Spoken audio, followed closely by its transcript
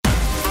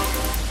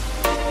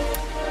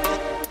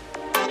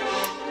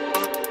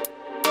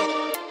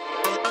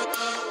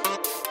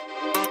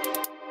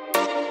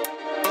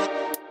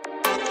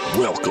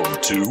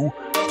Welcome to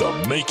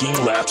the Making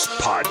Laps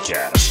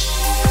Podcast.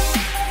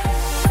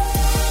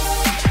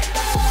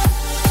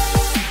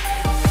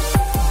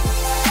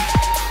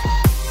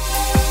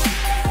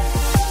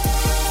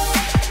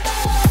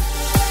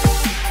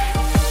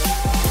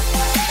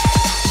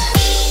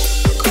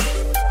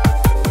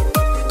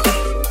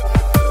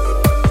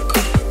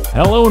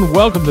 Hello and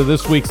welcome to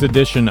this week's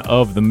edition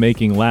of the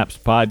Making Laps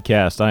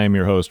Podcast. I am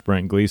your host,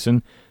 Brent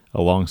Gleason.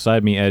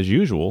 Alongside me, as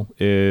usual,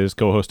 is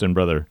co-host and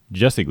brother,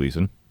 Jesse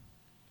Gleason.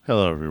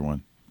 Hello,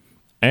 everyone.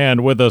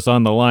 And with us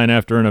on the line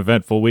after an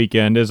eventful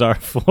weekend is our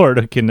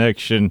Florida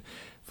connection,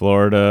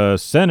 Florida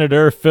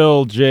Senator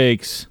Phil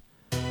Jakes.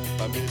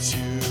 I miss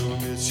you, I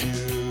miss you.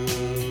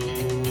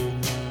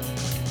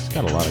 He's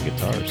got a lot of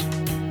guitars.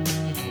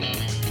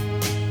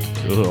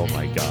 Oh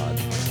my God.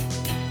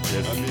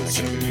 I miss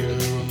you, I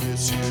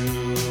miss you.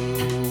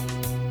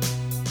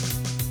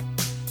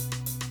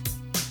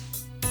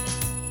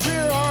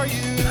 Where are you?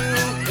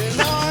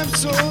 And I'm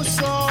so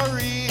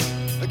sorry.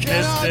 I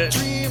cannot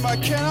dream, I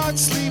cannot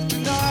sleep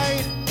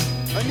tonight.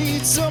 I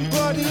need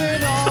somebody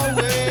in all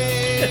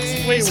ways.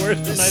 It's way worse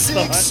than I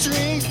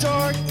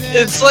thought.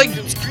 It's like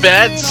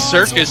bad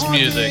circus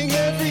music.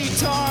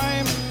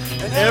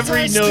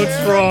 Every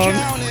note's wrong.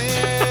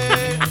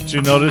 Did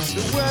you notice?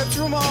 The webs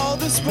from all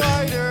the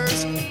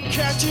spiders,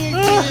 catching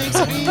things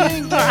and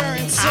eating their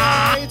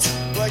insides,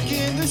 like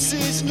in the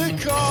season to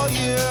call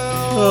you.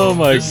 Oh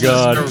my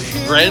God.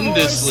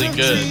 Horrendously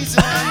good.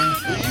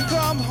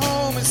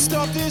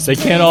 They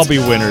can't all be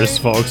winners,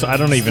 folks. I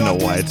don't even know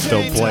why it's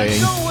still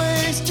playing. Don't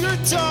waste your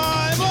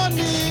time on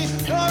me.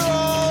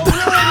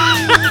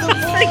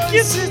 I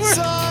gets worse.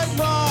 inside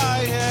my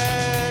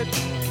head.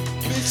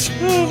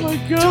 Oh my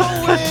God.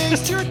 Don't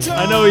waste your time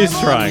I know he's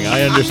on trying. me.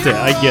 I understand.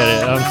 I get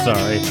it. I'm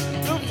sorry.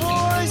 The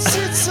voice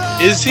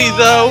inside Is he, my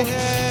though?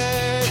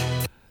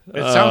 head.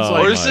 It sounds Oh,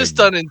 like Or is this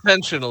done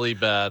intentionally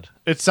bad?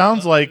 it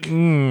sounds like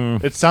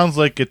Mm. it sounds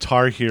like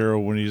Guitar Hero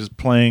when he's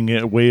playing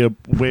it way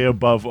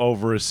above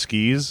over his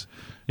skis.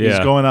 He's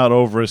Yeah. going out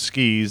over his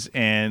skis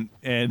and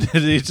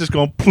he's just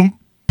going plump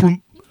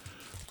plump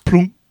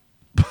plump,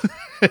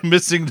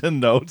 missing the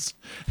notes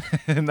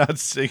and not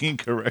singing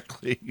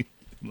correctly.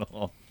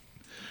 No.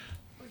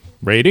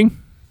 Rating?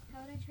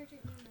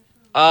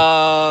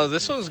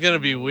 This one's gonna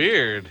be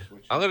weird.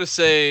 I'm gonna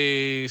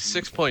say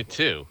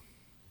 6.2.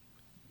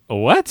 A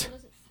what?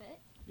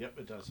 Yep,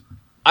 it does.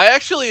 I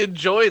actually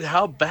enjoyed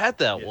how bad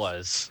that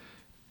was.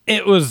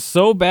 It was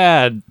so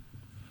bad,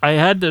 I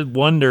had to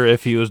wonder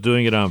if he was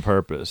doing it on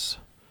purpose.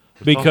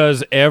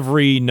 Because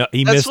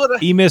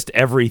he missed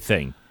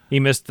everything. He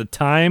missed the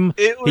time.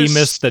 It He was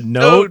missed the so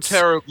notes.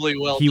 terribly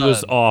well He done.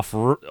 was off.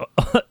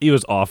 He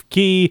was off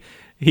key.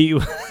 He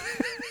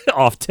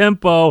off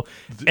tempo.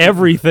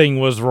 Everything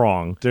was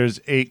wrong. There's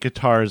 8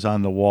 guitars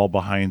on the wall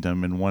behind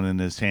him and one in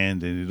his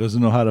hand, and he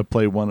doesn't know how to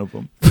play one of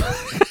them.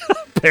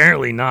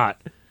 Apparently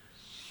not.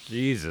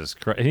 Jesus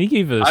Christ! And he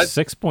gave it a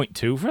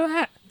 6.2 for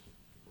that.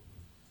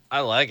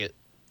 I like it.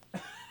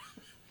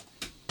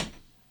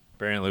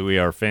 Apparently, we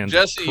are fans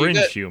Jesse, of cringe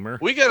humor.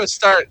 we gotta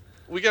start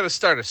a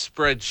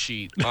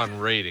spreadsheet on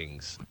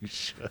ratings.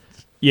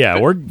 Yeah,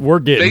 we're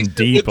getting Based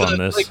deep with on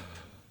the, this. like,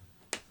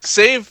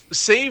 save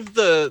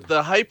the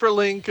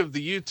hyperlink of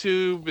the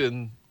YouTube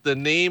and the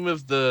name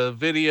of the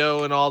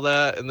video and all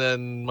that, and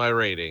then my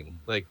rating.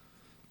 Like,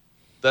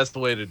 that's the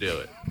way to do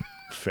it.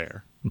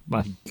 Fair.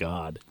 My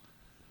God.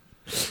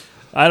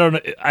 I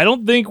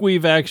don't think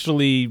we've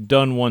actually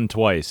done one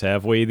twice,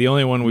 have we? The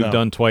only one we've No.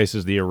 done twice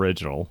is the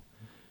original.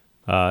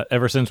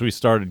 Ever since we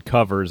started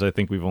covers, I don't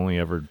think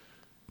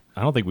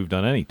we've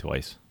done any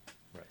twice.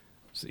 Right.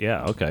 So,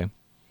 yeah, okay.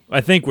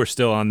 I think we're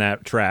still on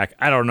that track.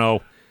 I don't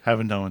know.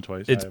 Haven't done one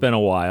twice. It's been a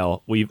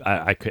while.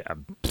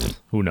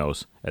 Who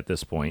knows at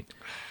this point.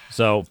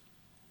 So,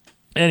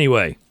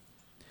 anyway,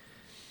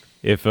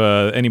 if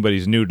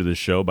anybody's new to the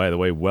show, by the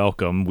way,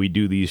 welcome. We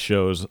do these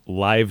shows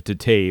live to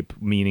tape,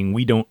 meaning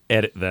we don't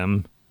edit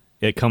them.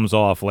 It comes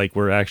off like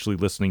we're actually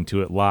listening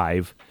to it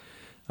live.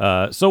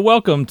 So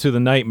welcome to the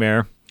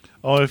Nightmare.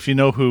 Oh, if you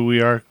know who we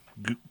are,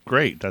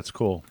 great. That's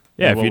cool.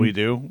 Yeah, And if what you- we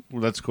do,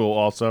 that's cool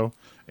also.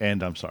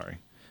 And I'm sorry.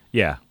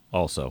 Yeah,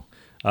 also.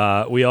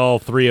 We all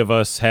three of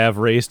us have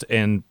raced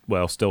and,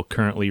 well, still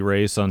currently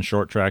race on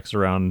short tracks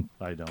around,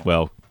 I don't.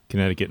 well,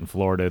 Connecticut and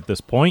Florida at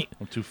this point.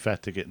 I'm too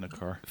fat to get in the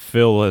car.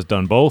 Phil has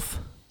done both.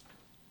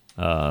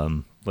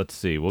 Let's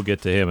see. We'll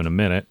get to him in a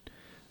minute.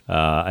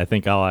 I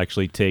think I'll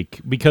actually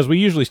because we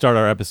usually start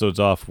our episodes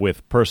off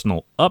with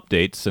personal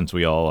updates since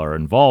we all are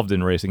involved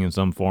in racing in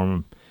some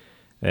form.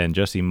 And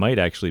Jesse might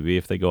actually be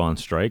if they go on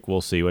strike.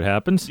 We'll see what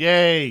happens.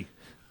 Yay!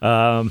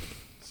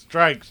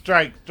 Strike,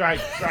 strike, strike,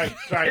 strike,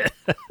 strike.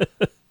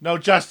 No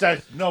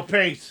justice, no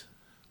peace.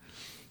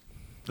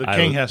 The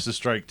king has to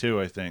strike too,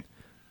 I think.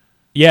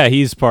 Yeah,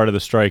 he's part of the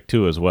strike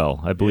too as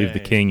well. I believe the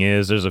Yay. king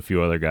is. There's a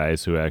few other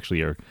guys who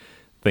actually are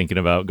thinking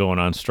about going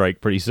on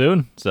strike pretty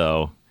soon.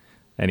 So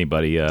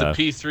anybody The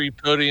P3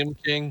 Podium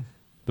King.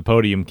 the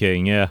podium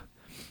king, yeah.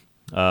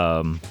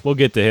 We'll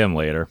get to him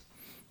later.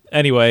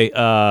 Anyway,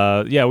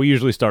 yeah, we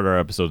usually start our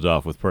episodes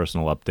off with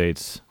personal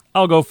updates.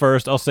 I'll go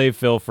first. I'll save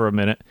Phil for a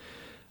minute.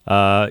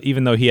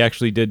 Even though he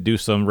actually did do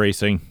some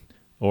racing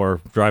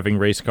or driving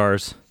race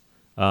cars.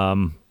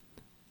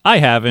 I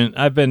haven't.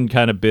 I've been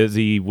kind of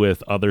busy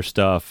with other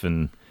stuff,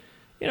 and,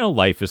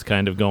 life is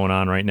kind of going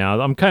on right now.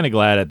 I'm kind of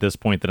glad at this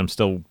point that I'm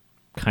still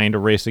kind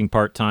of racing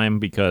part-time,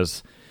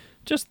 because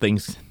just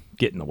things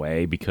get in the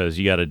way, because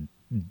you got to,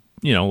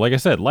 like I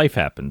said, life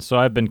happens. So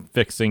I've been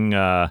fixing,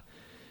 I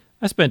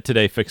spent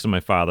today fixing my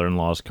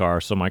father-in-law's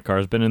car, so my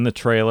car's been in the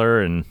trailer,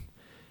 and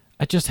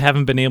I just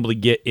haven't been able to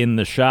get in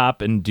the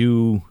shop and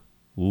do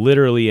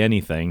literally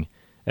anything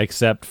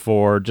except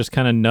for just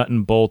kind of nut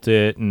and bolt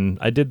it. And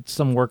I did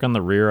some work on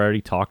the rear I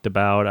already talked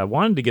about. I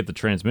wanted to get the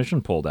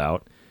transmission pulled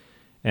out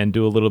and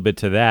do a little bit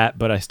to that,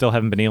 but I still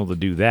haven't been able to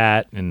do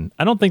that. And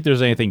I don't think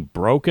there's anything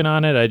broken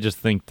on it. I just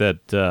think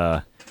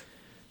that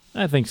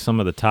I think some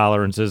of the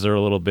tolerances are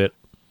a little bit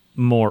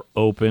more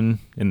open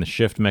in the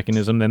shift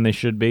mechanism than they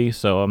should be.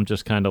 So I'm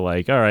just kind of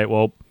like, all right,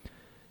 well,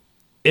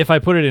 if I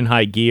put it in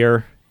high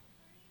gear,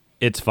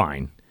 it's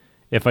fine.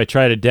 If I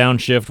try to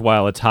downshift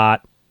while it's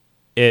hot,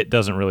 it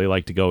doesn't really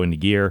like to go into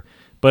gear,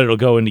 but it'll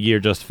go into gear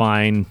just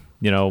fine,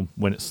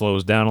 when it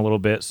slows down a little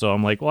bit. So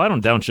I'm like, well, I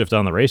don't downshift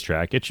on the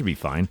racetrack. It should be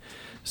fine.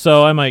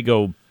 So I might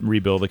go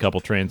rebuild a couple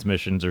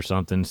transmissions or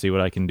something, see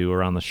what I can do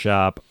around the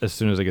shop as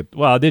soon as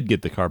I did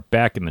get the car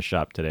back in the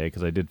shop today,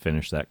 because I did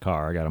finish that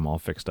car. I got him all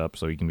fixed up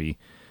so he can be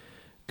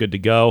good to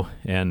go.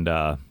 And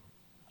I'll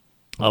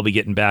be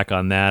getting back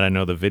on that. I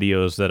know the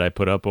videos that I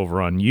put up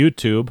over on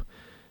YouTube,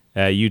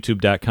 at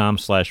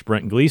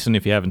youtube.com/Brent Gleason.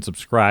 If you haven't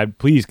subscribed,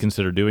 please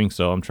consider doing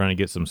so. I'm trying to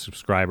get some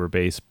subscriber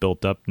base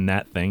built up in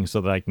that thing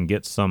so that I can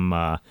get some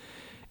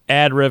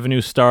ad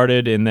revenue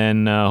started, and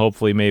then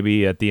hopefully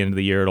maybe at the end of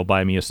the year it'll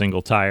buy me a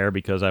single tire,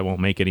 because I won't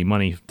make any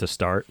money to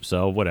start,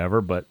 so whatever.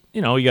 But,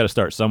 you got to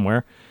start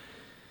somewhere.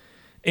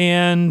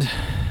 And,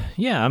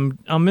 yeah,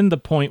 I'm in the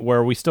point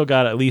where we still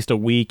got at least a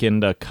week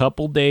and a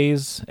couple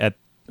days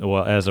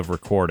as of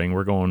recording.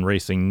 We're going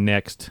racing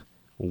next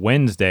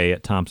Wednesday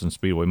at Thompson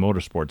Speedway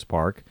Motorsports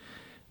Park.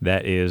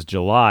 That is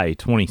July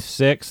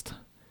 26th,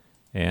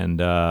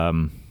 and I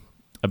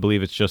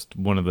believe it's just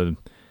one of the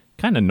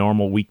kind of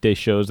normal weekday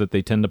shows that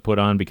they tend to put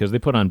on, because they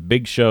put on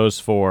big shows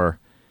for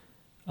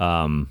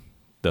the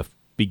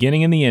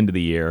beginning and the end of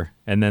the year,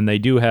 and then they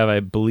do have, I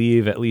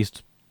believe, at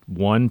least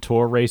one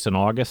tour race in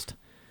August,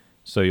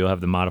 so you'll have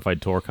the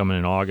modified tour coming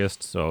in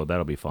August, so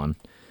that'll be fun.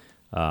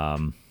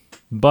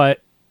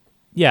 But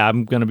yeah,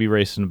 I'm going to be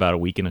racing about a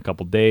week and a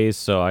couple days,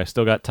 so I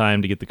still got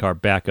time to get the car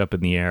back up in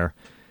the air.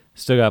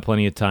 Still got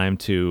plenty of time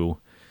to,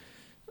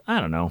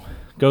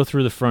 go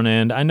through the front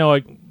end. I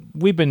know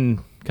we've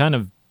been kind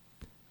of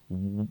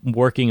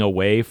working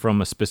away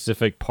from a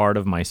specific part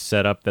of my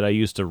setup that I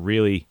used to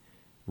really,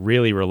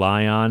 really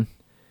rely on,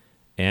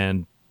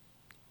 and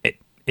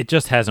it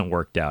just hasn't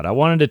worked out. I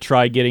wanted to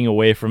try getting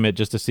away from it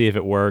just to see if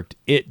it worked.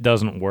 It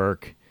doesn't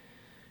work.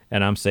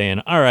 And I'm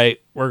saying, all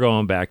right, we're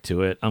going back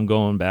to it. I'm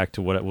going back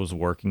to what it was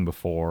working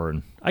before.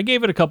 And I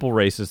gave it a couple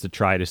races to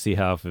try to see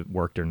how if it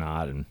worked or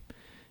not. And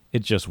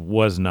it just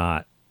was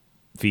not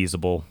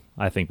feasible.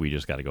 I think we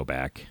just got to go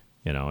back,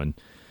 And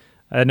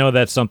I know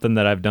that's something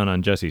that I've done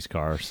on Jesse's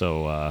car.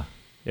 So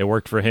it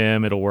worked for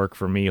him. It'll work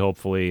for me,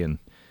 hopefully. And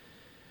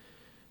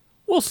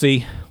we'll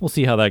see. We'll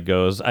see how that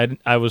goes. I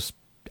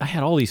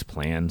had all these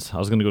plans. I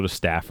was going to go to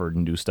Stafford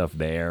and do stuff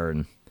there,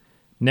 and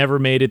never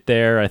made it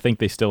there. I think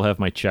they still have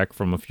my check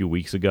from a few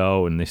weeks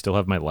ago, and they still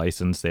have my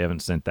license. They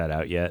haven't sent that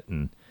out yet,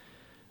 and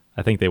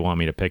I think they want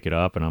me to pick it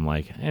up. And I'm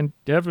like, and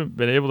haven't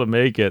been able to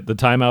make it. The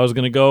time I was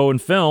going to go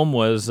and film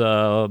was,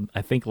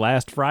 I think,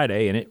 last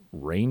Friday, and it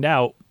rained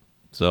out,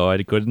 so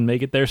I couldn't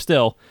make it there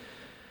still.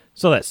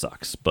 So that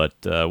sucks, but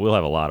we'll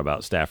have a lot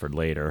about Stafford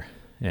later,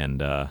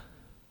 and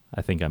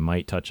I think I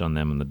might touch on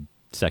them in the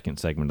second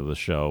segment of the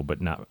show, but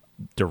not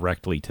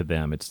directly to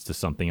them. It's to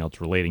something else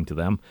relating to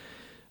them.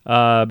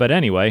 But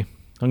anyway,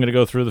 I'm going to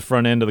go through the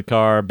front end of the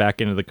car,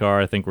 back into the car.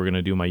 I think we're going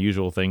to do my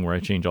usual thing where I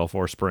change all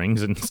 4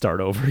 springs and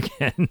start over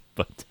again.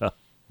 But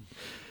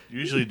You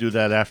usually do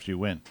that after you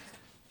win.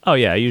 oh,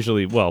 yeah,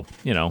 usually, well,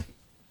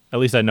 at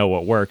least I know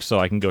what works, so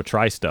I can go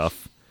try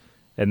stuff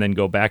and then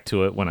go back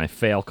to it when I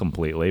fail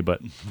completely.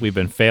 But we've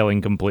been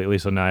failing completely,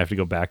 so now I have to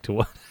go back to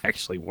what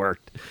actually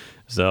worked.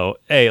 So,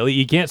 hey,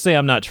 you can't say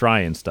I'm not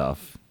trying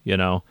stuff,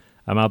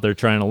 I'm out there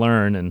trying to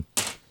learn, and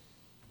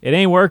it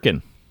ain't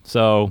working.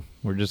 So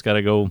we're just got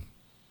to go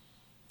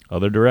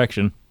other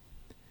direction.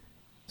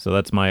 So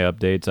that's my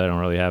updates. I don't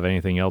really have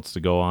anything else to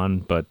go on,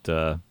 but,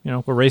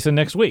 we're racing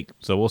next week,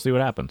 so we'll see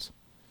what happens.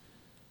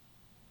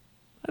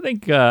 I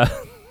think, I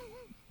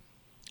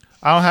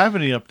don't have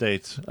any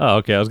updates. oh,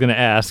 okay, I was going to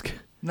ask.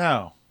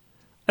 No.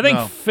 I think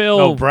No. Phil...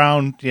 No,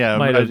 Brown,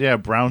 might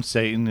have- Brown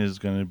Satan is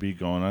going to be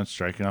going on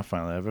strike, and I'll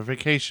finally have a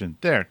vacation.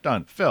 There,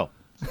 done. Phil,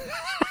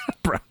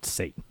 Brown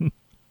Satan.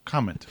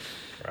 comment.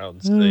 Brown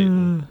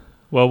Satan.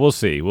 Well, we'll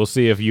see. We'll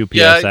see if UPS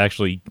Yeah,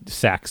 actually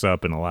sacks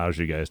up and allows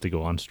you guys to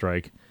go on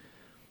strike.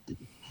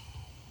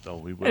 So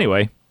we will.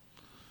 Anyway,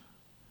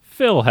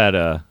 Phil had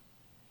a An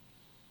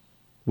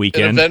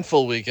weekend.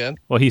 eventful weekend.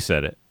 Well, he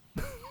said it.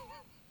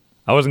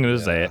 I wasn't going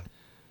to say it.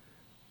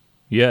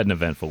 You had an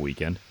eventful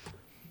weekend.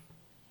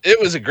 It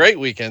was a great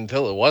weekend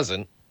until it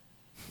wasn't.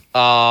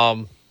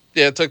 Yeah,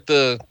 I took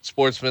the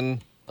Sportsman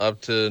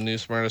up to New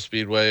Smyrna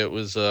Speedway. It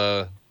was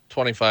a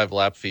 25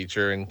 lap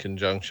feature in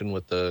conjunction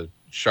with the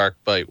Shark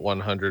Bite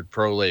 100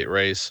 Pro Late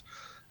race.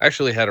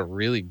 Actually had a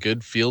really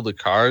good field of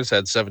cars,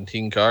 had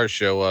 17 cars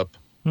show up,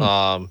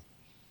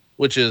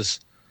 which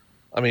is,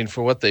 I mean,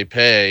 for what they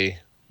pay,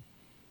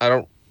 I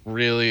don't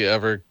really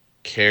ever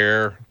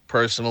care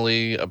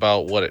personally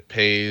about what it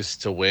pays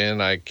to win.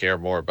 I care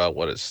more about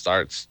what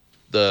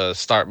the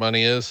start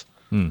money is.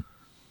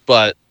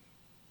 But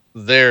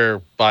they're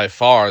by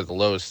far the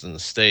lowest in the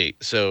state.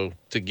 So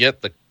to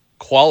get the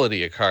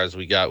quality of cars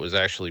we got was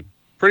actually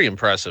pretty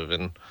impressive.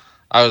 And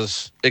I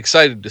was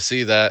excited to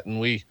see that. And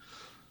we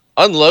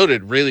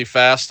unloaded really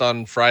fast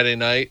on Friday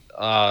night.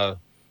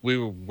 We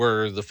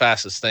were the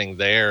fastest thing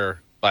there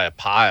by a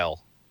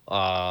pile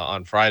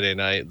on Friday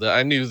night.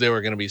 I knew there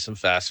were going to be some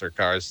faster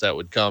cars that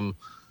would come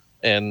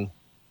and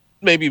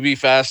maybe be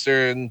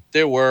faster. And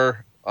there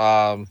were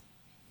a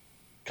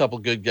couple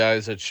good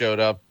guys that showed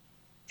up.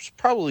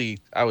 Probably,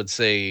 I would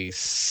say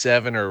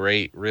 7 or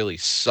 8 really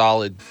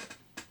solid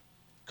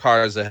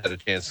cars that had a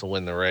chance to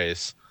win the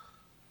race.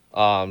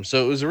 So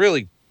it was a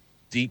really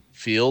deep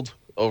field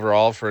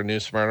overall for a New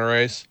Smyrna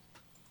race.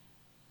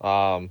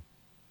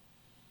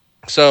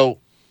 So,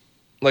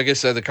 like I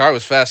said, the car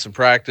was fast in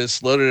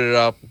practice, loaded it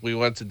up. We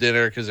went to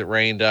dinner because it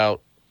rained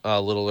out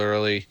a little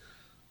early.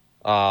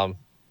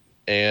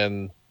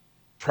 And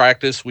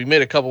practice, we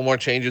made a couple more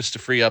changes to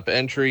free up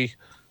entry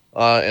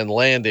and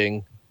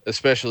landing,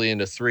 especially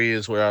into 3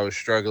 is where I was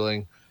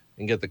struggling,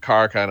 and get the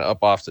car kind of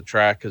up off the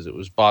track because it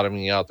was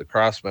bottoming out the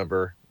cross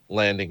member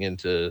landing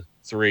into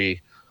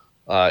 3.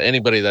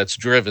 Anybody that's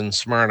driven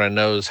Smyrna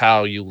knows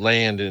how you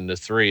land into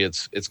 3.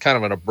 It's kind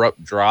of an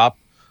abrupt drop.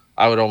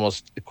 I would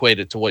almost equate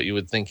it to what you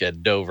would think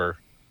at Dover,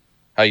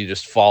 how you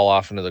just fall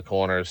off into the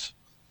corners.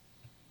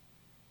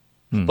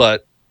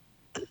 But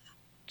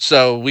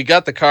so we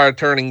got the car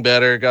turning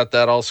better, got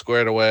that all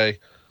squared away,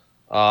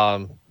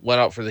 went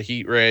out for the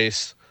heat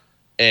race,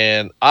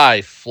 and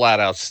I flat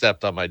out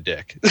stepped on my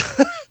dick.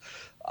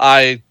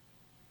 The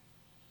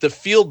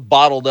field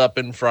bottled up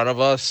in front of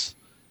us,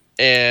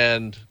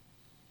 and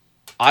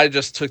I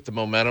just took the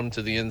momentum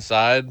to the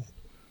inside,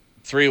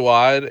 3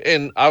 wide,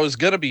 and I was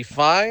going to be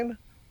fine.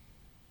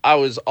 I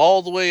was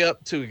all the way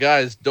up to a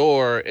guy's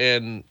door,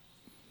 and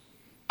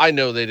I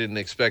know they didn't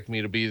expect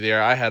me to be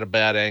there. I had a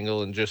bad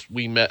angle, and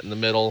we met in the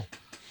middle.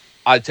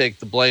 I take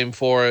the blame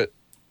for it.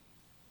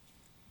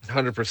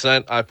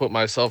 100%. I put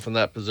myself in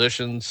that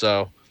position,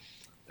 so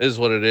it is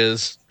what it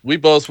is. We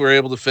both were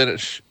able to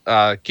finish,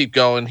 keep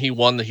going. He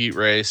won the heat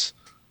race,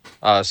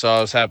 so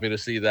I was happy to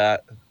see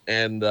that.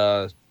 And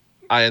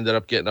I ended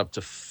up getting up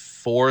to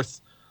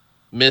 4th,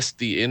 missed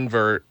the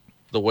invert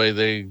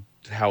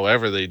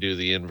however they do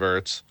the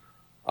inverts,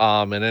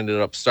 and ended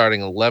up starting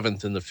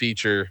 11th in the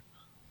feature.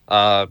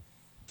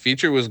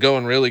 Feature was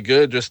going really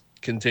good, just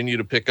continue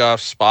to pick off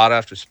spot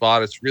after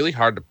spot. It's really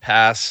hard to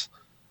pass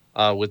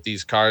with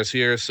these cars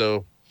here,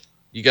 so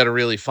you got to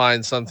really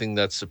find something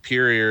that's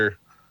superior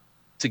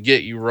to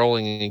get you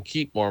rolling and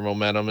keep more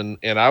momentum.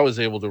 And I was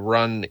able to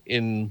run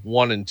in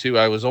 1 and 2.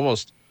 I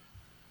was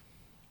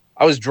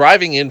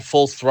driving in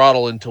full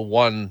throttle into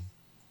 1,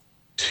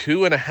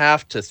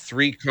 2.5 to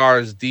 3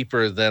 cars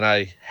deeper than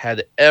I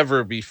had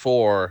ever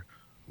before,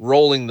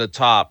 rolling the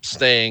top,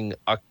 staying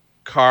a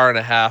car and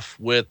a half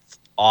width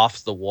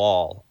off the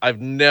wall.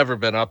 I've never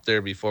been up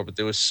there before, but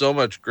there was so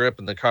much grip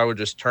and the car would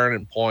just turn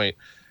and point,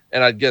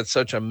 and I'd get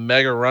such a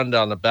mega run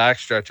down the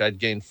backstretch. I'd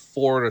gain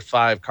 4 to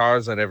 5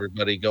 cars on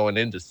everybody going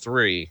into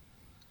 3.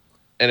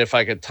 And if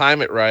I could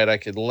time it right, I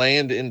could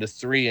land into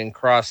 3 and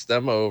cross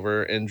them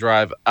over and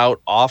drive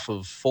out off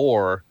of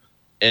 4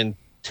 and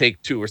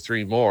take 2 or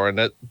 3 more.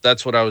 And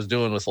that's what I was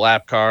doing with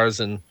lap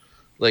cars and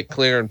like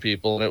clearing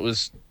people. And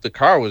the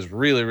car was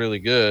really, really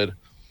good,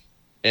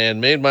 and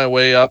made my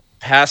way up,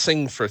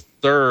 passing for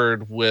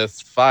 3rd with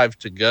 5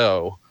 to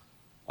go,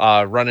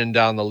 running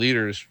down the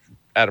leaders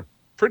at a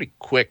pretty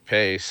quick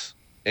pace,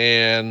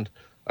 and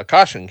a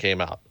caution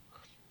came out.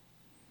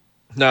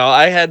 Now,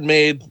 I had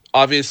made,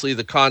 obviously,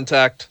 the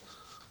contact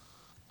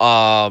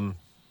in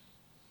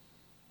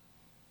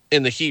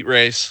the heat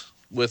race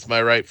with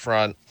my right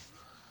front,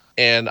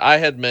 and I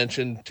had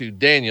mentioned to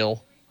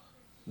Daniel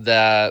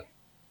that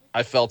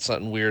I felt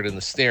something weird in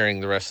the steering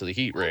the rest of the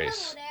heat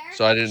race,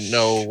 so I didn't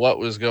know what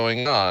was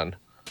going on.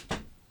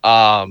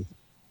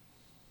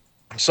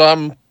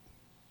 So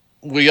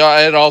I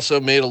had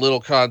also made a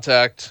little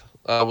contact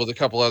with a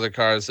couple other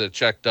cars that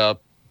checked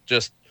up.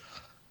 Just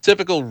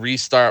typical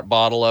restart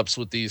bottle ups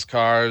with these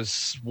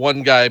cars.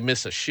 One guy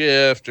missed a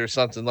shift or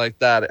something like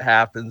that. It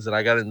happens, and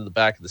I got into the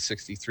back of the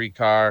 63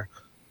 car,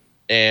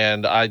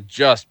 and I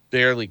just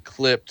barely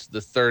clipped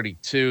the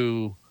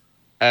 32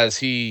 as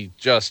he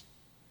just,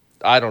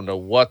 I don't know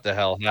what the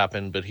hell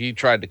happened, but he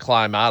tried to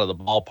climb out of the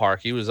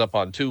ballpark. He was up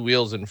on 2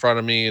 wheels in front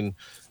of me, and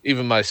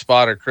even my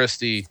spotter,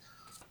 Christy,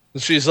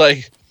 she's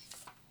like,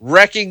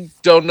 "Wrecking,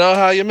 don't know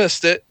how you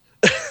missed it."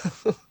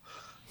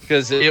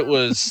 Because it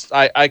was,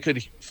 I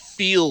could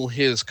feel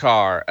his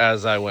car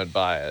as I went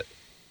by it.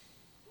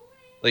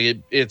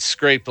 Like it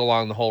scraped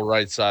along the whole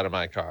right side of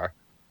my car.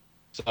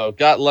 So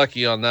got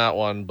lucky on that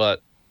one,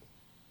 but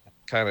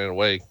kind of in a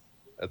way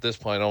at this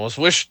point almost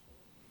wish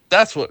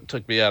that's what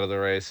took me out of the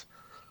race.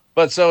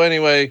 But so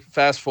anyway,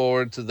 fast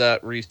forward to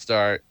that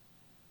restart.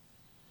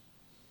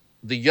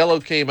 The yellow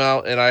came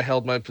out and I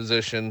held my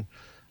position.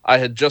 I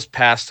had just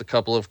passed a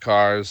couple of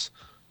cars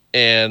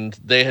and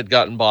they had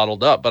gotten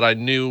bottled up, but I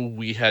knew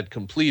we had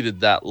completed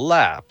that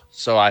lap,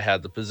 so I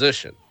had the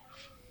position.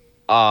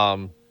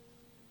 So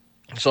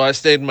I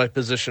stayed in my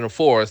position of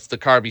fourth. The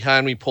car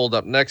behind me pulled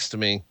up next to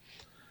me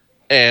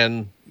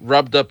and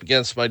rubbed up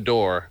against my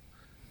door.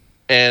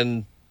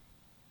 And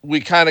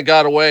we kind of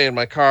got away, and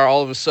my car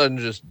all of a sudden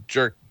just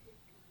jerked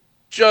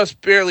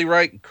just barely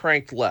right and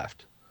cranked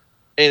left.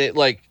 And it,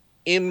 like,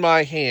 in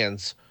my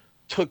hands,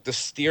 took the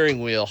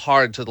steering wheel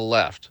hard to the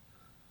left.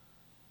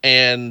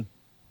 And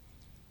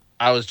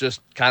I was just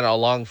kind of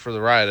along for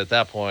the ride at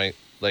that point.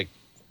 Like,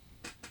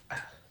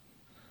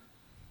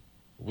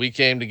 we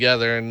came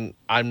together, and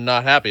I'm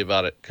not happy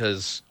about it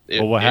because it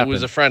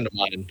was a friend of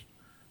mine.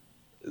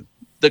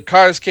 The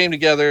cars came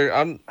together.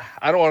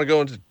 I don't want to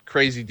go into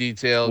crazy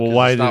detail. Well,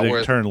 why did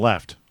it turn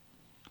left?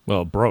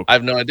 Well, it broke. I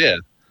have no idea.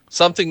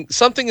 Something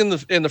in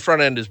the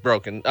front end is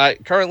broken.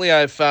 Currently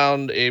I've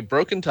found a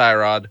broken tie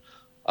rod,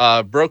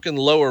 broken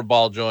lower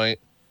ball joint.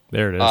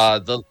 There it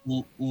is.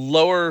 The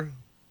lower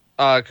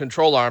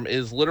control arm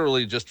is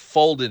literally just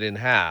folded in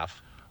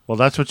half. Well,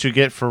 that's what you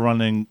get for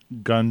running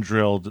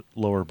gun-drilled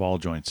lower ball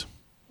joints.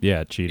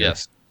 Yeah, cheater.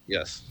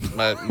 Yes.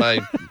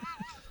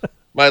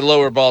 My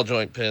lower ball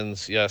joint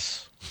pins,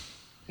 yes.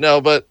 No,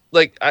 but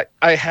like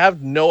I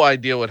have no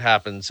idea what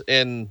happens.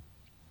 And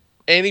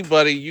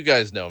anybody, you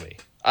guys know me.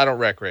 I don't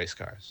wreck race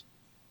cars.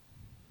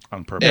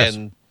 On purpose.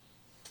 And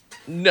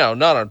no,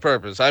 not on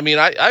purpose. I mean,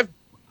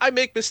 I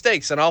make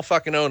mistakes and I'll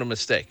fucking own a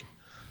mistake.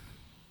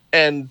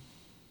 And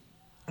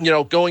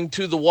going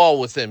to the wall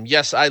with him.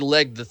 Yes, I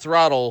legged the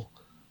throttle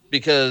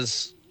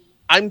because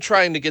I'm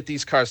trying to get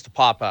these cars to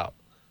pop out.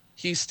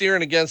 He's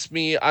steering against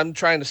me. I'm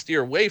trying to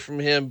steer away from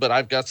him, but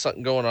I've got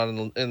something going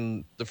on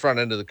in the front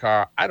end of the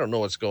car. I don't know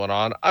what's going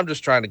on. I'm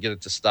just trying to get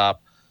it to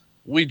stop.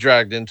 We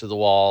dragged into the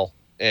wall,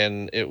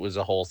 and it was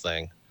a whole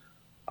thing.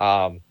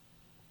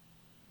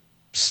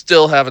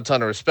 Still have a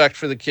ton of respect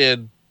for the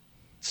kid.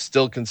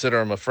 Still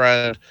consider him a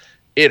friend.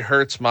 It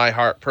hurts my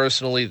heart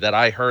personally that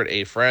I hurt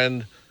a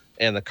friend,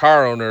 and the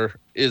car owner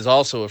is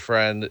also a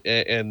friend,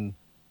 and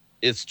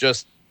it's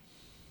just,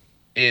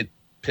 it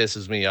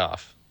pisses me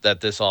off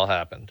that this all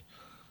happened.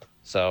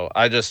 So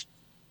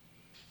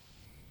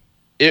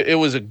it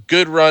was a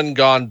good run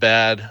gone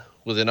bad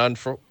with an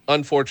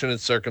unfortunate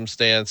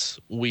circumstance.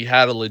 We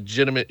had a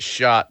legitimate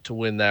shot to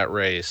win that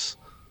race.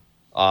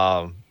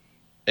 And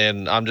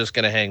I'm just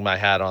going to hang my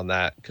hat on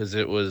that because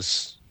it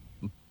was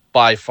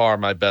by far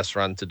my best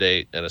run to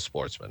date in a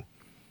sportsman.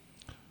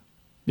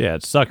 Yeah,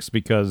 it sucks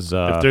because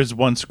if there's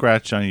one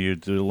scratch on you,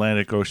 the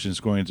Atlantic Ocean is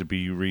going to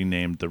be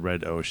renamed the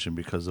Red Ocean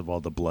because of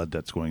all the blood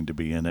that's going to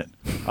be in it.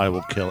 I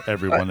will kill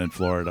everyone in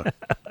Florida.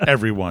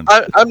 Everyone.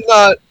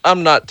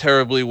 I'm not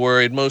terribly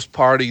worried. Most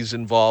parties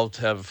involved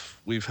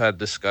we've had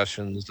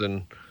discussions,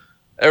 and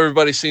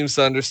everybody seems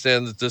to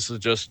understand that this is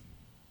just.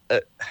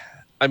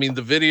 I mean,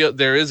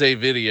 there is a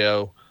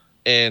video,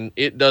 and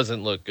it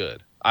doesn't look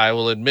good. I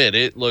will admit,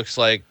 it looks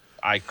like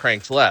I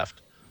cranked left.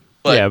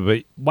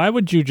 But why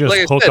would you just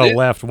hook a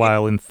left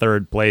while in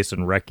third place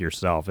and wreck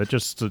yourself? It's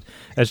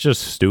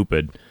just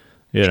stupid,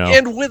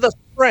 And with a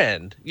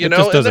friend, it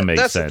just doesn't make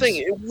sense. That's the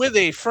thing. With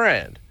a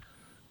friend,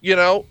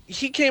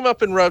 he came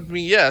up and rubbed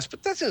me, yes,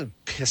 but that doesn't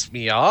piss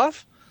me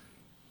off.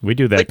 We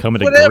do that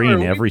coming to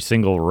green every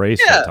single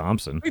race for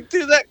Thompson. We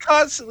do that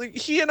constantly.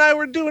 He and I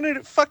were doing it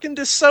at fucking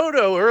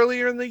DeSoto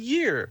earlier in the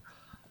year.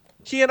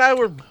 He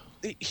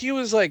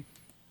was like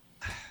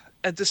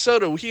at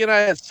DeSoto. He and I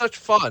had such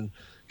fun.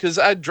 Because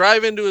I'd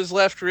drive into his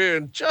left rear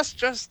and just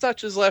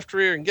touch his left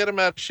rear and get him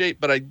out of shape,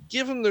 but I'd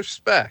give him the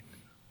respect.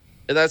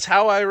 And that's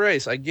how I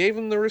race. I gave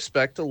him the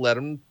respect to let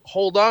him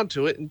hold on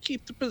to it and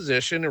keep the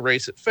position and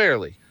race it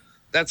fairly.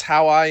 That's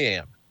how I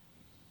am.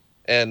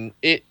 And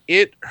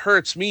it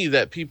hurts me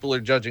that people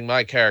are judging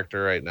my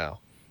character right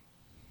now.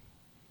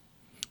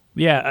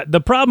 Yeah,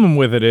 the problem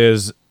with it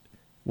is,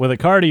 with a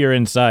car to your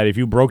inside, if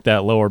you broke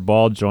that lower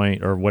ball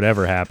joint or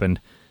whatever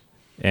happened,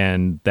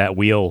 and that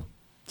wheel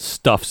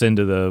stuffs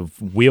into the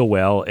wheel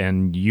well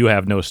and you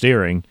have no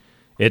steering,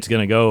 it's going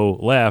to go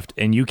left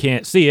and you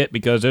can't see it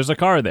because there's a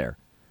car there.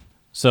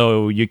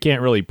 So you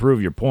can't really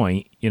prove your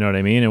point, you know what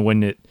I mean? And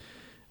when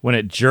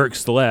it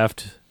jerks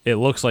left, it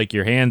looks like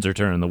your hands are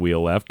turning the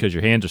wheel left because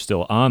your hands are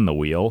still on the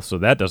wheel, so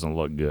that doesn't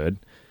look good.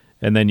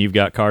 And then you've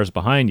got cars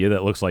behind you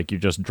that looks like you're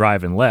just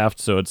driving left,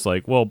 so it's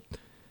like, well,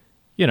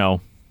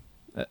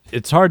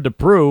 it's hard to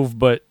prove,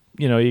 but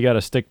you got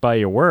to stick by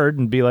your word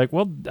and be like,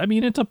 well, I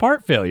mean, it's a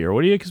part failure.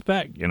 What do you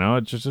expect?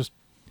 It's just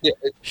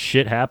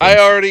shit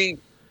happens.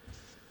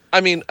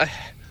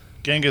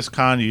 Genghis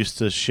Khan used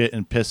to shit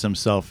and piss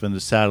himself in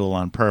the saddle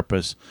on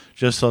purpose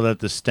just so that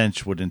the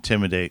stench would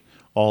intimidate.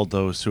 all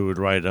those who would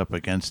ride up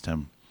against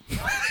him.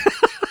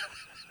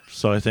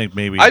 So I think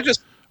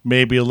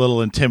maybe a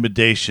little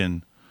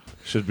intimidation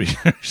should be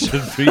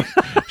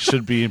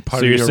should be in part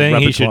So of you're your saying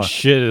he repertoire. should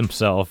shit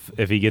himself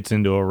if he gets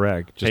into a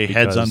wreck? Just Hey,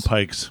 because, heads on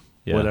pikes,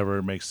 Yeah.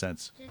 whatever makes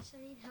sense. Just I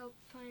need help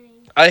finding.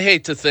 I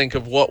hate to think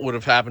of what would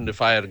have happened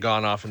if I had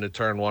gone off into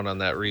turn one on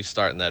that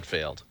restart and that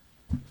failed.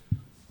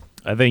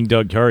 I think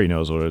Doug Curry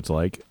knows what it's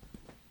like.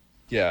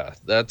 Yeah,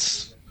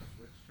 that's.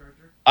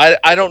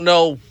 I don't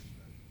know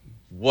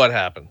what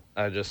happened.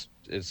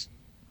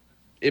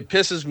 It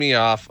pisses me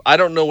off. I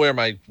don't know where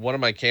one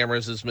of my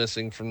cameras is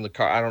missing from the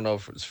car. I don't know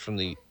if it's from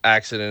the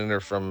accident or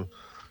from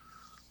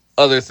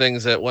other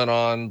things that went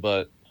on,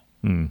 but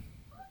one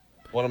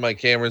of my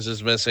cameras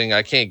is missing.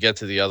 I can't get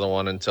to the other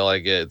one until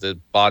the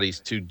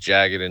body's too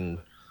jagged, and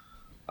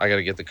I got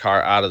to get the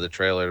car out of the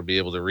trailer to be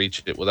able to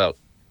reach it without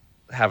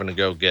having to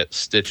go get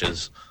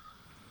stitches.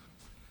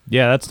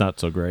 Yeah, that's not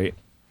so great.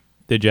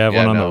 Did you have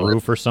one on the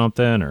roof or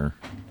something, or?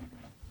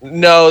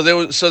 No, there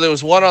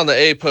was one on the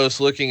A post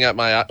looking at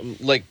my,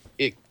 like,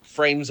 it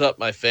frames up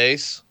my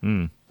face.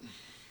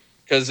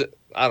 Because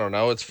I don't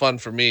know, it's fun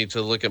for me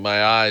to look at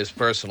my eyes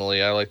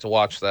personally. I like to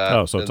watch that.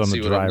 Oh, so it's and on the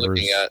see what I'm driver's.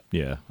 looking at.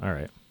 Yeah, all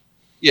right.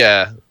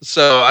 Yeah,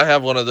 so I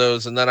have one of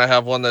those, and then I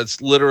have one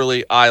that's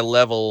literally eye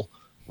level,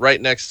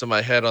 right next to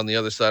my head on the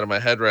other side of my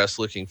headrest,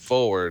 looking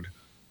forward.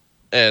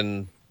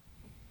 And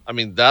I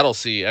mean, that'll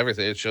see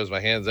everything. It shows my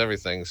hands,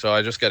 everything. So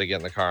I just got to get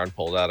in the car and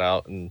pull that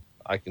out, and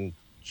I can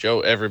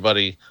show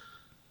everybody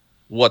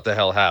what the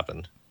hell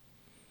happened.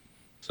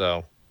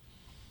 So,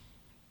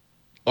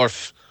 or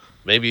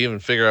maybe even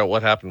figure out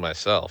what happened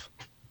myself.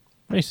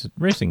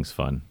 Racing's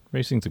fun.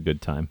 Racing's a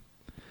good time.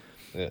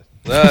 Yeah,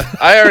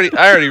 I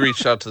already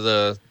reached out to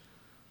the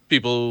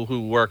people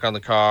who work on the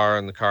car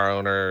and the car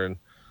owner, and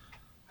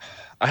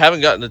I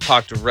haven't gotten to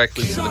talk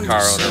directly to the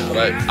car owner,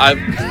 but Ouch.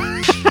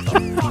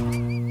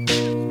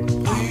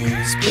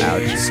 All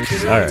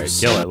right,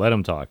 kill it. Let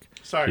him talk.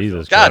 Sorry,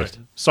 Jesus Got Christ.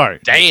 Sorry.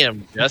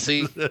 damn,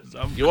 Jesse,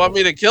 you want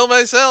me to kill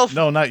myself?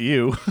 No, not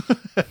you.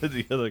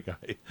 The other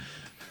guy.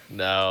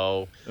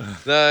 No,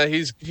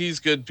 he's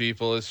good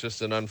people. It's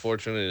just an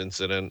unfortunate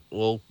incident.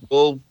 We'll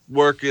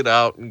work it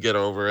out and get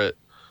over it.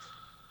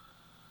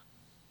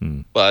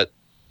 But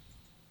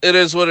it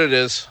is what it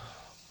is.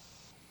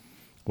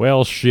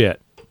 Well,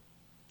 shit.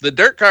 The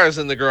dirt car's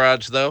in the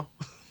garage, though.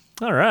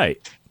 All right.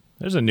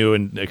 There's a new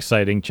and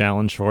exciting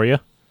challenge for you.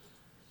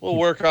 We'll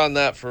work on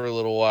that for a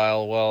little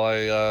while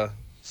I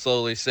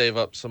slowly save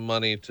up some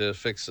money to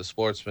fix the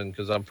Sportsman,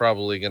 because I'm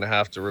probably going to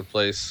have to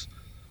replace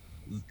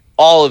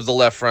all of the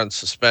left front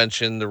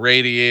suspension, the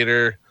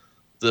radiator,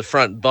 the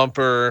front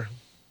bumper,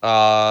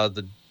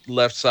 the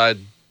left side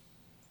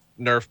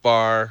Nerf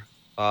bar,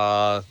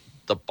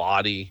 the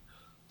body,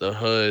 the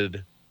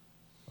hood,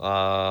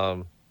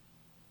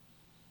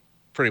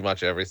 pretty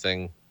much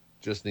everything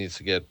just needs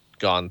to get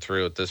gone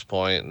through at this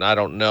point. And I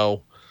don't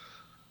know,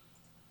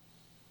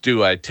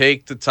 do I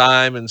take the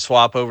time and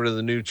swap over to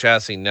the new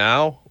chassis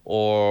now,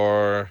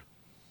 or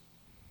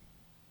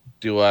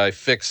do I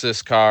fix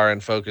this car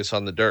and focus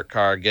on the dirt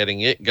car,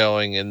 getting it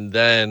going, and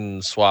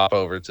then swap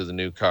over to the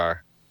new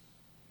car?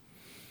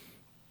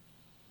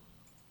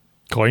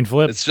 Coin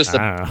flip? It's just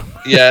I don't know.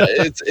 Yeah,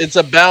 it's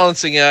a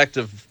balancing act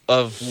of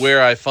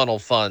where I funnel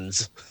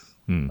funds.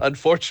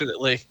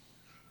 Unfortunately,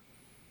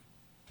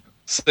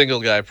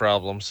 single guy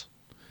problems.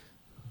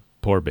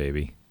 Poor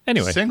baby.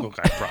 Anyway, Single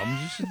guy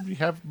problems. You should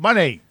have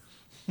money.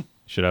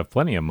 should have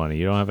plenty of money.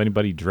 You don't have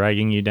anybody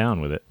dragging you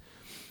down with it.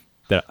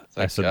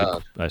 I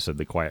said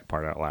the quiet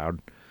part out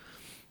loud.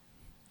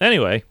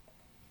 Anyway,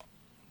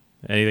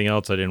 anything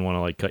else? I didn't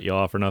want to cut you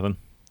off or nothing.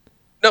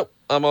 Nope,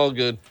 I'm all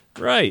good.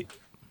 Right.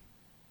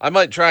 I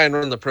might try and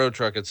run the pro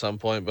truck at some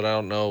point, but I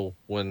don't know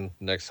when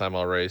next time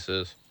I'll race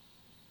is.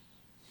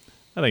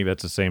 I think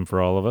that's the same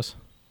for all of us.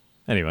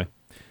 Anyway.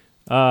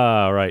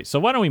 All right. So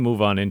why don't we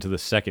move on into the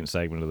second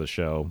segment of the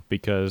show,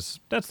 because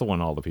that's the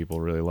one all the people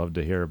really love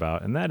to hear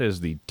about, and that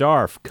is the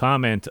DARF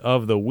comment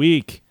of the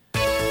week.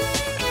 Where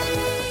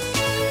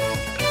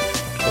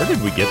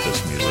did we get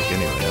this music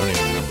anyway? I don't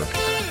even remember.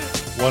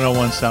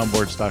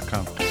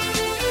 101soundboards.com.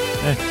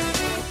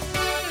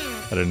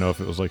 I didn't know if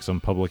it was like some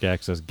public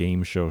access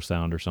game show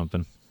sound or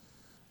something.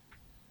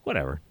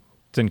 Whatever.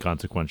 It's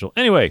inconsequential.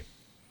 Anyway,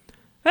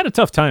 I had a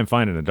tough time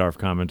finding a DARF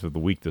comment of the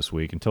week this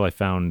week until I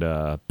found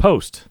a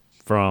post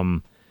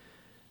from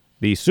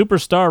the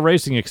Superstar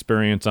Racing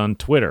Experience on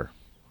Twitter.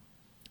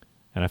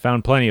 And I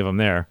found plenty of them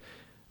there,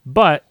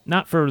 but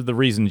not for the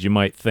reasons you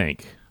might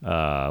think.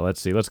 Let's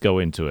see. Let's go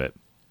into it.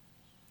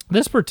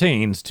 This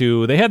pertains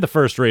to, they had the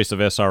first race of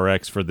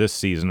SRX for this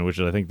season, which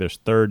is I think their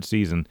third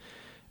season,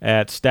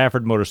 at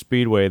Stafford Motor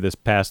Speedway this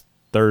past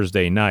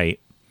Thursday night.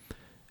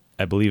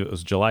 I believe it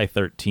was July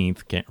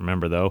 13th. Can't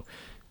remember, though.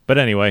 But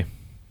anyway,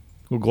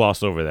 we'll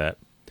gloss over that.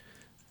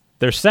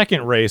 Their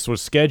second race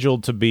was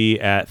scheduled to be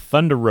at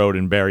Thunder Road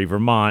in Barrie,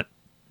 Vermont,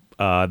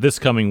 this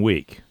coming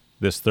week,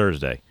 this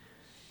Thursday.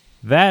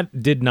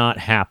 That did not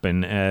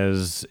happen,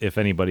 as if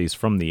anybody's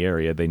from the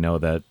area, they know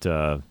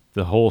that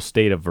the whole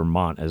state of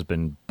Vermont has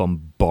been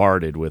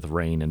bombarded with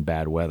rain and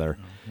bad weather.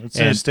 It's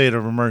in a state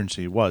of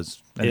emergency. It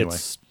was. Anyway.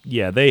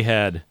 They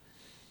had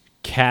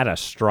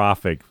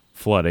catastrophic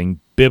flooding,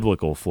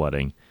 biblical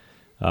flooding.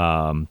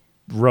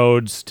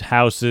 Roads,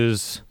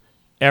 houses,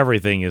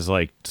 everything is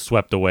like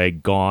swept away,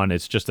 gone.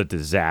 It's just a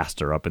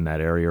disaster up in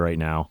that area right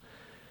now.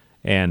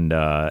 And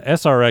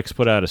SRX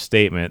put out a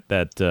statement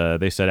that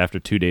they said after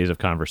 2 days of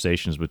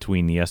conversations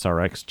between the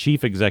SRX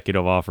Chief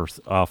Executive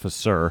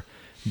Officer,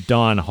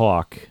 Don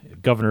Hawk,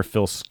 Governor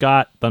Phil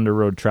Scott, Thunder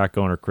Road track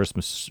owner Chris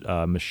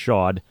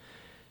Michaud,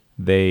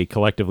 they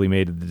collectively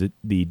made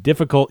the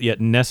difficult yet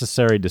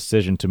necessary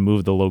decision to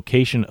move the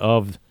location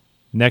of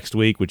next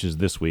week, which is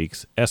this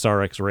week's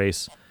SRX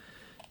race,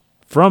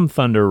 from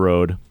Thunder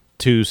Road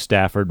to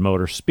Stafford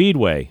Motor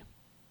Speedway.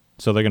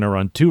 So they're going to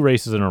run 2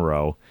 races in a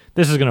row.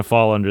 This is going to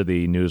fall under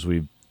the news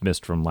we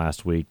missed from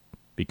last week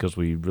because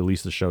we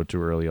released the show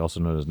too early, also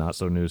known as Not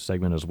So News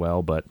segment as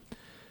well, but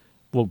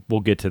we'll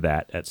get to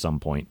that at some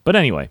point. But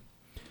anyway,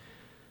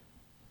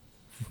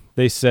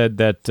 they said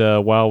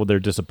that while they're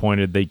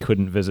disappointed they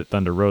couldn't visit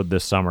Thunder Road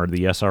this summer,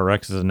 the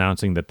SRX is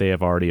announcing that they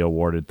have already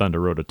awarded Thunder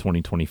Road a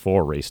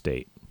 2024 race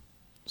date.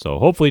 So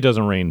hopefully it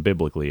doesn't rain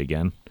biblically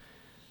again.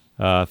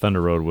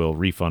 Thunder Road will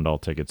refund all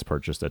tickets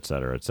purchased,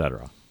 etc.,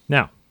 etc.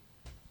 Now,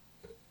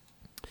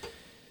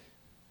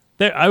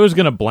 I was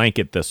going to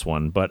blanket this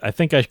one, but I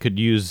think I could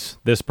use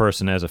this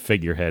person as a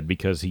figurehead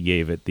because he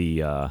gave it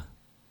the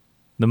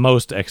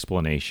most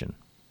explanation.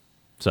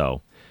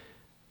 So,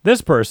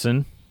 this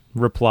person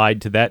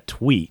replied to that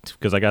tweet,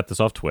 because I got this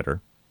off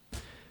Twitter.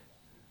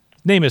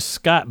 Name is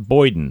Scott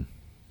Boyden,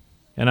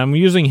 and I'm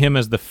using him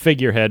as the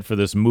figurehead for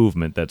this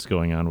movement that's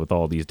going on with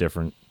all these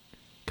different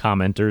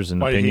commenters and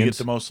Why opinions. did he get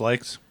the most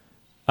likes?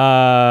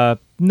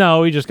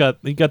 No, he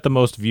got the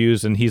most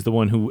views, and he's the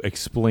one who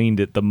explained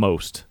it the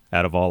most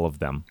out of all of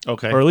them.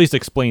 Okay. Or at least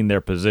explained their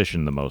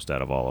position the most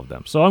out of all of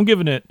them. So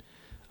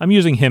I'm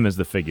using him as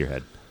the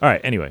figurehead. All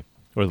right, anyway,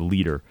 or the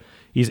leader.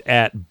 He's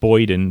at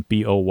Boyden,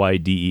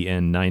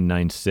 Boyden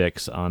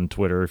 996 on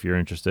Twitter if you're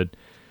interested.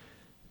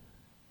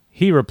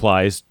 He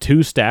replies,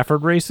 2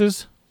 Stafford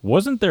races?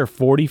 Wasn't there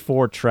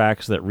 44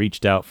 tracks that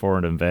reached out for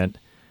an event?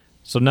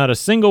 So not a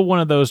single one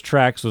of those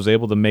tracks was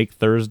able to make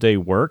Thursday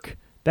work?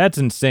 That's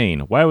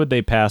insane. Why would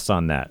they pass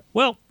on that?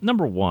 Well,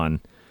 number one,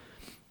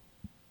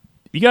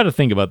 you got to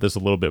think about this a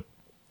little bit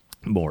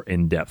more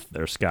in depth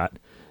there, Scott.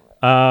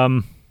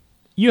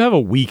 You have a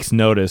week's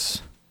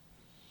notice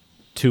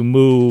to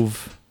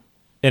move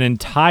an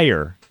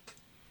entire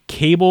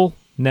cable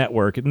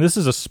network, and this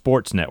is a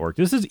sports network.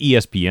 This is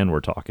ESPN we're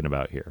talking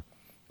about here.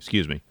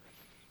 Excuse me.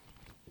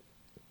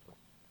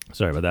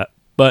 Sorry about that.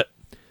 But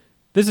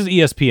this is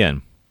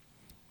ESPN.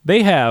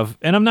 They have,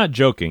 and I'm not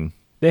joking,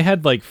 they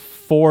had like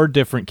 4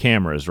 different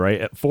cameras,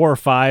 right? 4 or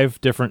 5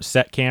 different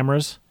set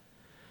cameras,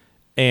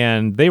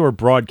 and they were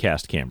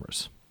broadcast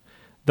cameras.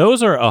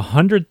 Those are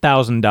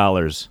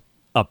 $100,000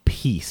 a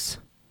piece.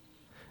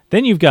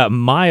 Then you've got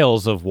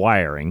miles of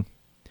wiring.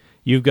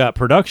 You've got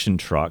production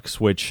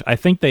trucks, which I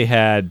think they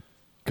had,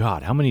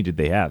 God, how many did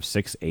they have?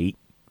 6, 8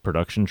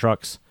 production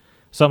trucks?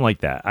 Something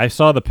like that. I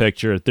saw the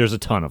picture. There's a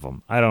ton of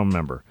them. I don't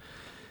remember.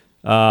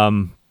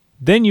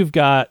 Then you've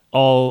got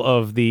all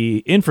of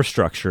the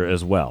infrastructure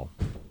as well.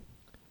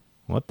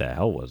 What the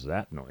hell was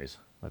that noise?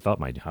 I thought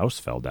my house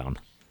fell down.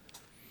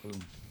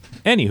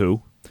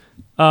 Anywho,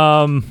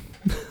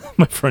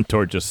 my front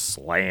door just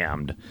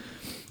slammed.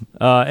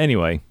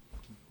 Anyway,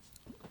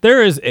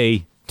 there is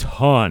a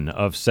ton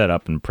of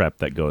setup and prep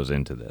that goes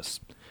into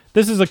this.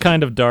 This is a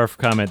kind of DARF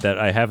comment that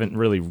I haven't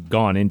really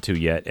gone into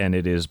yet, and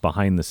it is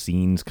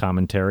behind-the-scenes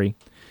commentary.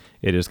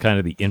 It is kind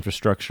of the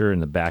infrastructure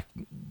and the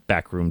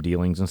backroom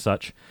dealings and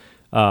such.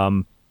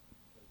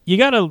 You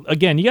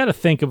gotta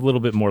think a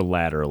little bit more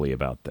laterally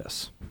about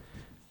this.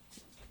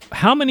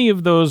 How many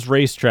of those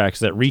racetracks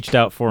that reached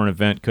out for an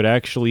event could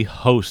actually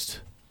host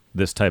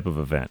this type of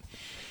event?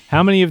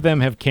 How many of them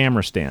have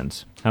camera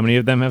stands? How many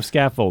of them have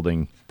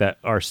scaffolding that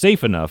are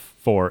safe enough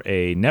for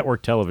a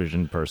network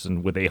television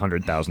person with a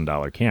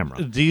 $100,000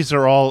 camera? These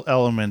are all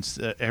elements,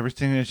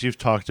 everything that you've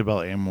talked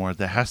about and more,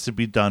 that has to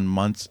be done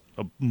months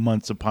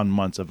upon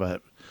months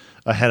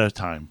ahead of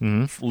time,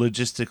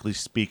 logistically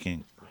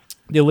speaking.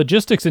 The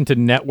logistics into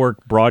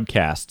network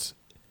broadcasts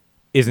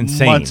is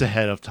insane. Months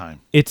ahead of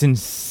time. It's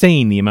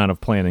insane the amount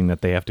of planning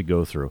that they have to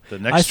go through.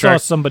 I saw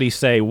somebody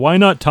say, why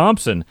not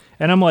Thompson?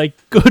 And I'm like,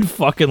 good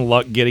fucking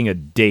luck getting a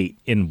date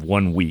in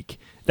 1 week.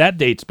 That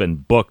date's been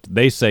booked.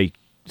 They say,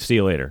 see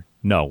you later.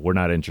 No, we're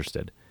not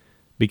interested.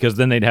 Because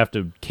then they'd have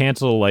to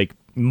cancel like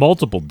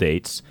multiple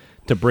dates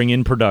to bring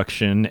in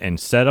production and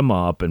set them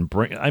up and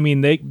bring. I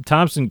mean,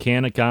 Thompson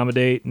can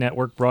accommodate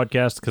network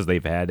broadcasts because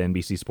they've had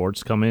NBC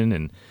Sports come in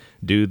and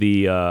do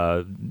the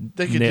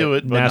they could do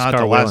it, but NASCAR not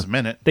the last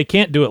minute. They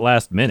can't do it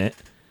last minute.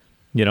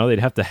 You know, they'd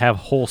have to have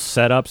whole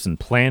setups and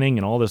planning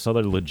and all this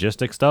other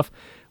logistic stuff.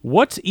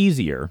 What's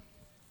easier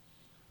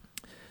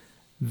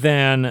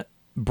than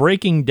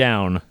breaking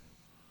down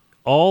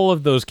all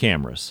of those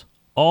cameras,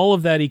 all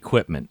of that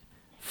equipment,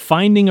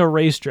 finding a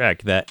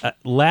racetrack that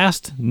at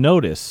last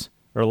notice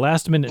or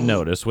last-minute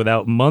notice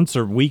without months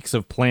or weeks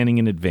of planning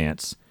in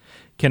advance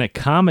can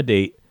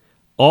accommodate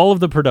all of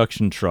the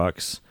production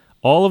trucks,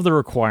 all of the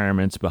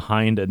requirements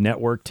behind a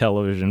network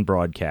television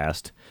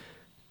broadcast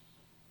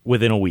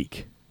within a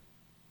week?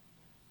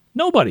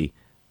 Nobody.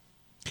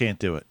 Can't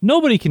do it.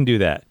 Nobody can do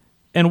that.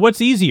 And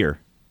what's easier?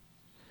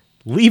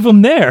 Leave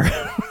them there.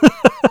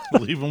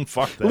 Leave them.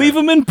 Fuck that. Leave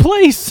them in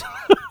place.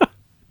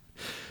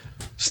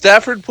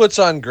 Stafford puts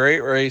on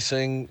great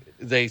racing.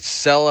 They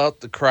sell out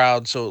the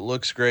crowd so it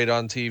looks great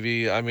on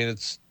TV. I mean,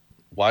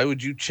 why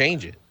would you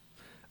change it?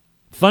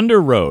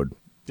 Thunder Road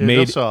They'll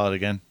made sell it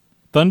again.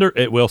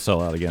 It will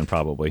sell out again,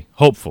 probably.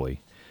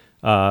 Hopefully.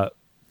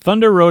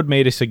 Thunder Road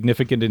made a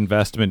significant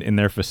investment in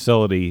their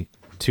facility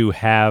to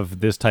have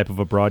this type of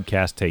a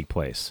broadcast take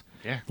place.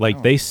 Yeah.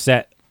 They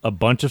set a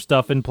bunch of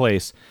stuff in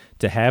place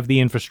to have the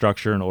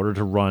infrastructure in order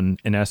to run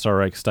an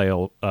SRX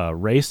style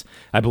race.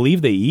 I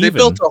believe they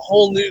built a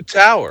whole new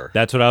tower.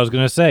 That's what I was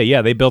going to say.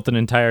 Yeah, they built an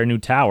entire new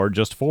tower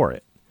just for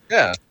it.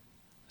 Yeah.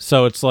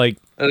 So it's like...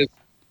 And it's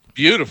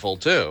beautiful,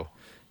 too.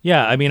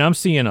 Yeah, I mean, I'm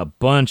seeing a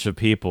bunch of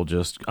people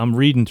I'm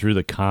reading through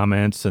the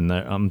comments, and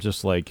I'm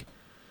just like,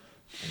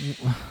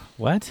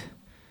 what?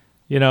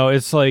 You know,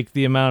 it's like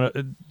the amount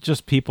of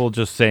just people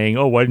just saying,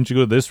 oh, why didn't you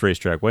go to this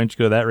racetrack? Why didn't you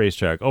go to that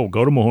racetrack? Oh,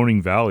 go to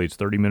Mahoning Valley. It's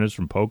 30 minutes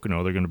from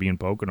Pocono. They're going to be in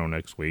Pocono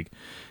next week.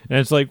 And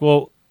it's like,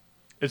 well...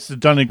 It's the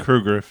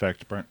Dunning-Kruger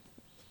effect, Brent.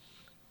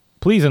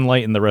 Please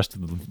enlighten the rest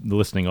of the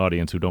listening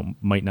audience who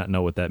might not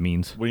know what that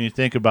means. When you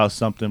think about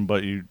something,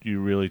 but you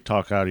really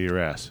talk out of your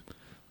ass.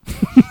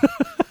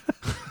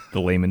 The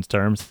layman's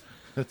terms.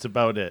 That's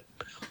about it.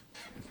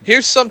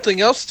 Here's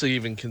something else to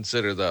even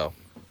consider, though.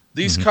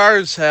 These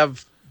cars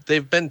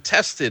they've been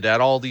tested at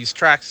all these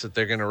tracks that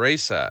they're going to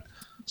race at.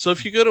 So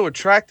if you go to a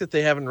track that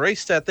they haven't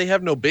raced at, they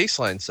have no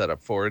baseline set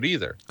up for it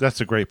either. That's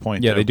a great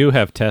point. Yeah, too. they do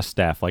have test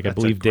staff. I That's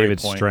believe a great David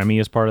point. Stremme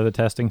is part of the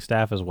testing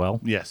staff as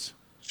well. Yes.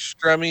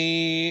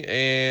 Stremme,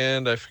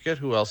 and I forget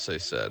who else they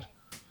said.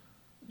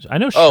 I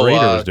know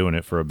Schrader was doing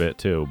it for a bit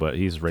too, but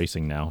he's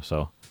racing now,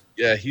 so...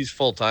 Yeah, he's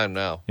full-time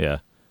now. Yeah.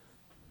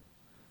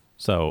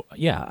 So,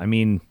 yeah, I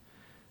mean,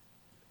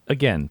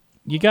 again,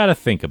 you got to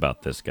think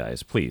about this,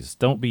 guys. Please,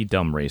 don't be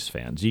dumb race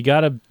fans. You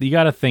got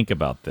to think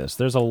about this.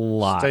 There's a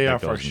lot Stay that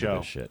off goes our into show.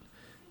 this shit.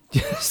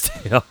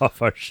 Stay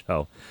off our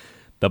show.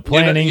 The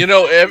planning,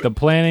 the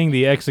planning,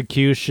 the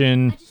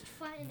execution,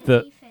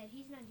 the...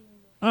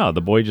 Oh,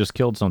 the boy just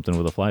killed something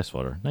with a fly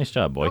swatter. Nice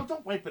job, boy. Oh,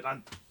 don't wipe it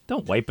on.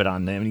 Don't wipe it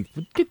on them.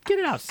 Get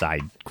it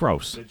outside.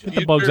 Gross. Get the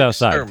You bugs dirt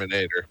outside.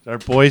 Exterminator. Our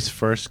boy's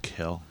first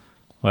kill.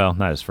 Well,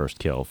 not his first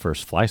kill.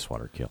 First fly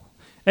swatter kill.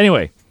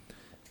 Anyway,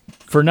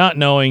 for not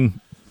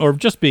knowing or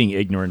just being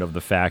ignorant of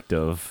the fact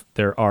of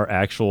there are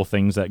actual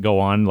things that go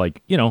on,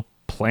 like, you know,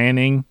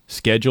 planning,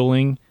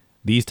 scheduling,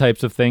 these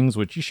types of things,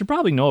 which you should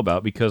probably know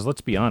about because,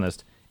 let's be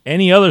honest,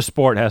 any other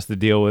sport has to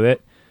deal with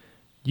it.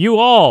 You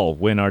all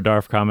win our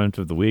Darf Comment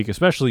of the Week,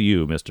 especially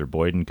you, Mr.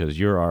 Boyden, because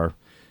you're our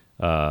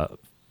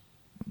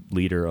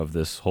leader of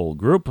this whole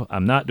group.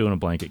 I'm not doing a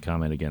blanket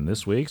comment again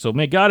this week, so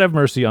may God have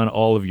mercy on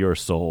all of your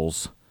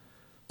souls.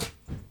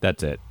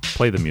 That's it.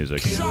 Play the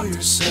music. Kill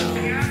yourself.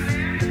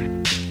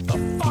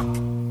 The fuck?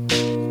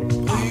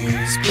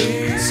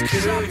 Please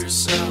kill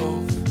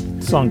yourself.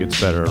 The song gets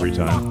better every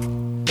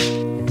time.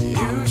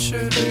 You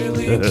should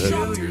really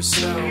kill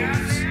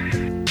yourselves.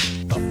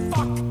 The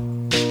fuck?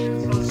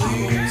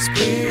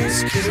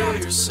 Please kill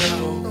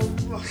yourself.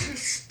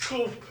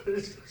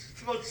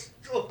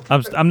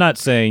 I'm not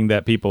saying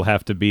that people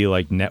have to be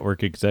like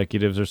network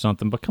executives or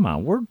something, but come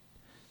on,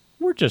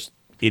 we're just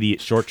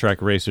idiot short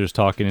track racers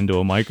talking into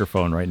a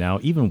microphone right now.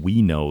 Even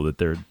we know that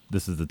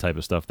this is the type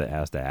of stuff that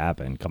has to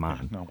happen. Come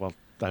on. No, well,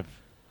 I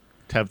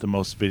have the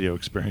most video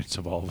experience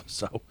of all of us,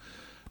 so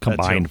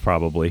Combined,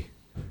 probably.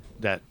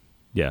 that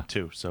Yeah.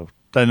 too. So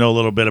I know a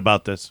little bit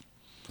about this.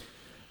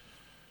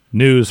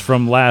 News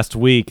from last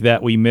week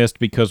that we missed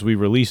because we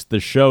released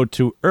the show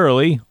too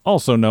early,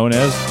 also known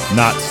as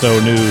Not So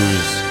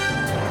News.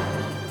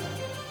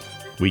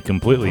 We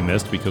completely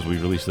missed because we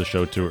released the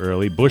show too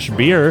early. Busch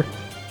Beer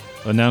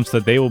announced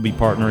that they will be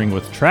partnering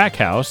with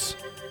Trackhouse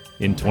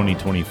in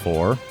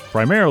 2024,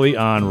 primarily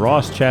on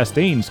Ross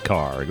Chastain's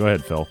car. Go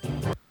ahead, Phil.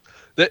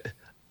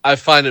 I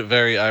find it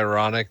very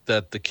ironic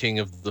that the king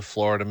of the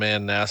Florida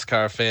Man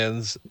NASCAR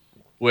fans,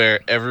 where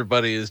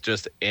everybody is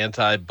just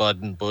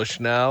anti-Bud and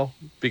Busch now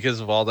because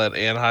of all that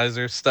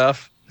Anheuser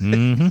stuff,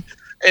 Mm-hmm.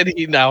 and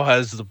he now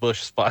has the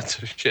Busch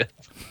sponsorship.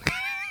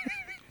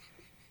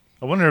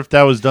 I wonder if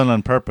that was done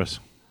on purpose.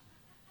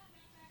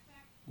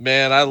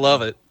 Man, I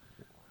love it.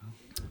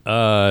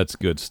 It's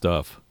good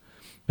stuff.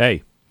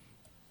 Hey,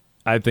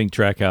 I think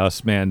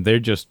Trackhouse, man,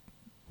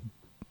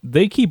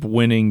 they keep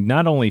winning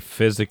not only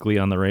physically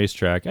on the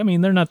racetrack. I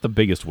mean, they're not the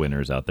biggest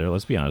winners out there,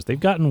 let's be honest. They've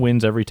gotten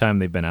wins every time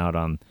they've been out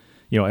on,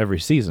 every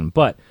season.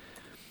 But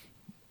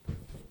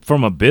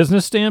from a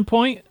business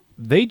standpoint,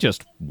 they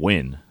just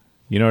win.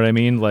 You know what I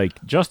mean?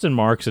 Like Justin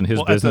Marks and his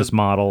Well, at business the-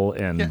 model,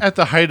 and Yeah, at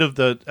the height of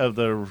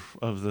the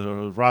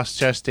Ross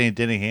Chastain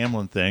Denny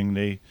Hamlin thing,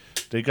 they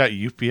got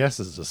UPS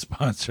as a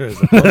sponsor.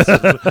 As opposed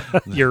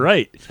to, you're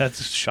right.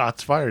 that's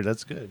shots fired.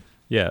 That's good.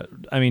 Yeah,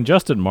 I mean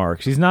Justin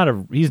Marks. He's not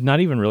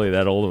even really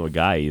that old of a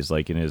guy. He's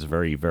like in his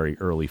very very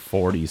early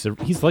 40s.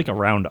 He's like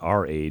around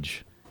our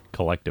age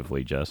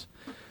collectively. Jess,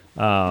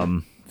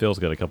 Phil's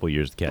got a couple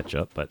years to catch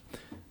up, but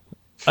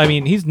I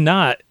mean he's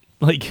not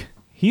like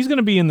he's going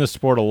to be in this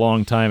sport a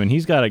long time, and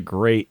he's got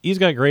great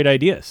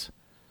ideas,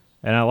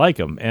 and I like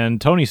him. And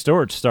Tony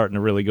Stewart's starting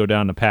to really go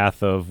down the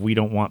path of we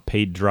don't want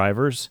paid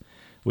drivers.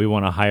 We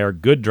want to hire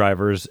good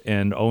drivers,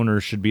 and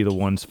owners should be the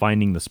ones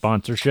finding the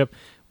sponsorship,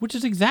 which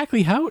is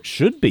exactly how it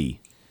should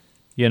be.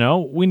 You know,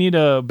 we need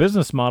a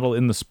business model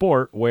in the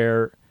sport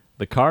where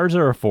the cars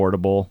are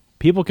affordable,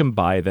 people can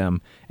buy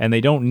them, and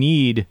they don't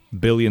need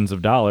billions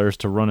of dollars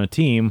to run a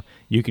team.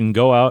 You can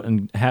go out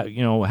and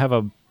have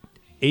a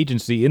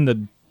agency in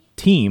the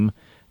team,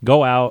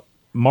 go out,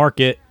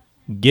 market,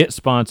 get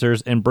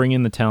sponsors, and bring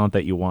in the talent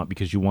that you want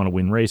because you want to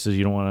win races.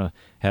 You don't want to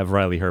have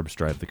Riley Herbst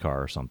drive the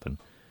car or something.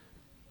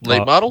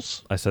 Late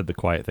models? I said the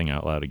quiet thing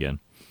out loud again.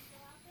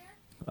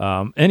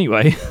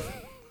 Anyway,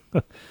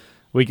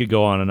 we could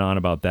go on and on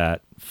about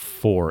that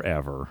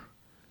forever.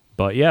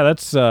 But yeah,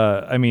 that's,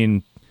 I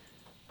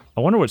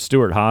wonder what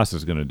Stuart Haas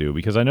is going to do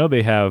because I know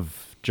they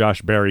have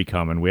Josh Berry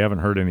coming. We haven't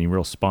heard any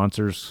real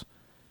sponsors.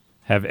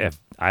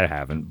 I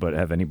haven't, but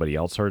have anybody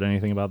else heard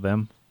anything about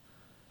them?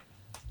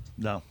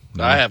 No.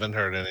 I haven't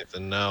heard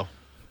anything, no.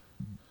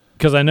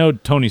 Because I know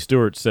Tony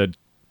Stewart said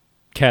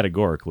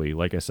categorically,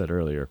 like I said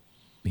earlier,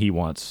 he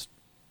wants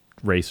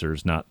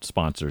racers, not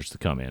sponsors, to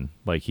come in.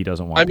 Like, he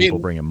doesn't want people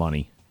bringing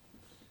money.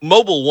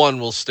 Mobile One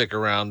will stick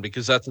around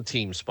because that's a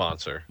team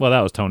sponsor. Well, that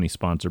was Tony's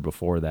sponsor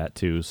before that,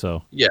 too,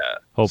 so Yeah.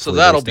 hopefully so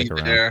that'll they be stick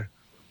around. there.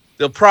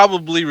 They'll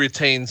probably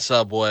retain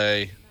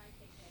Subway.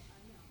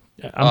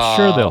 I'm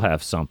sure they'll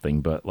have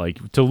something, but,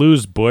 like, to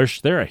lose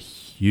Bush, they're a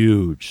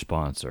huge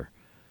sponsor.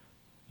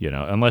 You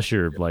know, unless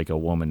you're, like, a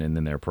woman in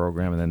their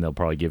program, and then they'll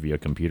probably give you a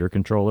computer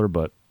controller,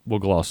 but we'll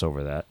gloss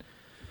over that.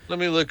 Let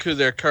me look who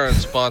their current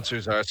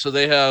sponsors are. So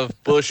they have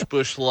Bush,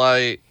 Bush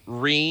Light,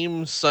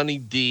 Ream, Sunny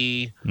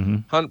D,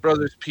 Hunt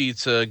Brothers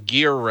Pizza,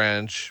 Gear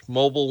Wrench,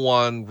 Mobile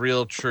One,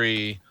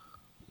 Realtree.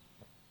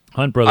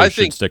 Hunt Brothers I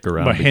should think stick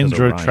around. because of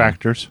Mahindra Ryan.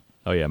 tractors.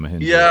 Oh, yeah,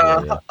 Mahindra.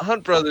 Yeah,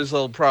 Hunt Brothers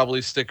will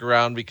probably stick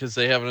around because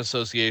they have an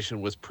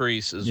association with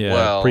Priest as Yeah,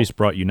 well. Priest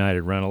brought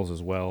United Rentals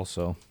as well,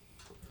 so.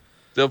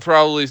 They'll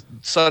probably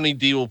Sunny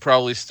D will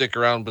probably stick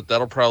around, but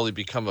that'll probably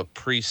become a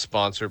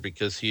pre-sponsor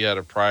because he had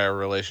a prior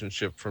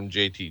relationship from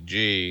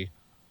JTG.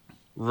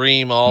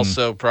 Ream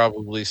also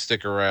probably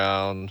stick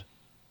around.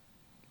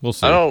 We'll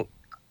see. I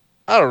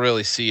don't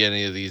really see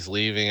any of these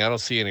leaving. I don't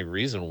see any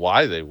reason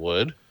why they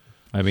would.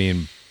 I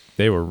mean,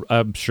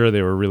 I'm sure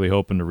they were really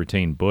hoping to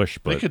retain Bush,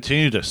 They but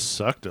continue to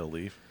suck to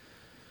leave.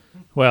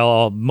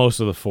 well, most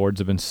of the Fords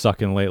have been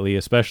sucking lately,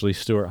 especially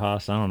Stuart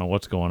Haas. I don't know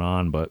what's going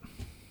on, but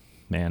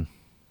man,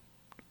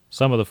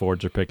 some of the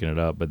Fords are picking it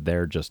up, but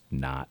they're just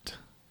not.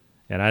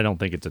 And I don't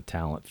think it's a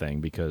talent thing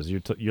because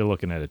you're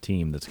looking at a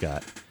team that's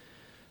got.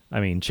 I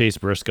mean, Chase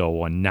Briscoe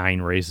won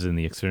 9 races in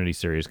the Xfinity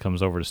Series,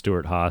 comes over to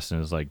Stuart Haas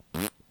and is like,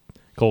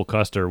 Cole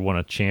Custer won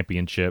a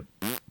championship,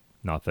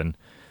 nothing.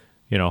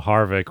 You know,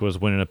 Harvick was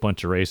winning a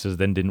bunch of races,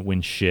 then didn't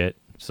win shit.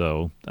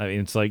 So, I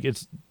mean,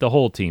 it's the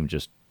whole team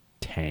just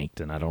tanked,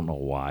 and I don't know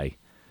why.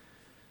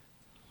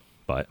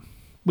 But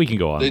we can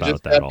go on They about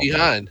just that got all day.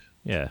 behind.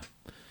 Yeah.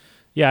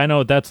 Yeah, I know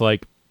what that's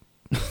like.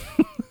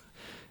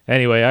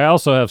 Anyway, I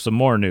also have some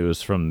more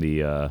news from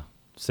the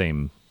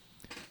same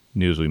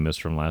news we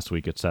missed from last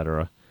week,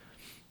 etc.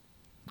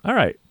 All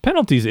right.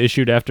 Penalties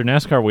issued after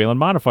NASCAR Whelen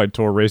Modified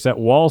Tour race at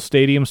Wall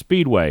Stadium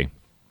Speedway.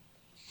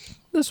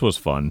 This was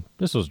fun.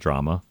 This was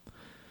drama.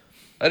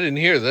 I didn't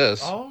hear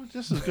this. Oh,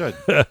 this is good.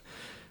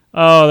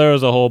 Oh, there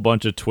was a whole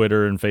bunch of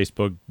Twitter and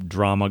Facebook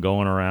drama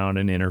going around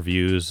and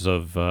interviews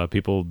of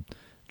people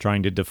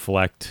trying to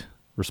deflect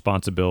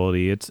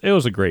responsibility. It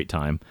was a great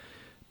time.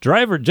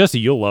 Driver, Jesse,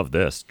 you'll love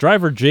this.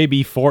 Driver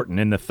J.B. Fortin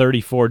in the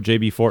 34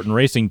 J.B. Fortin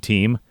Racing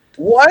Team.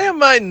 Why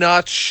am I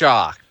not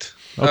shocked?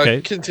 Okay.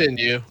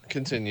 Continue.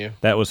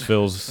 That was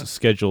Phil's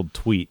scheduled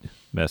tweet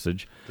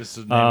message. This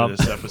is the name of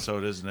this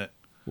episode, isn't it?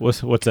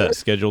 What's that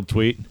scheduled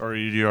tweet? Or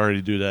you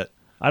already do that?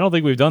 I don't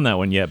think we've done that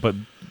one yet, but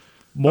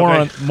more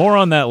Okay.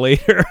 on that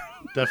later.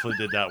 Definitely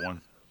did that one.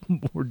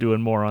 We're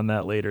doing more on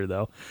that later,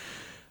 though.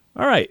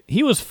 All right.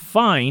 He was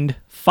fined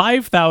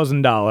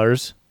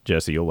 $5,000.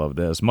 Jesse, you'll love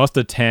this. Must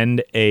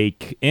attend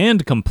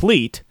and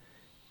complete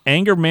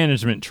anger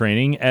management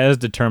training as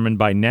determined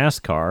by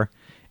NASCAR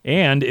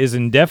and is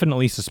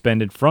indefinitely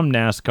suspended from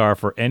NASCAR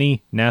for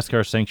any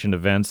NASCAR-sanctioned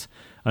events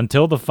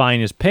until the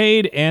fine is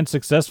paid and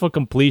successful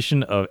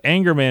completion of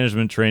anger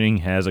management training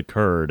has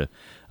occurred.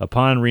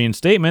 Upon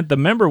reinstatement, the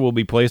member will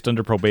be placed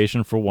under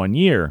probation for 1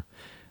 year.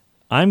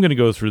 I'm going to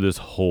go through this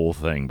whole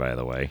thing, by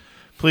the way.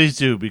 Please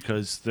do,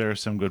 because there are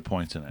some good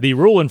points in it. The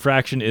rule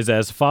infraction is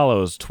as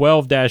follows.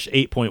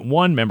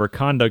 12-8.1 Member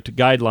Conduct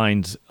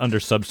Guidelines under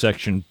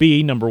subsection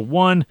B. Number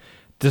 1,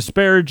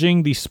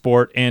 disparaging the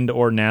sport and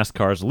or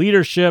NASCAR's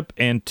leadership,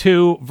 and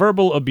 2,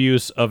 verbal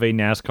abuse of a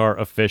NASCAR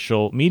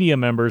official, media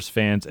members,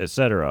 fans,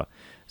 etc.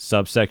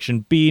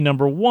 Subsection B,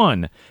 number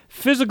 1,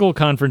 physical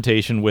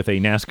confrontation with a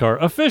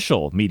NASCAR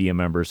official, media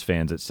members,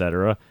 fans,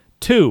 etc.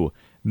 2,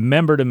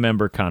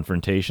 member-to-member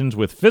confrontations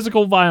with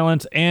physical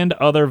violence and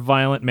other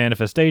violent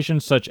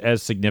manifestations such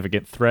as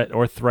significant threat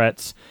or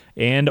threats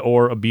and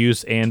or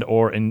abuse and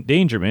or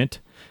endangerment.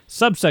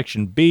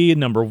 Subsection B,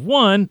 number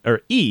 1, or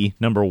E,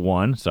 number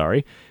 1,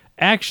 sorry,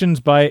 actions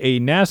by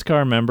a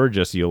NASCAR member,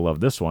 Jesse, you'll love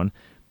this one,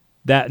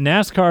 that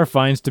NASCAR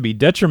finds to be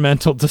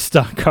detrimental to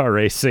stock car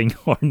racing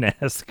or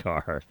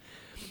NASCAR.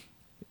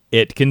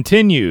 It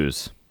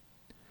continues.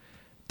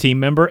 Team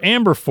member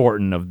Amber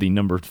Fortin of the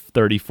number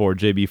 34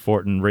 JB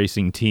Fortin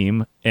Racing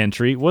Team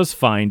entry was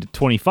fined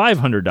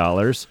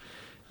 $2,500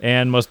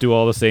 and must do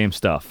all the same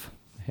stuff.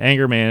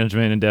 Anger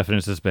management,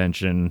 indefinite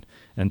suspension.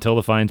 Until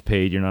the fine's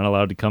paid, you're not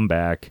allowed to come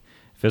back.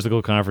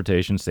 Physical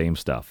confrontation, same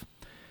stuff.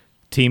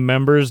 Team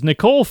members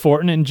Nicole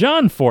Fortin and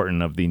John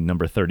Fortin of the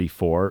number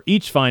 34,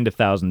 each fined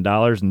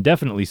 $1,000,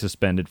 indefinitely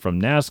suspended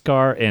from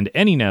NASCAR and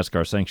any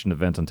NASCAR-sanctioned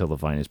events until the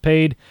fine is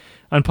paid.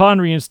 Upon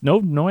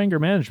no anger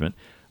management.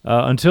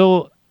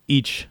 Until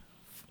each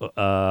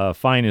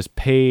fine is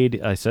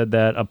paid, I said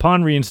that.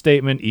 Upon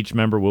reinstatement, each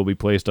member will be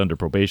placed under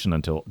probation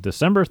until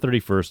December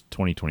 31st,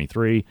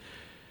 2023.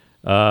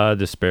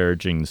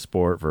 Disparaging the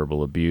sport,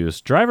 verbal abuse.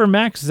 Driver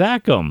Max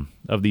Zackham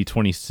of the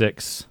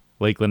 26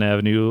 Lakeland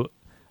Avenue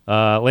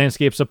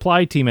Landscape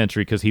Supply Team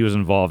entry, because he was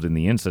involved in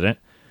the incident,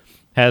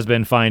 has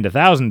been fined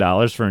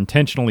 $1,000 for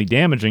intentionally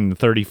damaging the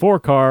 34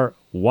 car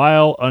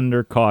while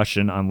under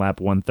caution on lap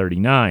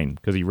 139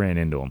 because he ran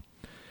into him.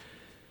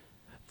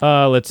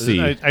 Let's see.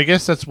 I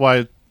guess that's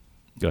why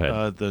Go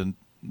ahead.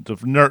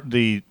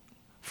 the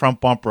front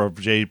bumper of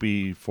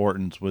JB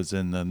Fortin's was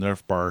in the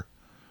Nerf bar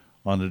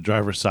on the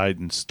driver's side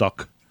and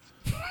stuck.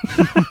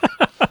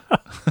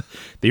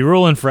 The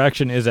rule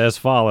infraction is as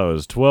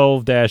follows.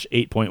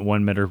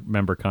 12-8.1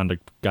 member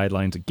conduct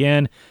guidelines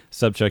again.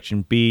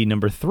 Subsection B,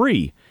 number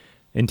 3.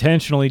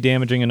 Intentionally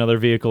damaging another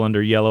vehicle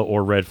under yellow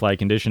or red flag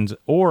conditions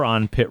or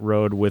on pit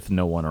road with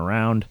no one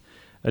around.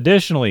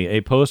 Additionally,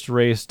 a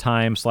post-race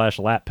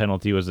time/lap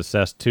penalty was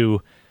assessed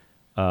to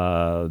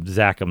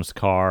Zackham's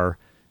car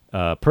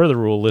per the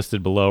rule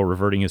listed below,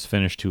 reverting his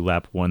finish to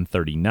lap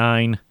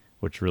 139,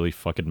 which really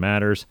fucking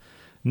matters.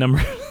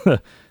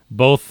 The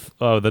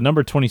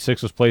number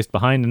 26 was placed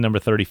behind the number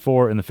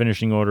 34, and the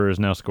finishing order is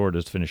now scored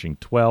as finishing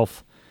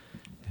 12th.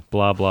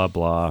 Blah, blah,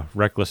 blah.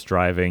 Reckless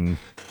driving,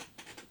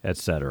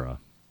 etc.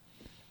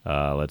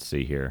 Let's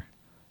see here.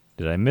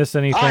 Did I miss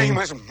anything? I'm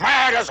as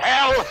mad as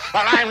hell,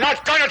 and I'm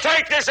not going to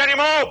take this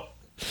anymore!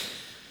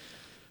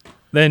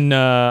 Then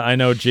I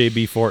know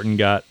J.B. Fortin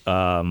got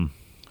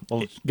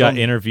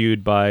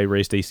interviewed by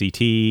Raced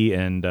ACT,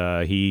 and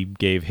he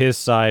gave his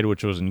side,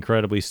 which was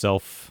incredibly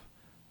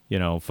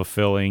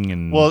fulfilling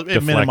and it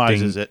deflecting.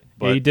 minimizes it.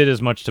 But, he did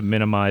as much to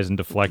minimize and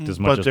deflect as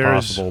much as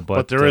possible.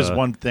 But there is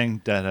one thing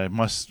that I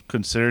must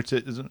consider.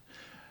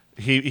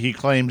 He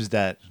claims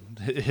that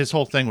his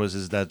whole thing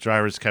was that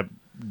drivers kept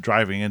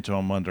driving into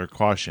him under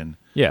caution.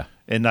 Yeah.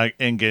 And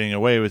getting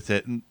away with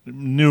it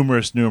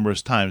numerous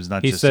times.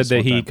 Not he just said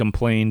that he time.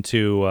 complained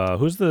to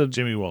who's the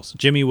Jimmy Wilson.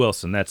 Jimmy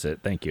Wilson. That's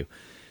it. Thank you.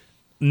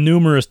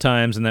 Numerous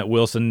times, and that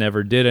Wilson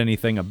never did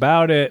anything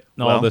about it.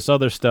 And all this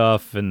other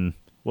stuff. And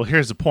well,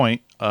 here's the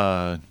point.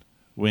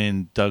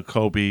 When Doug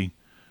Coby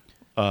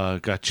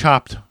got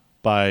chopped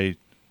by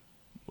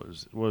what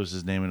was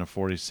his name in a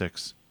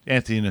 46?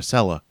 Anthony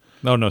Nocella.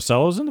 No,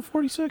 Nocella's in the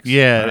 46?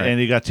 Yeah, right. and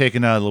he got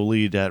taken out of the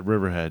lead at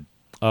Riverhead.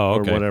 Oh,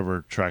 okay. Or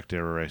whatever track they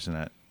were racing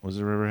at. Was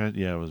it Riverhead?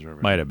 Yeah, it was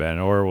Riverhead. Might have been,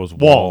 or it was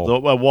Wall.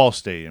 Wall. The Wall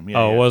Stadium.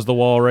 Yeah, it was the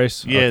Wall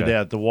race? Yeah, Okay. they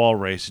had the Wall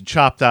race. And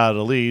chopped out of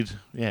the lead.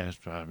 Yeah,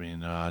 I mean,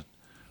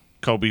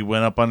 Coby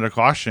went up under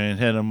caution and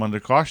hit him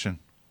under caution.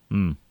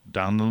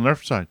 Down the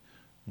left side.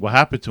 What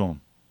happened to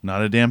him?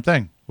 Not a damn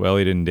thing. Well,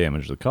 he didn't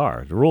damage the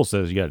car. The rule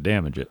says you got to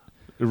damage it.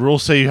 The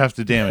rules say you have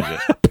to damage it.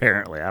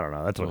 Apparently, I don't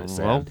know. That's what it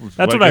said. Well,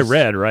 That's what I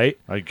read, right?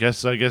 I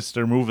guess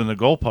they're moving the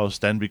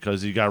goalpost then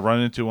because he got run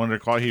into under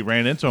caution. He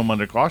ran into him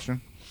under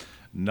caution.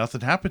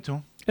 Nothing happened to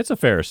him. It's a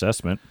fair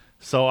assessment.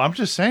 So I'm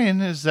just saying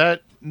is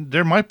that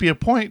there might be a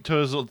point to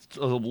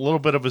a little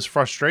bit of his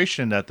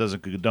frustration that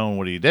doesn't condone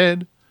what he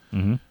did.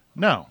 Mm-hmm.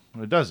 No,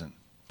 it doesn't.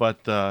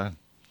 But the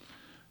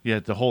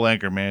whole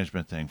anger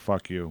management thing.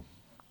 Fuck you.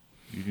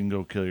 You can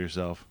go kill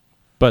yourself.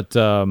 But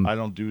I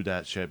don't do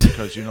that shit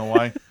because you know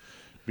why?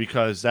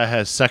 Because that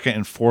has Second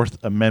and Fourth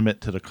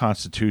Amendment to the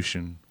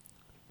Constitution.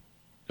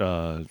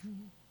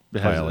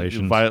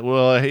 Violations.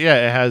 It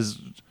has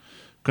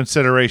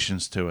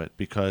considerations to it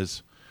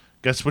because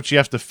guess what you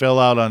have to fill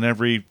out on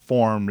every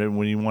form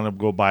when you want to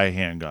go buy a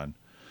handgun.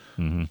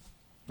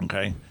 Mm-hmm.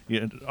 Okay,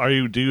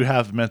 do you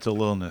have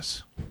mental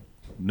illness?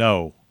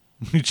 No.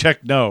 You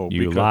check no.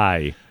 You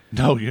lie.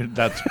 No,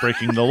 that's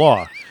breaking the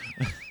law.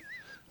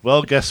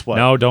 Well, guess what?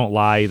 No, don't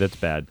lie. That's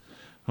bad.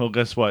 Well,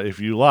 guess what? If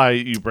you lie,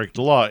 you break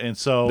the law, and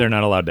so they're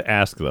not allowed to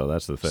ask, though.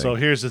 That's the thing. So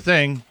here's the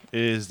thing: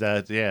 is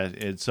that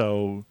and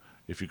so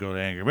if you go to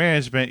anger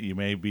management, you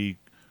may be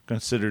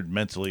considered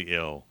mentally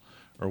ill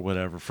or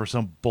whatever for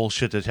some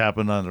bullshit that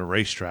happened on the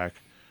racetrack.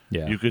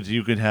 Yeah. You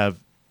can have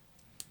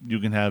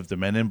the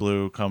men in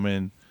blue come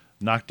in,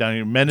 knock down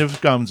your men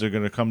with guns are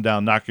going to come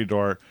down, knock your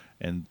door,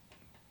 and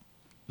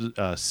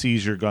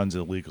seize your guns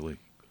illegally.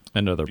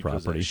 And other Because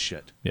of property. that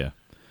shit. Yeah.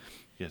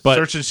 Yeah, But-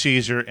 search and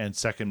seizure and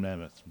Second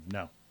Amendment.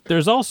 No.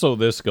 There's also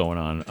this going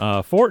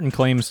on. Fortin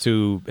claims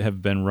to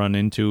have been run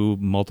into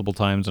multiple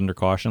times under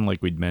caution,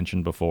 like we'd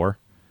mentioned before.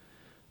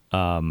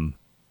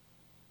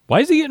 Why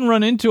is he getting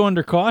run into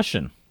under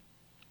caution?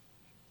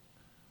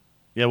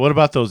 Yeah, what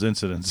about those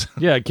incidents?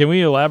 Yeah, can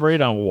we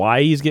elaborate on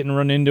why he's getting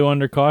run into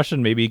under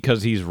caution? Maybe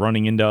because he's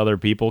running into other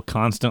people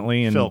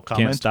constantly and Phil, can't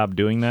comment? stop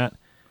doing that?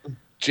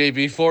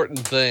 JB Fortin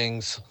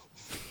things.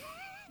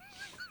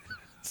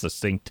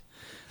 Succinct.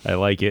 I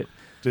like it.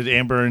 Did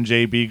Amber and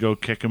JB go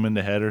kick him in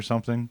the head or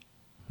something?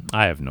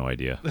 I have no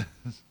idea.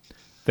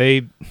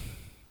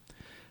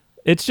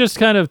 It's just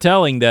kind of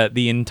telling that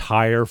the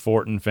entire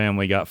Fortin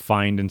family got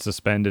fined and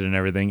suspended and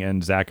everything,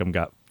 and Zachem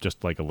got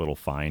just like a little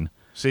fine.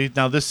 See,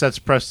 now this sets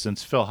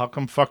precedence. Phil, how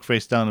come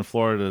fuckface down in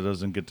Florida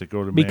doesn't get to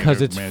go to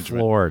Because anger it's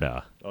management?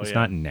 Florida. Oh, It's yeah.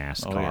 not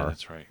NASCAR. Oh, yeah,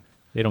 that's right.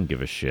 They don't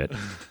give a shit.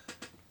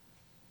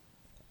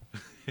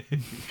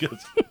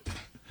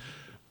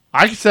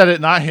 I said it,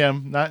 not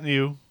him, not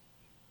you.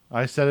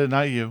 I said it,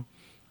 not you.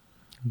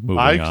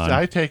 Moving on.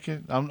 I take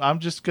it. I'm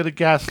just gonna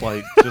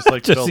gaslight, just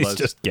like Phil he's does.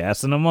 just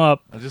gassing them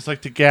up. I just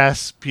like to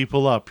gas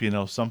people up, you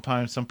know.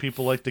 Sometimes some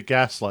people like to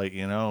gaslight,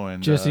 you know.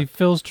 And Jesse,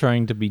 Phil's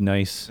trying to be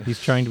nice.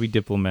 He's trying to be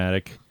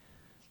diplomatic.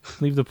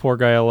 Leave the poor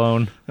guy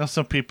alone. you know,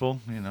 some people,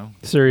 you know.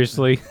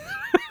 Seriously.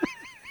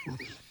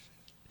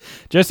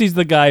 Jesse's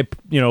the guy,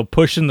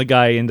 pushing the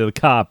guy into the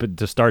cop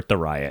to start the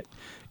riot.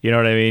 You know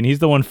what I mean? He's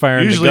the one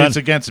firing Usually the gun. it's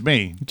against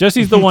me.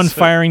 Jesse's the one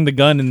firing the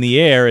gun in the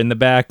air in the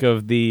back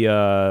of the,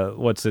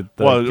 what's it?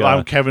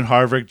 I'm Kevin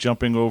Harvick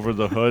jumping over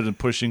the hood and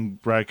pushing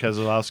Brad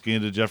Keselowski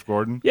into Jeff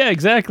Gordon. Yeah,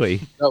 exactly.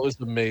 That was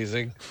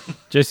amazing.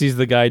 Jesse's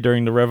the guy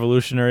during the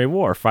Revolutionary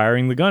War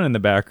firing the gun in the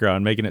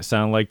background, making it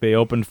sound like they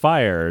opened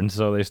fire. And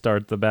so they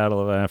start the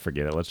battle of,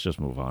 forget it. Let's just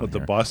move on. With the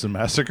here. Boston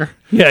Massacre.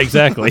 Yeah,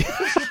 exactly.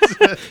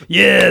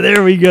 Yeah,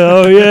 there we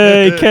go.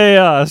 Yay,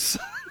 chaos.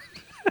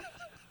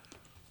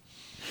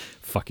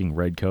 Fucking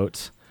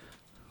redcoats.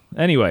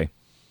 Anyway,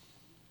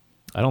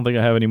 I don't think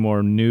I have any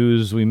more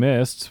news we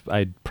missed.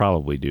 I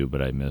probably do,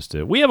 but I missed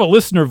it. We have a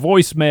listener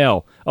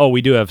voicemail. Oh,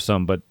 we do have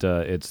some, but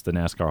it's the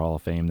NASCAR Hall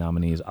of Fame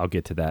nominees. I'll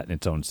get to that in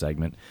its own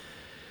segment.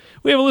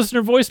 We have a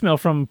listener voicemail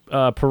from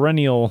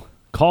Perennial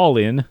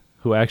Call-In,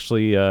 who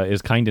actually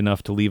is kind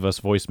enough to leave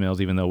us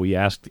voicemails, even though we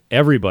asked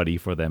everybody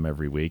for them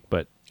every week.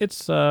 But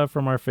it's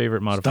from our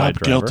favorite modified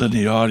Stop driver. guilting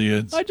the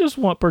audience. I just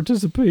want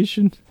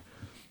participation.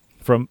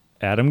 From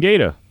Adam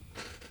Gata.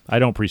 I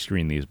don't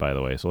pre-screen these, by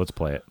the way, so let's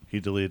play it. He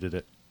deleted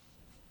it.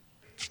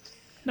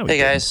 No, Hey he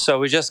didn't. guys, so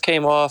we just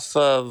came off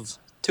of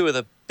two of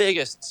the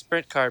biggest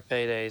sprint car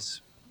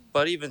paydays,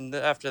 but even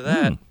after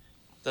that,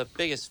 the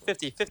biggest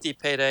 50-50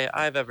 payday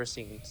I've ever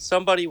seen.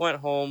 Somebody went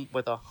home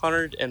with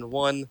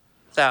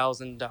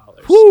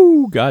 $101,000.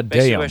 Woo! God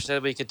Makes you damn. wish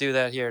that we could do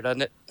that here,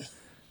 doesn't it?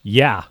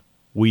 Yeah,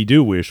 we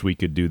do wish we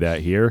could do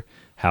that here.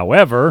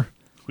 However,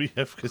 We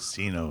have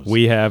casinos.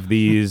 we have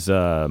these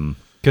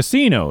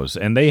casinos,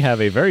 and they have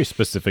a very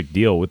specific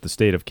deal with the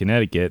state of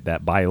Connecticut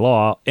that by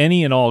law,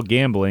 any and all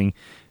gambling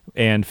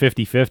and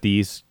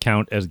 50-50s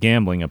count as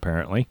gambling,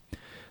 apparently.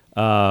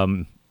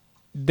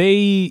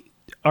 They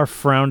are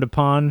frowned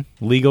upon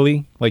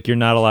legally. Like, you're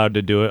not allowed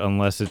to do it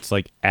unless it's,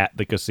 like, at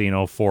the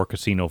casino for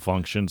casino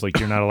functions. Like,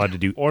 you're not allowed to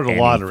do Or the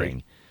lottery.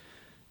 anything.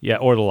 Yeah,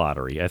 or the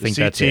lottery. I think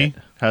CT that's it.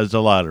 has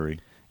the lottery.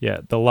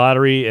 Yeah, the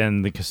lottery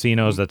and the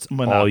casinos, that's all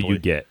Monopoly. you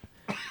get.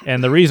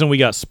 And the reason we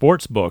got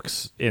sports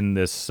books in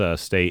this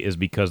state is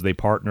because they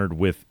partnered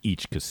with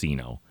each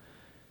casino.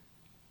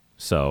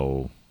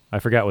 So, I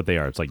forgot what they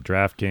are. It's like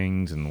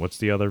DraftKings, and what's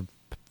the other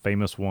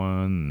famous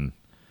one?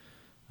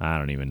 I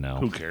don't even know.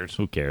 Who cares?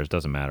 Who cares?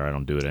 Doesn't matter. I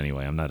don't do it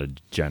anyway. I'm not a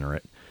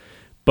degenerate.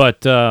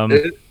 But,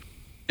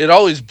 It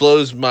always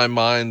blows my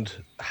mind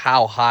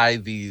how high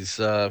these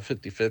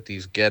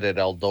 50-50s get at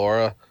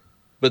Eldora.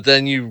 But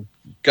then you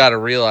got to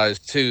realize,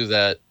 too,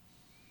 that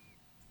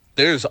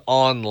there's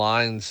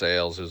online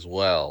sales as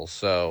well.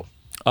 So,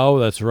 oh,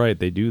 that's right.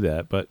 They do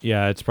that. But,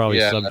 yeah, it's probably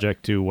Yeah.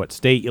 subject to what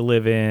state you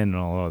live in and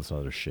all this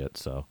other shit,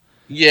 so.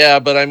 yeah,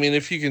 but I mean,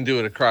 if you can do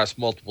it across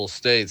multiple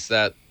states,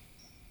 that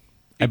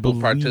I people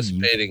believe-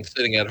 participating,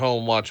 sitting at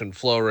home watching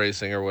flow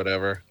racing or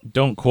whatever.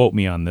 Don't quote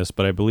me on this,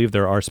 but I believe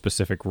there are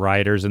specific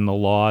riders in the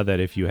law that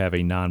if you have a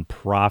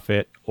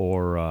nonprofit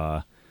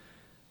or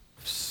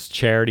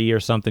charity or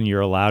something,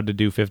 you're allowed to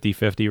do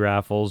 50-50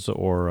 raffles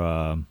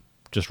or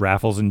just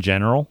raffles in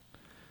general,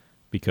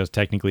 because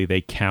technically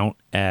they count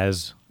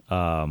as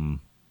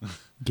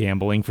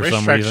gambling for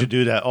some Racetracks reason. should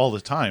do that all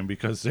the time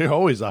because they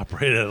always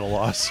operate at a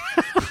loss.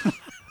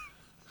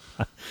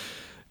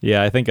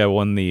 Yeah, I think I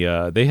won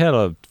the they had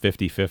a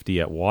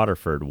 50-50 at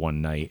Waterford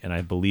one night, and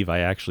I believe I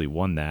actually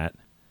won that.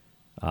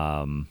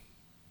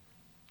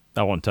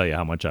 I won't tell you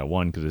how much I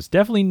won because it's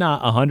definitely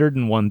not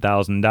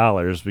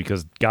 $101,000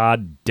 because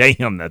god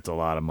damn, that's a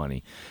lot of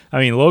money. I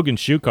mean, Logan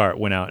Schuchart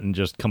went out and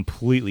just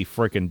completely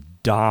freaking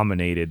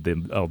dominated the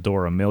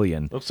Eldora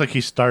Million. Looks like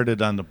he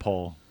started on the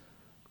pole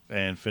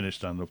and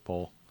finished on the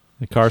pole.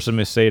 Carson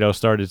Macedo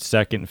started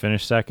second and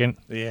finished second.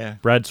 Yeah.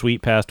 Brad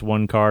Sweet passed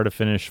one car to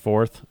finish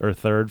fourth or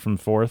third from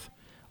fourth.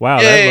 Wow,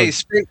 Yay,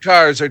 sprint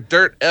cars are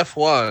dirt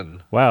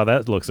F1. Wow,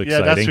 that looks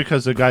exciting. Yeah, that's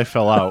because the guy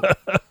fell out.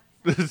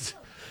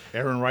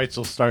 Aaron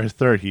Reitzel started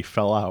third. He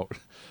fell out.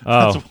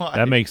 Oh, That's why.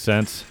 that makes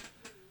sense.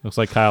 Looks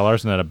like Kyle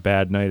Larson had a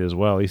bad night as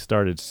well. He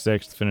started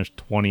 6th, finished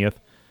 20th.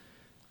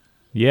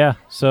 Yeah,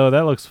 so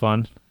that looks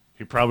fun.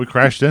 He probably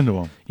crashed into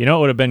him. You know,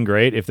 it would have been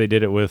great if they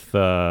did it with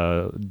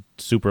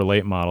super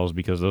late models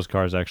because those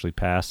cars actually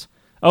pass.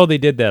 Oh, they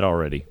did that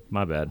already.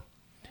 My bad.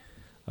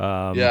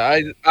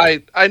 Yeah,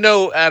 I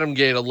know Adam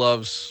Gaeta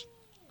loves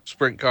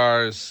sprint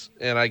cars,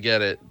 and I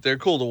get it. They're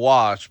cool to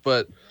watch,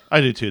 but I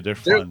do too. They're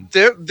fun.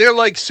 They're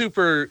like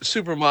super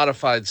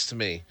modifieds to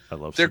me. I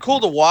love. They're cool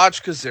to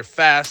watch because they're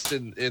fast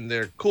and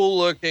they're cool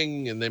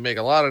looking and they make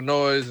a lot of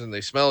noise and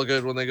they smell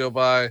good when they go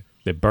by.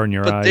 They burn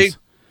your But eyes.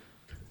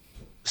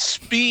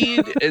 Speed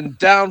and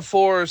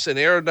downforce and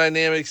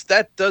aerodynamics,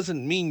 that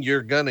doesn't mean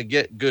you're gonna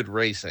get good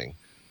racing.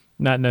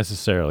 Not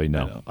necessarily,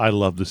 no. I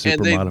love the super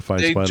And they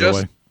modifieds. By the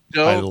just way,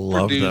 don't I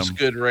love produce them.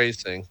 good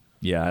racing.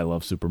 Yeah, I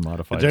love super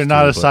modifieds. They're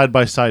not too, a but- side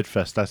by side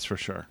fest. That's for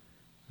sure.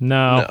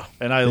 No. No.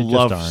 And I They just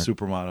love aren't.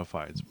 super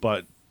modifieds,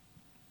 but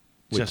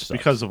Which just sucks.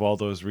 because of all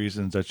those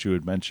reasons that you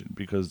had mentioned,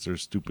 because they're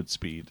stupid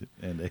speed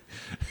and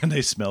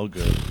they smell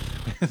good.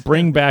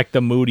 Bring back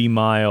the Moody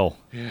Mile.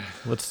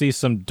 Let's see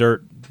some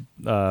dirt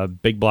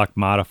big block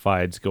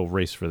modifieds go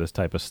race for this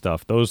type of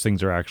stuff. Those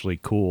things are actually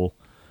cool.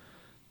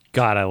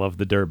 God, I love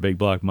the dirt big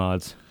block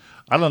mods.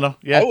 I don't know.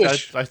 Yeah,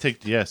 wish- I think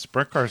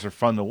sprint cars are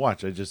fun to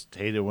watch. I just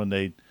hate it when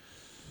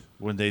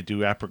they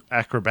do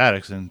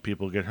acrobatics and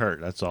people get hurt.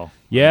 That's all.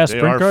 Yeah, They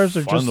sprint cars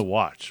are fun just- to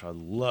watch. I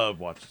love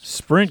watching.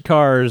 Sprint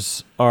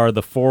cars are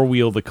the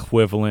four-wheeled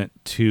equivalent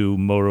to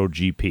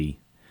MotoGP.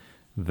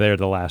 They're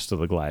the last of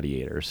the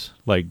gladiators.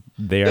 Like,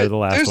 they are the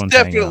last There's ones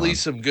hanging definitely on.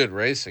 some good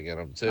racing in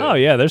them too. Oh,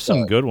 yeah, there's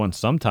some But- good ones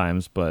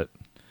sometimes, but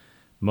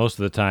most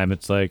of the time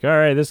it's like, all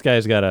right, this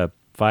guy's got a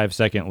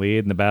 5-second lead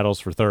and the battle's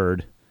for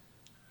third.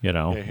 You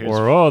know, Yeah, here's-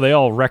 or, oh, they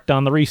all wrecked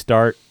on the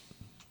restart,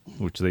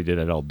 which they did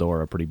at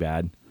Eldora pretty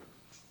bad.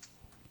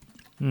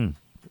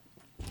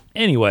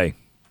 Anyway,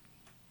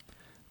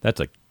 that's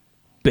a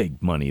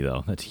big money,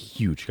 though. That's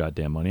huge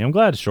goddamn money. I'm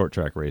glad short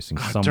track racing.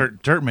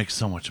 Dirt makes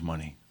so much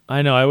money.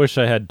 I know. I wish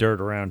I had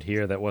dirt around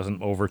here that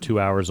wasn't over 2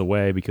 hours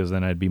away because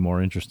then I'd be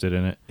more interested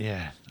in it.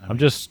 Yeah, I'm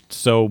just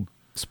so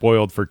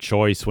spoiled for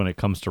choice when it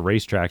comes to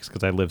racetracks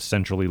because I live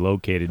centrally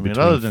located I mean,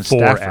 between other than 4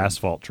 Stafford-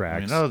 asphalt I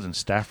tracks. mean, other than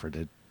Stafford,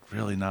 it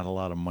really not a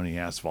lot of money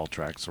asphalt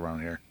tracks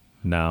around here.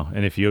 No,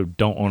 and if you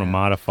don't own a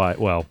modified,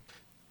 well,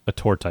 a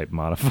tour type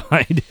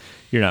modified,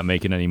 you're not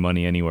making any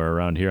money anywhere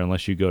around here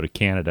unless you go to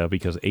Canada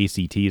because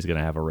ACT is going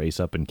to have a race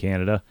up in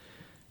Canada,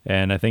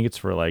 and I think it's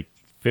for like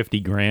 50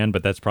 grand,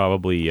 but that's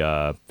probably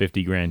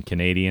 50 grand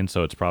Canadian,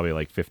 so it's probably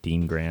like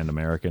 15 grand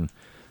American.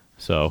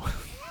 So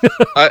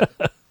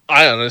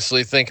I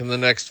honestly think in the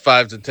next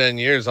 5 to 10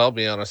 years I'll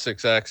be on a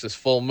 6-axis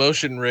full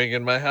motion rig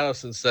in my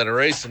house instead of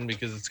racing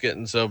because it's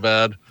getting so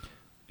bad.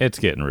 it's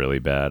getting really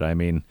bad. I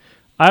mean,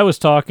 I was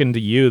talking to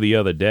you the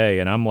other day,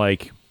 and I'm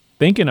like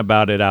thinking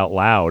about it out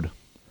loud,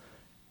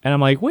 and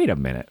I'm like, wait a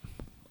minute.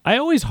 I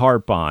always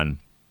harp on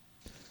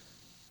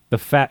the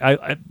fact,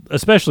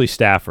 especially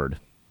Stafford,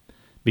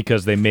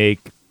 because they make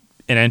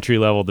an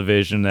entry-level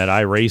division that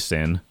I race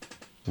in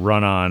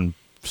run on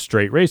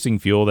straight racing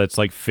fuel that's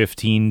like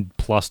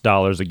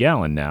 $15+ a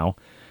gallon now.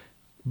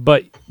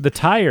 But the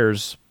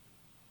tires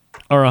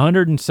are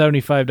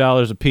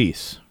 $175 a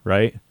piece,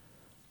 right?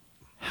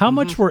 How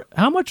much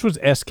was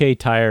SK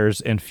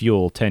tires and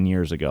fuel 10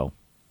 years ago?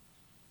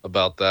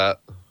 About that.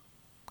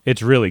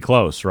 It's really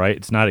close, right?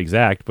 It's not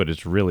exact, but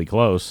it's really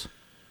close.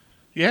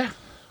 Yeah,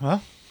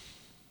 well,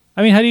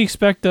 I mean, how do you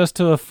expect us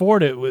to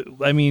afford it?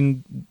 I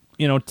mean,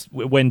 you know,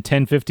 when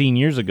 10, 15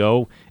 years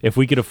ago, if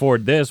we could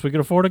afford this, we could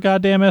afford a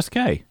goddamn SK.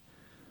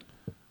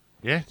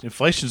 yeah,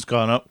 inflation's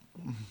gone up.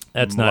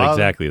 That's A not lot-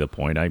 exactly the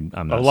point. I'm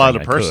not A lot saying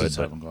of I could, purses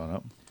but haven't gone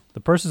up. the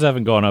purses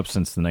haven't gone up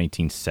since the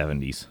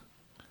 1970s.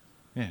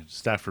 Yeah,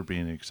 Stafford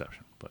being the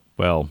exception, but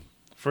Well,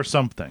 for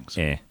some things.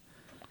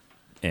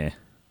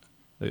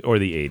 or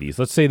the 80s.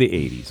 Let's say the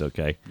 80s,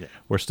 okay? Yeah.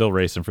 We're still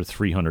racing for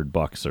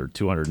 $300 or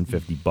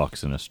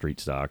 $250 in a street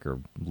stock or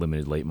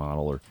limited late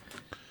model or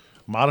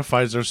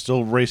Modifieds are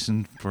still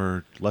racing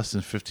for less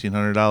than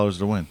 $1,500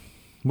 to win.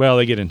 well,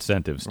 they get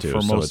incentives too.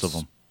 For so most it's of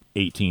them.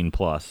 18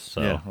 plus.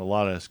 So Yeah, a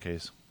lot of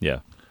SKs. yeah.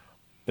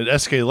 And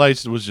SK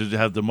Lights, which would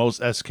have the most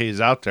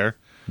SKs out there,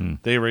 Hmm.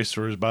 they race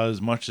for about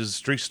as much as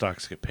street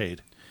stocks get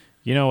paid.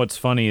 You know what's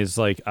funny is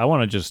like I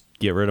want to just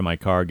get rid of my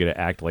car, get an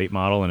Act late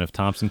model, and if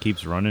Thompson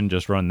keeps running,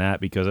 just run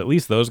that because at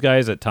least those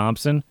guys at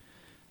Thompson,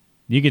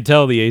 you can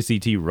tell the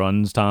ACT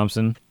runs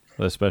Thompson,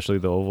 especially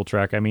the oval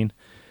track. I mean,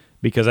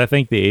 Because I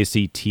think the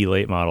ACT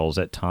late models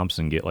at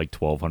Thompson get like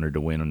 $1,200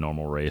 to win a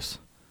normal race.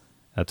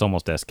 That's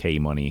almost SK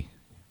money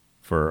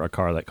for a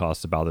car that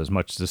costs about as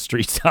much as the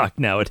street stock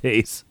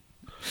nowadays.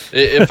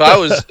 If I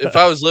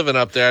was living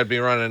up there, I'd be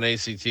running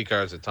ACT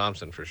cars at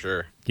Thompson for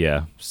sure.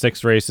 Yeah,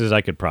 6 races,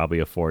 I could probably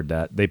afford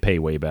that. They pay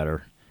way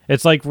better.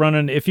 It's like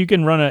running, if you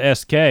can run a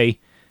SK,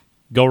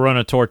 go run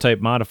a Tour Type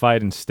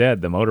Modified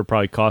instead. The motor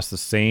probably costs the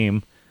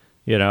same,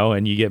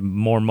 and you get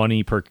more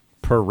money per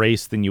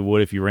race than you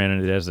would if you ran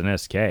it as an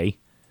SK.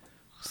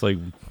 It's like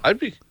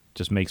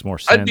just makes more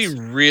sense. I'd be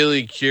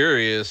really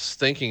curious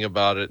thinking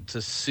about it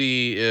to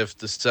see if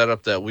the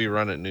setup that we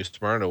run at New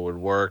Smyrna would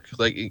work.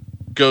 Like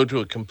go to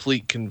a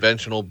complete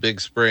conventional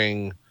big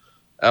spring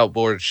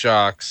outboard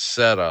shocks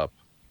setup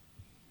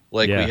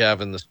like we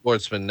have in the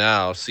Sportsman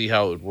now, see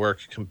how it would work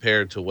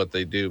compared to what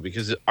they do,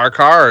 because our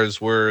cars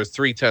were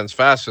 3/10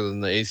 faster than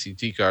the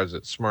ACT cars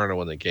at Smyrna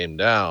when they came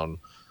down,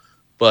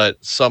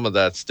 but some of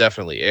that's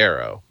definitely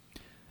aero.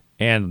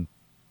 And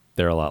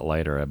they're a lot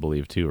lighter, I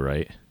believe, too,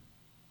 right?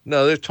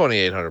 No, they're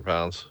 2,800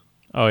 pounds.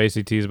 Oh,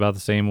 ACT is about the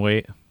same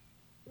weight?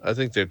 I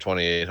think they're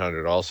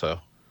 2,800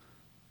 also.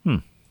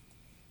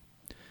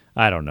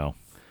 I don't know.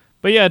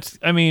 But yeah,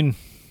 I don't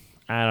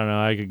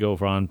know. I could go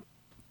on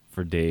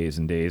for days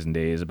and days and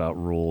days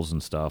about rules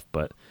and stuff.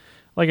 But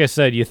like I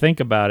said, you think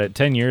about it,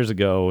 10 years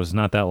ago was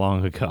not that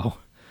long ago.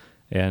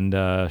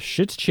 And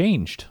shit's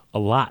changed a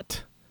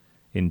lot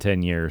in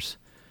 10 years.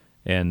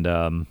 And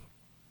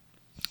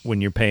when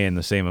you're paying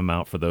the same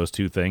amount for those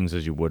two things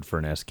as you would for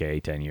an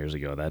SK 10 years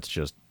ago, that's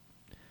just...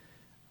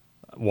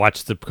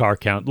 Watch the car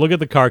count. Look at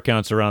the car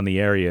counts around the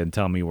area and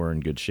tell me we're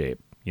in good shape.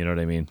 You know what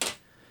I mean?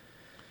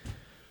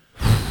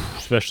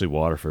 Especially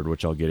Waterford,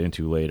 which I'll get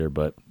into later,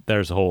 but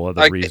there's a whole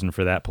other reason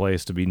for that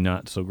place to be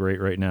not so great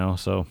right now.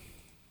 So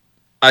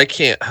I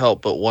can't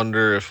help but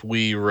wonder if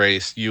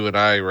you and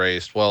I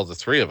raced, well, the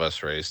three of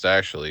us raced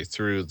actually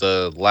through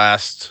the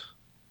last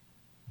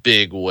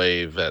big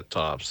wave at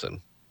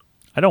Thompson.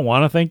 I don't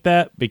want to think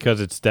that,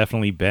 because it's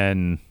definitely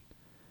been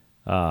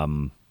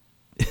through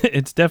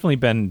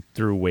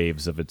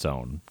waves of its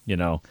own.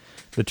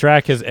 The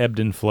track has ebbed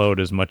and flowed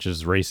as much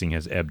as racing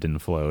has ebbed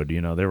and flowed.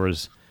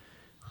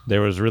 There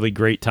was really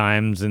great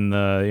times in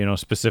the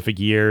specific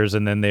years,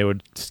 and then they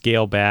would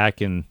scale back,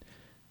 and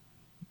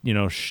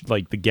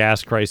like the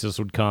gas crisis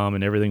would come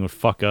and everything would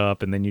fuck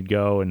up, and then you'd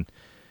go and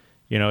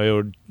it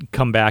would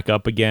come back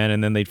up again,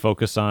 and then they'd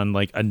focus on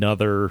like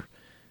another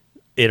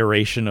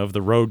iteration of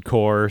the road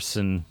course,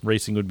 and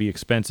racing would be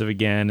expensive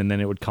again, and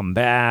then it would come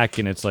back,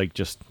 and it's like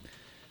just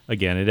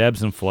again, it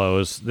ebbs and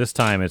flows. This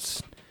time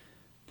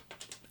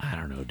I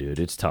don't know, dude.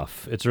 It's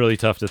tough. It's really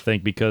tough to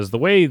think, because the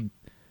way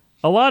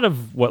a lot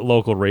of what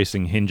local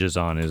racing hinges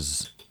on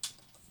is,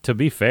 to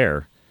be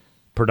fair,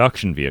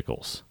 production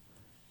vehicles.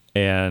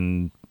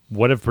 And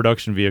what have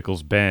production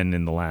vehicles been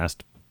in the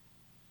last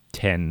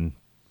 10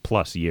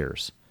 plus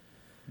years?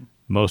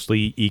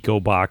 Mostly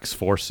EcoBox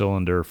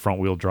 4-cylinder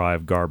front-wheel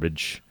drive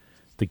garbage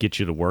that gets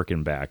you to work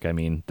and back. I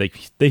mean,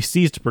 they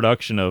ceased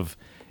production of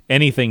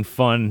anything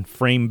fun,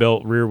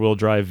 frame-built rear-wheel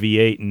drive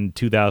V8 in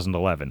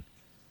 2011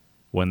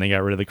 when they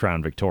got rid of the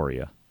Crown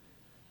Victoria.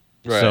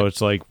 Right. So it's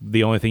like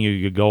the only thing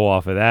you could go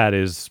off of that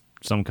is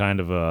some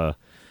kind of a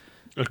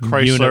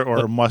Chrysler or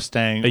a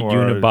Mustang, a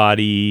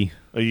unibody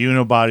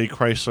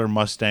Chrysler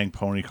Mustang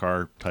pony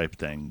car type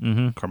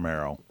thing,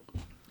 Camaro.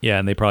 Yeah,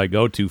 and they probably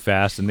go too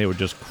fast, and they would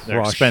just crush.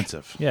 They're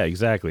expensive. Yeah,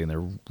 exactly, and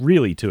they're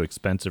really too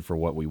expensive for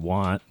what we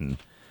want, and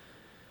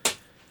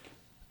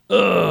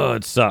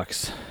it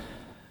sucks.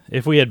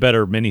 If we had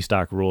better mini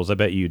stock rules, I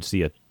bet you'd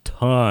see a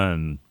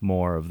ton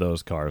more of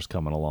those cars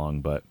coming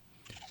along, but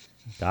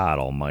God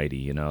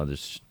almighty,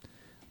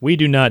 we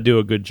do not do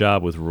a good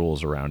job with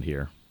rules around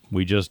here.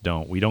 We just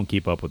don't. We don't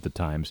keep up with the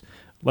times.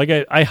 Like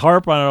I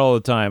harp on it all the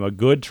time. A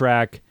good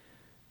track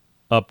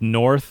up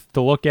north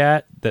to look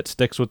at that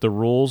sticks with the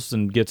rules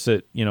and gets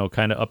it,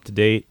 kind of up to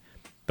date.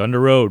 Thunder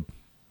Road.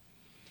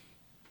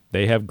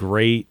 They have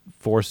great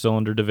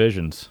 4-cylinder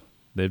divisions.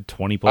 They have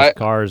 20-plus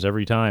cars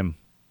every time.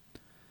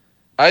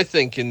 I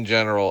think in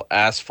general,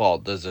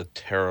 Asphalt does a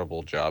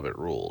terrible job at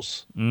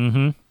rules.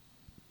 Mm-hmm.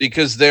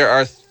 Because there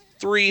are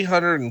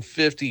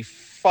 350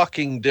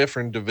 fucking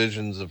different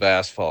divisions of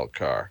Asphalt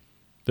car.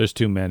 There's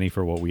too many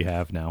for what we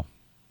have now.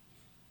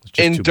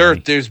 In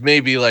dirt, there's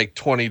maybe like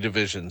 20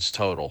 divisions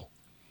total.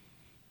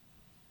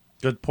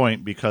 Good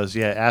point, because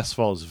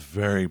Asphalt is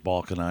very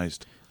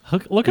balkanized.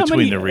 Look how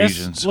many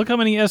regions. Look how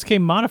many SK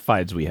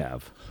modifieds we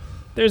have.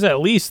 There's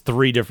at least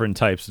 3 different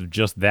types of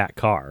just that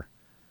car.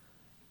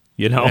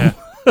 Yeah.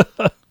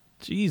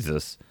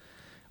 Jesus.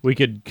 We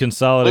could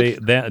consolidate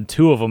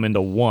 2 of them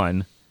into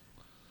one.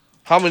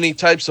 How many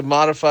types of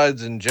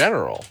modifieds in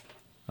general?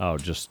 Oh,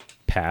 just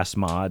pass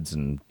mods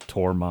and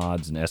tour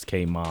mods and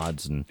SK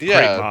mods and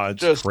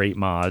crate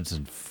mods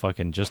and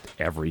fucking just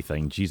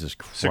everything. Jesus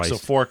Christ.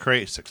 604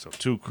 crate,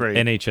 602 crate.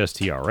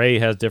 NHSTRA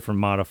has different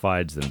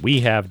modifieds than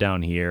we have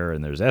down here,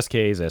 and there's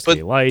SKs,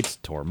 SK Lights,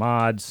 tour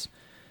mods.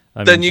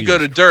 Then you go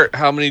to dirt.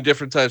 How many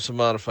different types of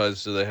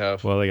modifieds do they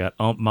have? Well, they got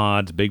ump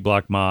mods, big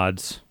block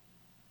mods,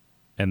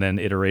 and then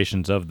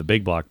iterations of the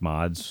big block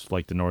mods,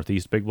 like the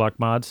Northeast big block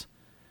mods,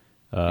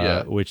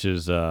 which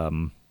is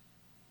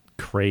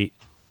Crate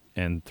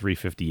and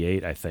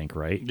 358, I think,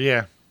 right?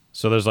 Yeah.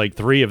 So there's like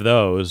 3 of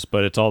those,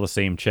 but it's all the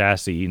same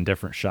chassis and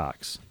different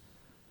shocks.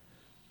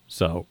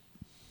 So,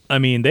 I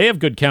mean, they have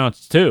good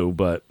counts too,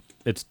 but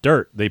it's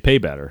dirt. They pay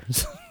better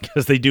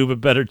because they do a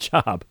better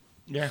job.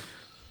 Yeah.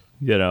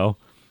 You know,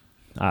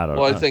 I don't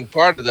know. Well, I think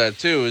part of that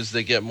too is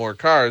they get more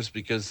cars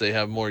because they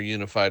have more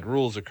unified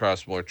rules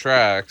across more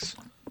tracks.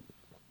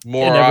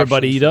 More And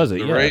everybody options does for it,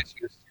 the yeah. racers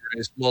to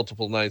race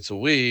multiple nights a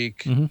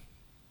week. Mhm.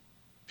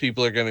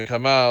 People are going to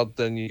come out,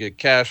 then you get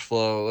cash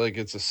flow. Like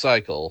it's a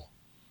cycle.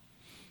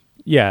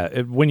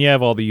 Yeah, when you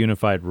have all the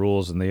unified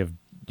rules and they have,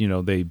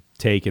 they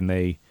take and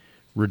they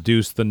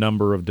reduce the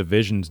number of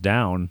divisions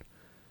down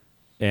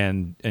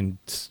and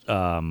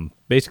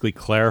basically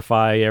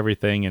clarify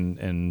everything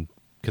and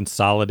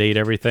consolidate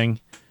everything,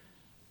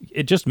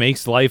 it just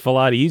makes life a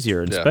lot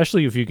easier, and Yeah.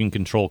 especially if you can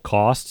control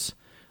costs.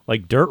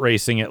 Like dirt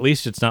racing, at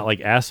least it's not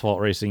like asphalt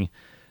racing.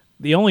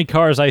 The only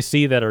cars I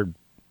see that are,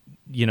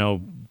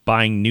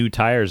 buying new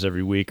tires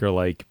every week are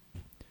like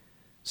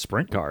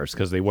sprint cars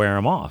because they wear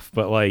them off.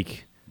 But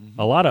like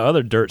a lot of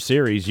other dirt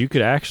series, you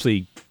could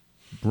actually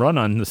run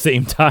on the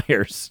same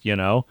tires,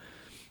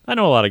 I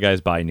know a lot of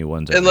guys buy new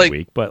ones every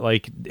week, but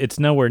like it's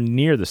nowhere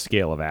near the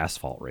scale of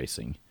asphalt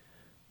racing,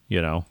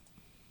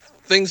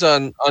 Things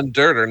on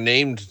dirt are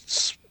named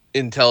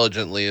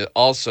intelligently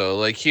also.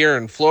 Like here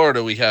in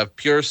Florida, we have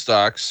pure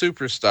stocks,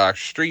 super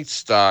stocks, street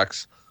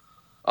stocks,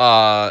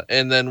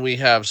 and then we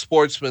have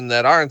sportsmen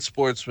that aren't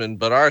sportsmen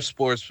but are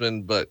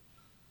sportsmen. But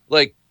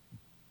like,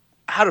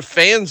 how do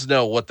fans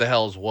know what the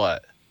hell's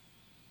what?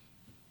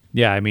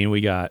 Yeah, I mean,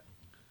 we got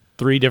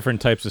 3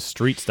 different types of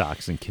street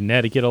stocks in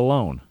Connecticut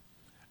alone.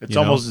 It's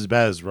almost as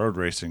bad as road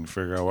racing.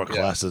 Figure out what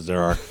classes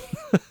there are.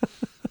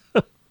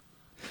 What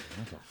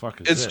the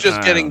fuck is It's this?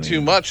 just getting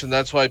too much, and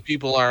that's why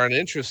people aren't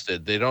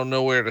interested. They don't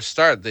know where to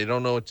start. They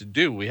don't know what to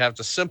do. We have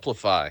to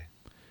simplify.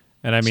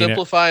 And I mean,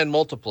 Simplify and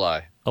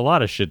multiply. a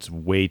lot of shit's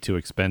way too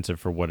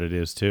expensive for what it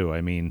is, too. I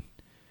mean,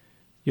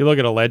 you look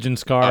at a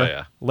Legends car. Oh,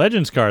 yeah.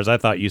 Legends cars, I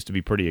thought used to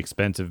be pretty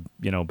expensive,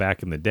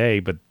 back in the day,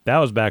 but that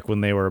was back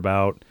when they were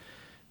about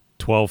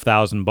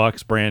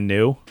 $12,000 brand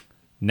new.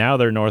 Now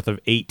they're north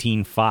of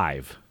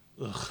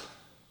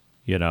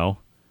 $18,500.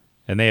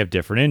 And they have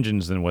different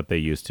engines than what they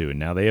used to. And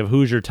now they have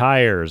Hoosier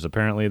tires.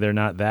 Apparently they're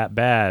not that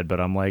bad, but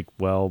I'm like,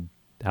 well,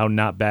 how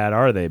not bad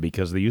are they?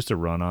 Because they used to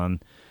run on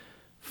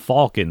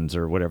Falcons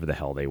or whatever the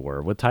hell they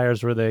were. What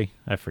tires were they?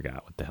 I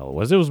forgot what the hell it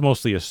was. It was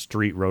mostly a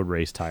street road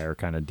race tire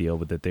kind of deal,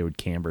 but that they would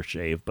camber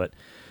shave. But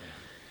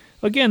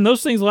again,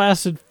 those things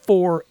lasted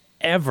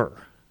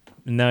forever.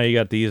 And now you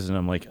got these, and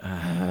I'm like,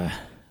 I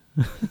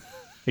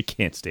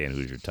can't stand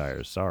Hoosier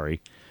tires.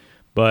 Sorry.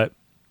 But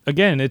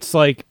again, it's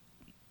like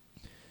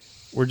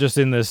we're just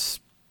in this.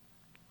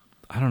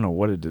 I don't know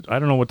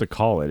what to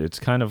call it. It's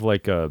kind of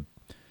like a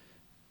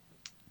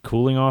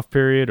cooling off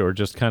period, or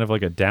just kind of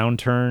like a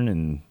downturn,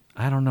 and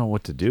I don't know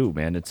what to do,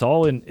 man. It's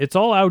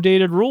all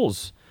outdated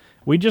rules.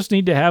 We just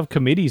need to have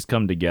committees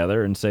come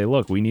together and say,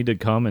 look, we need to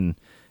come and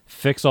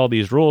fix all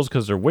these rules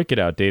because they're wicked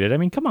outdated. I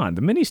mean, come on.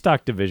 The mini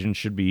stock division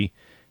should be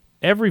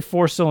every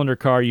 4-cylinder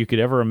car you could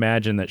ever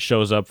imagine that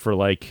shows up for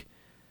like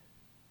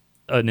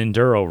an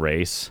enduro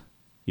race,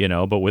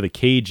 but with a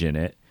cage in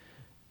it.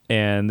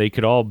 And they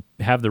could all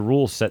have the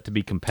rules set to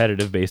be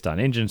competitive based on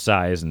engine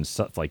size and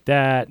stuff like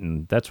that.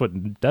 And that's what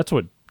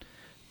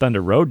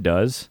Thunder Road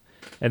does.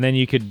 And then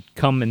you could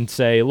come and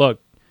say,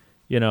 look,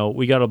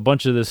 we got a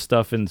bunch of this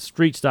stuff in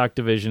street stock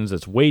divisions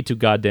that's way too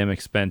goddamn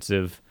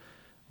expensive.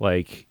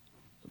 Like,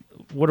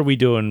 what are we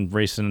doing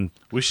racing?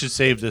 We should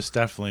save this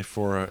definitely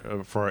for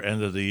our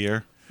end of the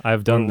year.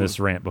 I've done this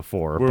rant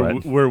before,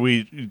 but where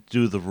we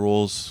do the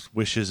rules,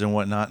 wishes, and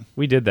whatnot.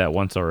 we did that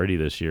once already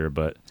this year.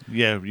 But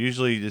Yeah,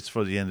 usually it's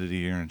for the end of the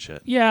year and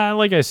shit. yeah,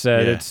 like I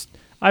said, Yeah.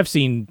 I've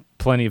seen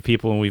plenty of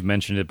people, and we've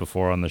mentioned it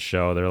before on the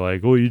show. They're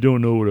like, "Oh, you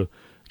don't know what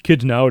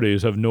kids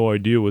nowadays have no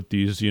idea what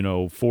these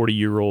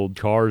 40-year-old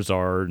cars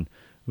are, and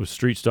with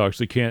street stocks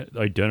they can't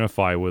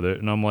identify with it."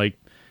 And I'm like,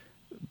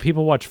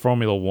 people watch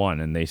Formula One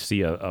and they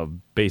see a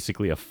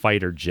basically a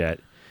fighter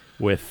jet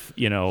with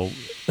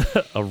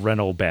a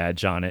Renault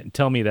badge on it, and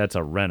tell me that's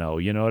a Renault.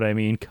 You know what I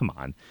mean? Come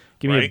on.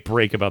 Give me a Right.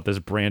 break about this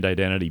brand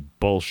identity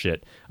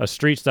bullshit. A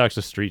street stock's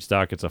a street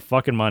stock. It's a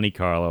fucking Monte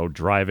Carlo.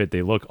 Drive it.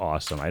 They look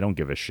awesome. I don't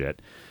give a shit.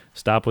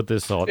 Stop with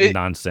this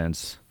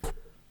nonsense.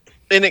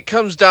 And it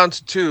comes down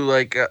to two.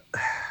 Like,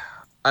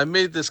 I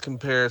made this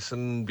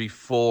comparison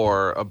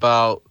before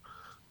about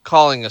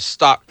calling a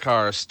stock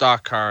car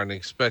and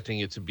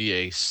expecting it to be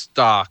a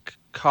stock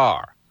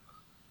car.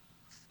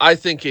 I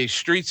think a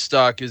street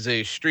stock is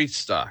a street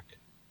stock.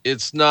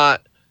 It's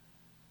not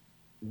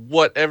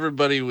what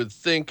everybody would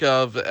think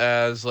of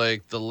as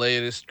like the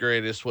latest,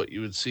 greatest, what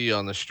you would see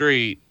on the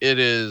street. It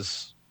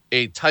is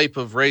a type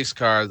of race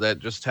car that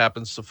just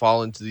happens to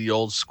fall into the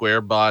old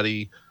square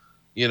body,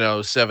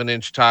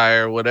 7-inch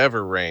tire,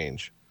 whatever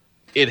range.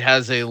 It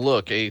has a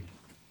look. A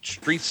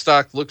street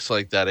stock looks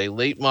like that. A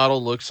late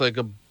model looks like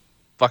a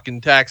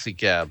fucking taxi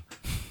cab.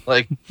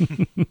 Like,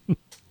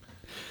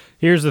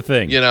 Here's the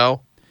thing. you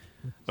know,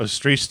 A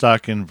street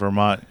stock in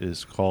Vermont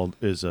is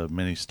a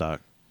mini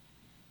stock.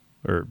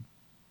 Or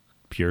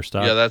pure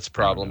stock. yeah, that's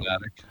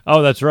problematic.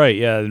 Oh, that's right.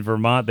 Yeah, in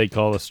Vermont they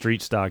call a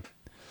street stock,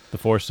 the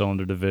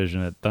 4-cylinder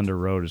division at Thunder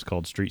Road is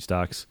called street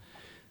stocks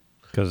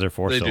because they're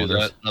 4 They do cylinders.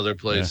 that in other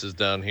places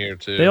down here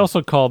too. They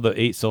also call the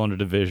 8-cylinder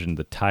division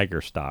the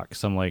Tiger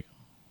stocks. I'm like,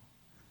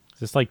 is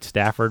this like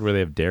Stafford where they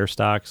have Dare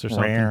stocks or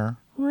something?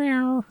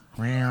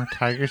 Rare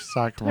tiger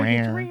stock.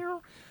 Rare.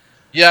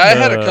 Yeah, I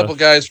had a couple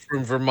guys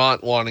from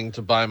Vermont wanting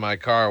to buy my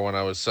car when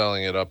I was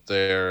selling it up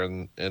there,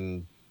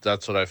 and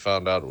that's what I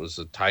found out. It was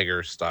the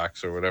Tiger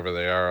stocks or whatever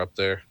they are up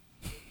there.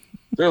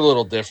 They're a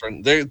little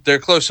different. They're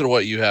closer to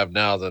what you have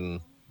now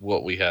than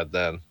what we had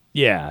then,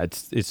 Yeah,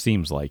 it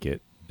seems like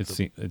it.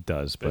 It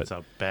does, but It's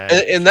a bad.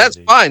 and that's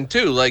candy. fine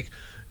too. Like,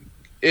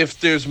 if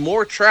there's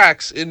more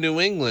tracks in New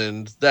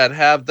England that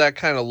have that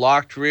kind of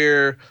locked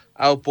rear,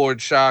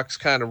 outboard shocks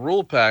kind of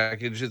rule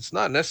package, it's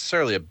not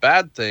necessarily a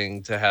bad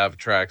thing to have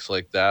tracks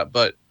like that,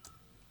 but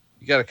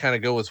you got to kind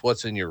of go with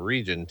what's in your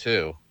region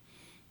too.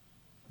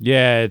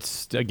 yeah,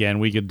 it's again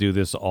we could do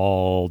this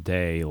all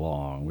day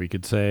long. We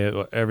could say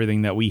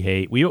everything that we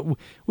hate.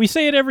 We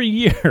say it every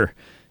year,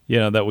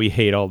 that we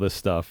hate all this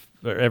stuff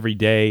every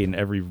day and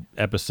every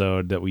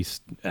episode that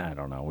I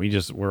don't know.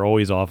 We're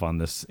always off on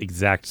this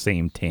exact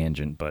same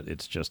tangent, but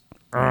it's just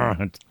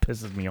it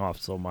pisses me off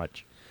so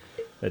much.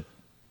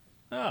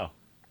 Hello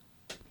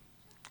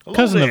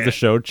Cousin of there. the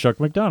show, Chuck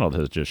McDonald,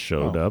 has just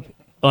showed up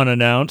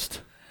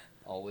unannounced.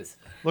 Always.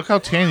 Look how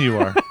tan you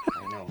are.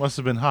 I know. Must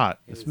have been hot.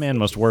 This man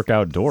must work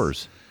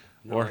outdoors.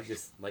 No, I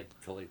just like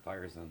to light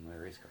fires on my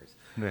race cars.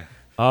 Yeah.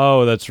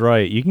 Oh, that's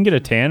right. You can get a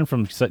tan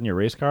from setting your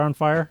race car on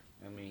fire?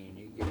 I mean,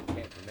 you can get a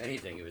tan from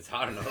anything if it's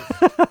hot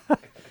enough.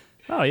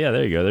 Oh, yeah,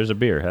 there you go. There's a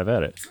beer. Have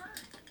at it.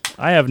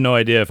 I have no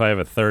idea if I have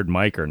a third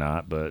mic or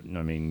not, but,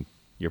 I mean,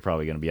 you're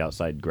probably going to be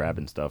outside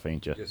grabbing stuff,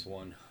 ain't you? Just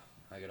one.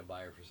 I got to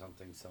buy her for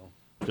something, so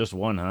Just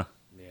one, huh?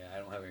 yeah, I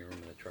don't have any room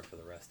in the truck for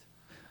the rest.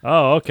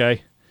 Oh,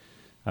 okay.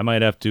 I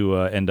might have to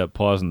end up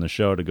pausing the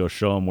show to go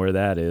show him where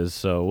that is,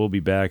 so we'll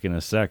be back in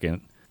a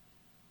second.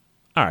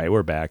 All right,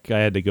 we're back. I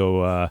had to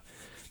go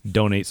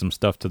donate some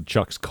stuff to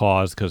Chuck's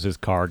cause because his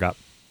car got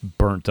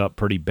burnt up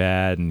pretty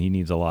bad, and he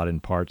needs a lot in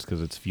parts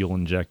because it's fuel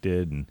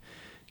injected. And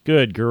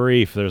good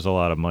grief, there's a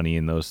lot of money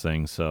in those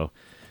things. So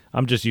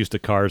I'm just used to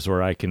cars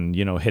where I can,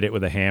 hit it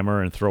with a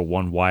hammer and throw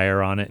one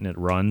wire on it and it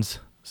runs.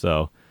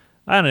 So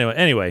I don't know.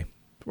 Anyway,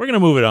 we're going to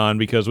move it on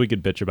because we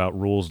could bitch about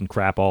rules and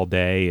crap all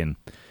day. And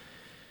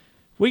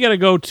we got to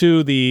go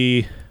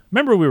to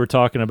remember we were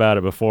talking about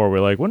it before. We're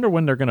like, wonder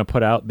when they're going to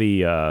put out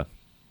the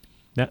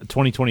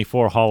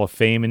 2024 Hall of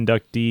Fame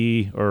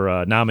inductee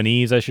or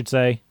nominees, I should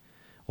say.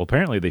 Well,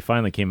 apparently they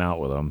finally came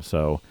out with them.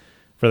 So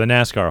for the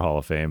NASCAR Hall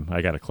of Fame,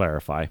 I got to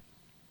clarify.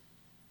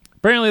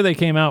 Apparently they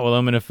came out with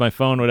them, and if my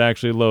phone would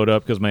actually load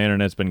up because my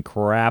internet's been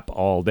crap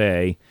all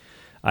day,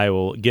 I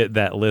will get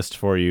that list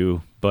for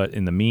you. But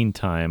in the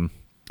meantime,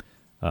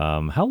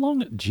 how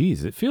long?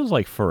 Geez, it feels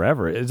like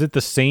forever. Is it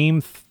the same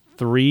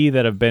three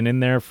that have been in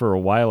there for a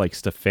while, like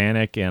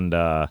Stefanik and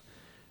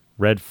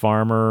Red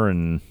Farmer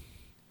and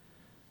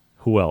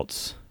who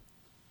else?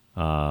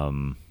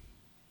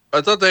 I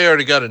thought they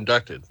already got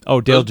inducted.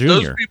 Oh, Dale Jr.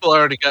 Those people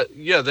already got.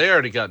 Yeah, they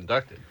already got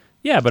inducted.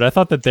 Yeah, but I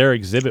thought that their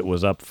exhibit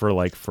was up for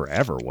like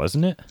forever,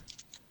 wasn't it?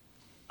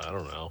 I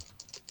don't know.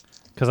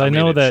 Because I I mean,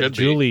 know it that should be.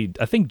 Julie,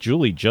 I think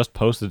Julie just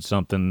posted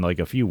something like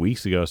a few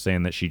weeks ago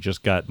saying that she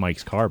just got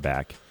Mike's car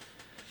back.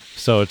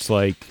 So it's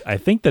like, I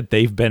think that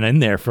they've been in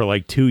there for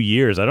like 2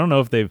 years. I don't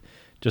know if they've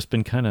just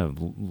been kind of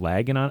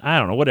lagging on. I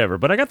don't know, whatever.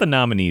 But I got the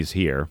nominees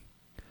here.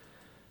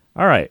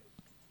 All right.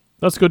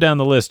 Let's go down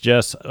the list,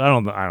 Jess. I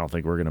don't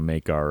think we're going to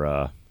make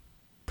our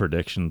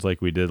predictions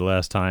like we did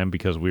last time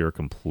because we were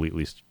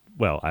completely,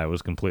 I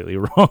was completely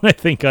wrong, I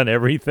think, on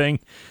everything.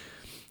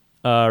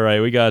 All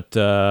right, we got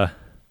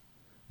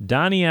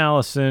Donnie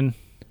Allison.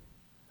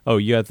 Oh,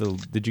 you got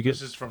did you get?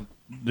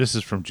 This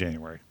is from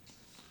January.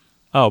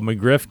 Oh,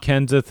 McGriff,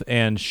 Kenseth,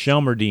 and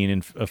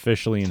Shelmerdine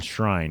officially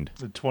enshrined.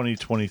 The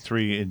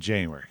 2023 in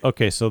January.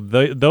 Okay, so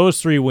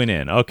those three went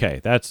in. Okay,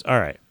 that's all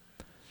right.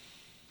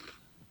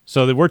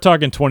 So we're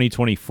talking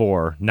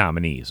 2024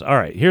 nominees. All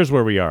right, here's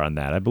where we are on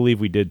that. I believe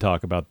we did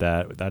talk about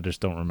that. I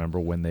just don't remember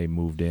when they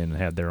moved in and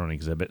had their own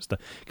exhibit stuff.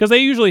 Because they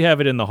usually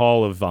have it in the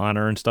Hall of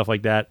Honor and stuff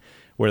like that,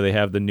 where they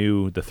have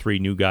the three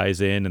new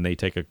guys in, and they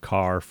take a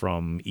car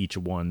from each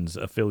one's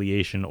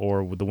affiliation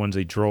or with the ones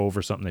they drove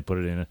or something. They put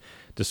it in a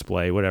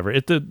display, whatever.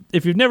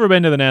 If you've never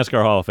been to the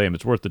NASCAR Hall of Fame,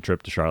 it's worth the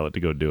trip to Charlotte to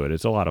go do it.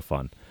 It's a lot of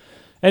fun.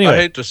 Anyway, I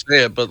hate to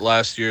say it, but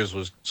last year's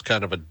was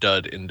kind of a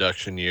dud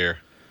induction year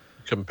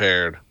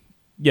compared.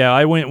 yeah,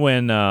 I went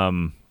when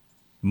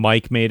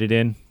Mike made it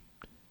in,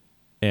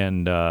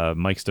 and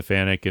Mike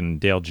Stefanik and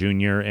Dale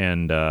Jr.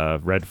 and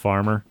Red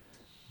Farmer.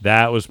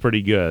 That was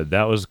pretty good.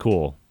 That was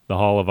cool. The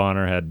Hall of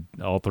Honor had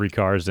all three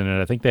cars in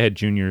it. I think they had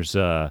Junior's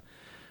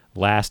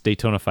last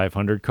Daytona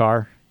 500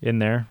 car in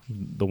there,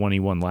 the one he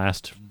won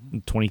last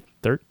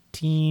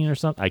 2013 or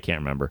something. I can't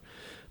remember.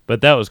 But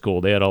that was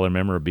cool. They had all their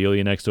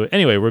memorabilia next to it.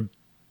 Anyway, we've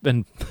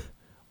been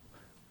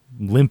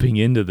limping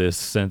into this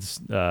since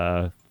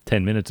 10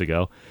 minutes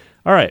ago.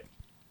 All right.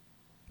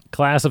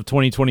 Class of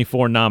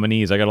 2024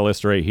 nominees. I got a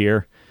list right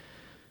here.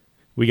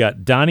 We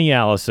got Donnie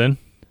Allison,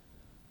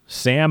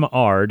 Sam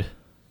Ard,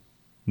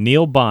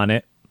 Neil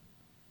Bonnet,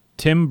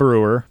 Tim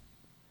Brewer,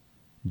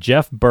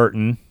 Jeff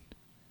Burton,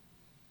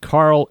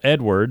 Carl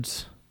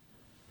Edwards,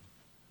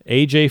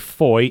 AJ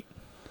Foyt,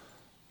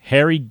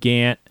 Harry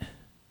Gant,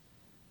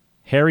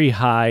 Harry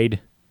Hyde,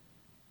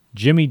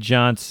 Jimmy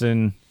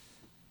Johnson,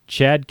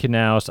 Chad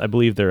Knaus. I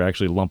believe they're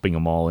actually lumping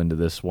them all into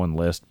this one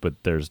list, but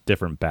there's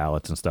different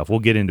ballots and stuff. We'll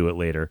get into it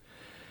later.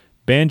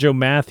 Banjo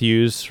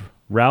Matthews,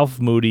 Ralph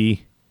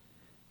Moody,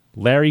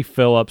 Larry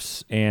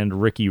Phillips, and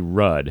Ricky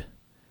Rudd.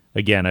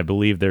 Again, I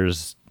believe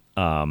there's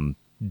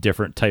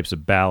different types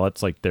of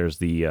ballots. Like there's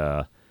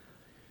the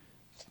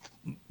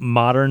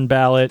modern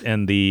ballot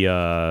and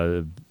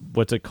the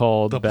what's it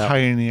called? The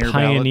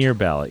Pioneer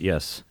ballot.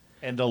 Yes.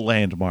 And the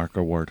Landmark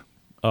Award.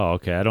 Oh,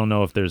 okay. I don't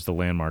know if there's the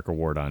Landmark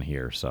Award on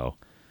here, so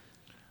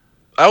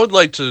I would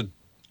like to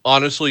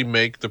honestly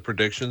make the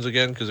predictions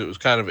again because it was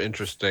kind of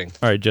interesting.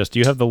 all right, Jess, do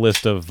you have the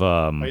list of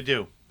I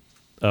do.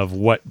 of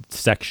what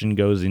section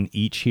goes in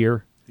each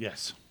here?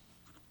 Yes.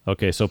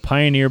 Okay, so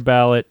Pioneer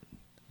ballot,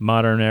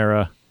 Modern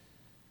Era.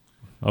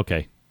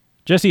 Okay.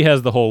 Jesse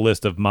has the whole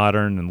list of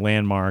Modern and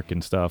Landmark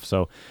and stuff.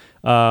 So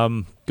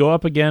go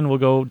up again. We'll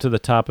go to the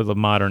top of the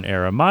Modern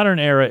Era. Modern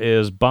Era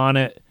is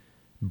Bonnet,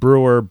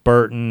 Brewer,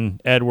 Burton,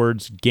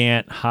 Edwards,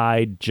 Gant,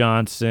 Hyde,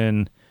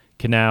 Johnson,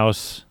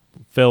 Knaus,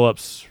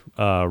 Phillips,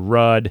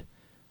 Rudd.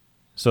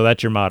 So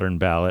that's your Modern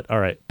ballot. All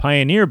right.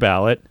 Pioneer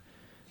ballot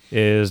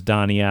is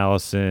Donnie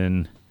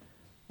Allison,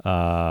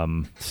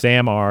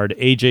 Sam Ard,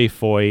 AJ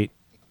Foyt,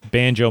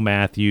 Banjo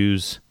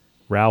Matthews,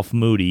 Ralph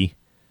Moody.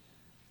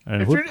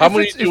 And How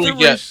many do we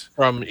get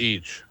from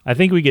each? I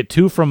think we get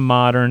 2 from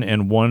Modern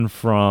and 1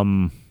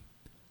 from,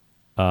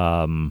 2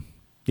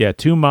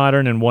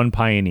 Modern and 1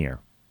 Pioneer.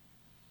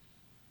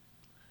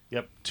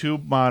 Yep. 2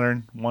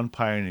 Modern, 1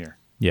 Pioneer.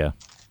 Yeah.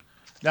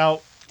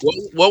 Now,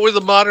 What were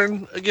the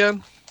Modern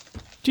again?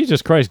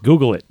 Jesus Christ,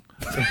 Google it.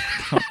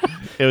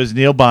 it was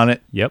Neil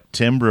Bonnet, Yep.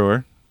 Tim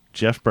Brewer,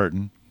 Jeff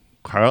Burton,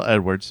 Carl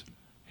Edwards,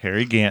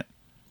 Harry Gant,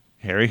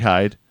 Harry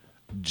Hyde,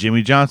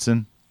 Jimmy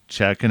Johnson,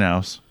 Chad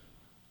Knaus,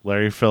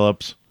 Larry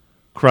Phillips,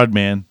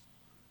 Crudman,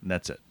 and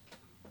that's it.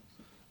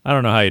 I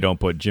don't know how you don't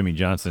put Jimmy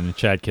Johnson and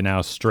Chad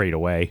Knaus straight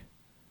away.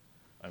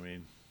 I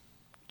mean,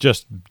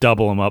 Just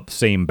double them up,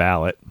 same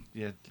ballot.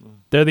 yeah.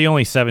 They're the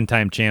only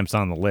 7-time champs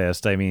on the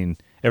list. I mean,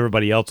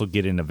 everybody else will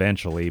get in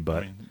eventually,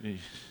 but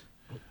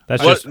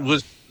that's What just,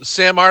 was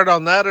Sam Ard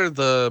on that or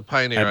the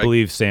Pioneer? I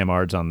believe Sam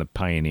Ard's on the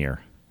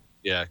Pioneer.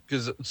 Yeah,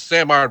 because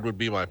Sam Ard would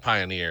be my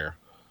Pioneer.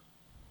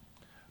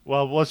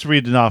 Well, let's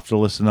read it off the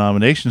list of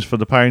nominations for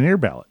the Pioneer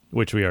ballot.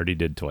 Which we already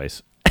did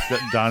twice.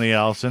 Donnie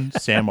Allison,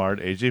 Sam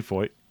Ard, AJ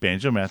Foyt,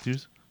 Banjo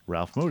Matthews,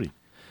 Ralph Moody.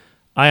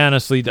 I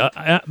honestly,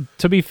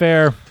 to be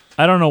fair,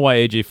 I don't know why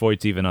AJ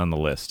Foyt's even on the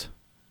list.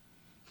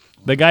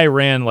 The guy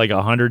ran like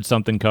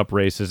 100-something cup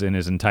races in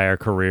his entire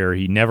career.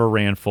 He never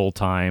ran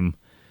full-time.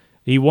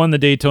 He won the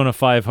Daytona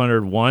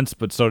 500 once,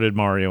 but so did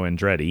Mario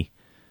Andretti.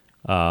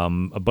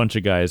 A bunch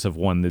of guys have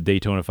won the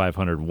Daytona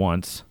 500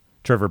 once.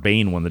 Trevor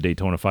Bayne won the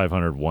Daytona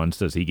 500 once.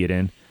 Does he get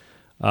in?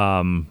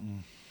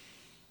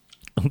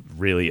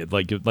 Really,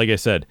 like I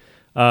said,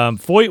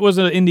 Foyt was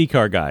an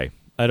IndyCar guy.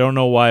 I don't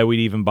know why we'd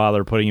even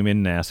bother putting him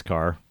in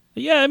NASCAR.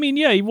 Yeah, I mean,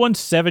 he won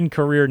 7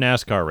 career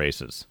NASCAR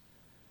races.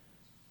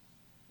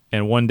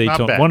 And one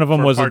of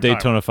them was a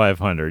Daytona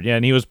 500. Yeah,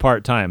 and he was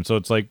part-time. So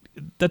it's like,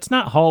 that's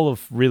not Hall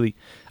of really...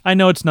 I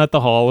know it's not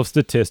the Hall of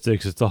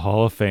Statistics, it's the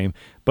Hall of Fame,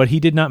 but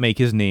he did not make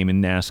his name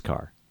in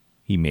NASCAR.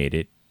 He made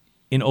it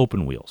in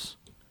open wheels.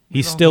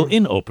 He's still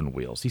in open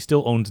wheels. He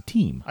still owns a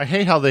team. I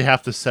hate how they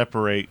have to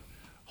separate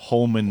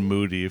Holman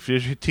Moody. If your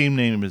team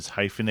name is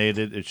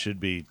hyphenated, it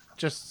should be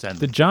just send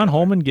Did John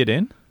Holman get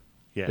in?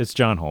 Yeah. It's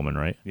John Holman,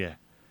 right? Yeah.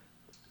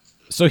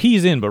 So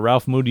he's in, but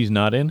Ralph Moody's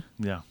not in?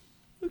 Yeah.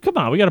 Come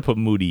on, we got to put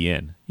Moody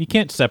in. You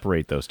can't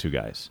separate those two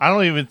guys. I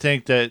don't even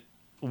think that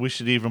we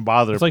should even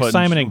bother. It's like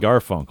Simon and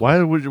Garfunkel.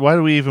 Why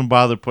do we even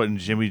bother putting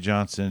Jimmy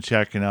Johnson and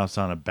Chad Knaus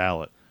on a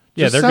ballot?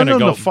 Yeah, Just they're send going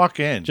to them go the fuck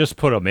in. Just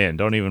put them in.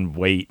 Don't even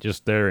wait.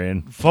 Just they're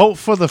in. Vote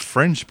for the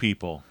fringe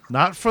people,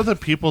 not for the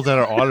people that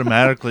are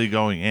automatically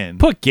going in.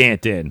 Put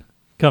Gant in.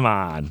 Come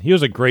on. He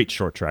was a great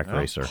short track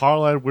racer.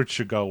 Carl Edwards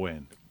should go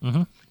in.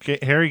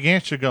 Harry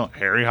Gant should go.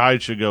 Harry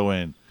Hyde should go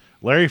in.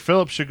 Larry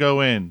Phillips should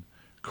go in.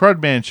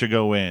 Crudman should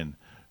go in.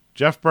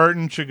 Jeff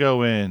Burton should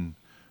go in.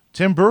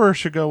 Tim Brewer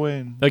should go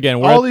in.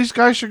 Again, all these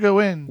guys should go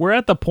in. We're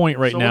at the point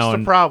right now. What's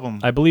the problem?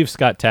 I believe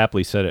Scott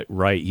Tapley said it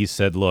right. He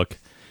said, look,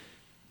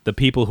 the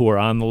people who are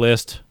on the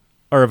list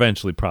are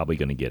eventually probably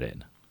going to get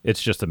in.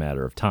 It's just a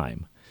matter of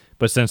time.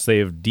 But since they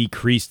have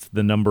decreased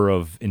the number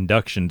of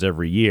inductions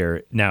every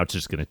year, now it's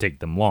just going to take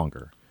them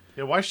longer.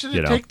 Yeah, why should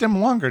it take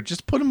them longer?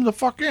 Just put them the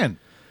fuck in.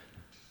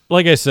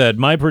 Like I said,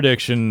 my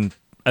prediction,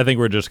 I think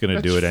we're just going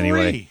to do it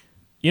anyway.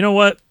 You know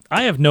what?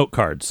 I have note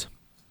cards.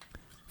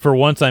 For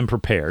once, I'm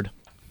prepared.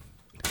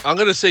 I'm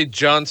gonna say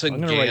Johnson.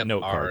 I'm gonna write Gant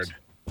note Ard. cards.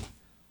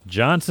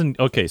 Johnson.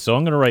 Okay, so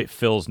I'm gonna write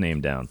Phil's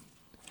name down.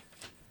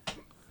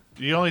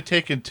 You only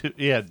taken two.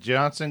 Yeah,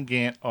 Johnson,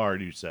 Gant,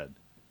 Ard. You said.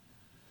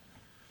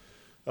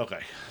 Okay.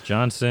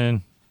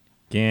 Johnson,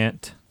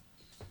 Gant,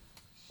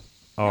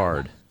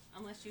 Ard,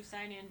 Unless you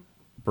sign in.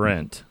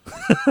 Brent.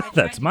 I tried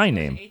That's to my go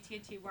to name.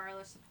 AT&T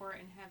wireless support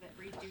and have it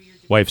redo your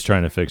Wife's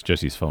trying to fix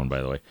Jesse's phone,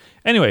 by the way.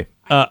 Anyway,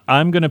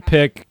 I'm gonna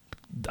pick.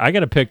 I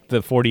gotta pick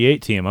the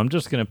 48 team. I'm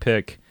just gonna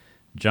pick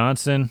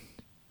Johnson.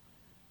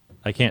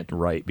 I can't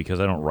write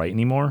because I don't write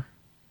anymore.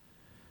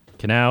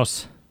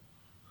 Knaus.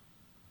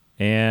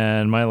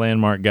 And my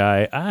landmark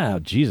guy.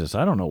 Jesus,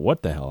 I don't know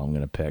what the hell I'm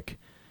gonna pick.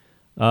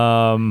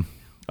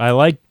 I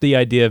like the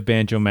idea of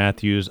Banjo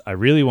Matthews. I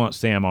really want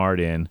Sam Ard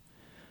in.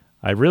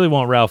 I really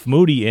want Ralph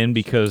Moody in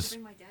because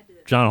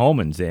John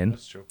Holman's in.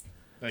 That's true.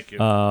 Thank you.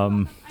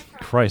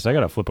 Christ, I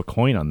gotta flip a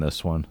coin on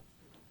this one.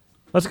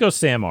 Let's go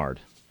Sam Ard.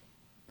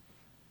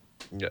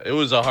 Yeah, it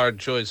was a hard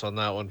choice on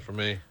that one for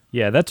me.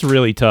 Yeah, that's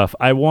really tough.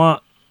 I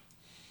want...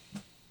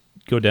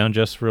 Go down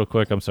just real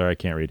quick. I'm sorry, I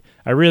can't read.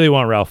 I really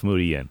want Ralph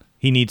Moody in.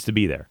 He needs to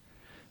be there.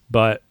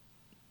 But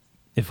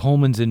if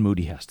Holman's in,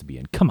 Moody has to be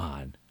in. Come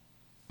on.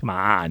 Come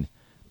on.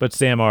 But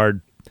Sam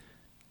Ard,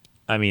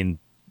 I mean,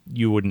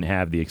 you wouldn't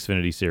have the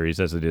Xfinity Series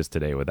as it is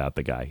today without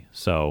the guy.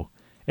 So,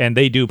 and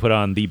they do put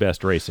on the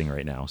best racing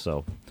right now.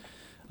 So,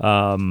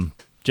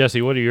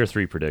 Jesse, what are your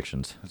three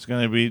predictions? It's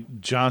going to be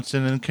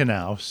Johnson and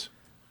Knaus.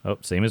 Oh,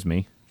 same as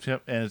me.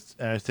 Yep, and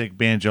I think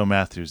Banjo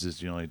Matthews is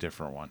the only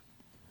different one.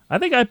 I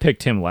think I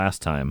picked him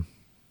last time.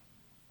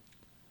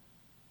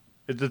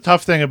 The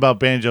tough thing about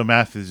Banjo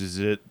Matthews is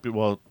he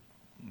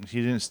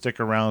didn't stick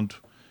around.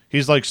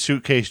 He's like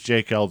Suitcase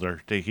Jake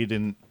Elder. He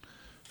didn't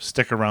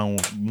stick around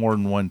with more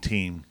than one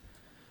team.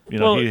 You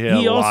know, he had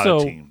a lot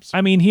of teams.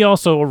 I mean, he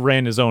also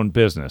ran his own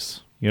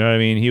business. You know what I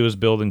mean? He was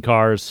building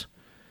cars.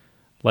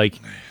 Like,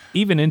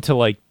 even into,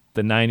 like,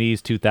 the 90s,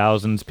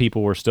 2000s,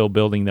 people were still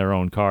building their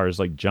own cars.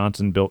 Like,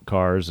 Johnson built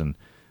cars and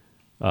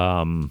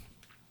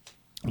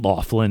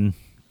Laughlin,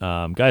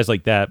 guys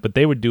like that. But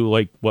they would do,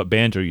 like, what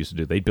Banjo used to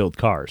do. They'd build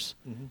cars.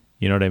 Mm-hmm.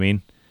 You know what I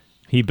mean?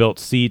 He built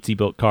seats. He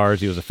built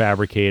cars. He was a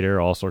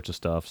fabricator, all sorts of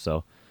stuff.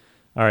 So,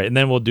 all right. And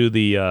then we'll do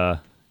the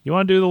you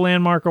want to do the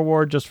Landmark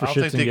Award just for I shits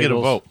don't and think they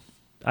giggles? get a vote.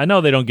 I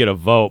know they don't get a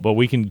vote, but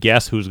we can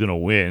guess who's going to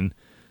win.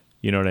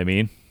 You know what I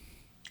mean?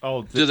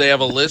 Oh, Do they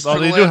have a list? well,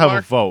 for they the do have a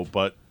Landmark? vote,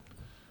 but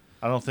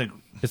I don't think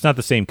It's not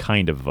the same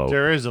kind of vote.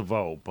 there is a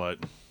vote. But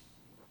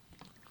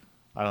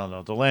I don't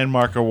know. The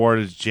Landmark Award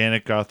is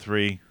Janet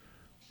Guthrie,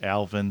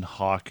 Alvin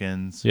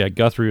Hawkins, Yeah,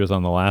 Guthrie was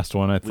on the last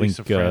one. I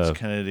Lisa think France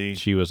Kennedy,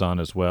 she was on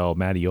as well.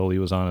 Mattioli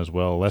was on as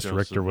well. Les Joseph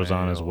Richter was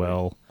on as Mattioli,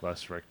 well.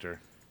 Les Richter.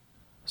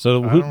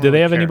 So, I who, don't do they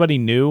really have care. anybody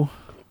new?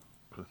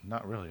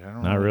 Not really. I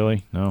don't. Not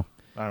really. No,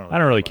 I I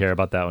don't really care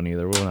about that one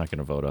either. We're not going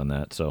to vote on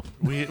that. So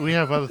We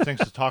have other things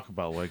to talk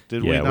about. Like,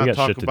 did Yeah, we we not got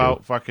talk shit to about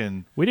do.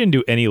 fucking? we didn't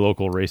do any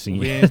local racing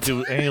We yet. didn't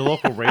do any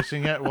local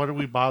racing yet. What are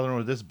we bothering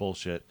with this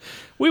bullshit?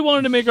 We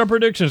wanted to make our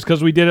predictions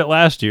because we did it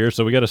last year,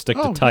 so we got to stick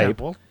to type.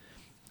 Yeah, well,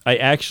 I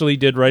actually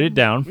did write it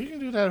down. we can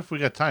do that if we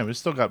got time. We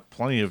still got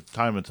plenty of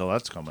time until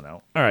that's coming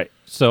out. All right,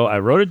 so I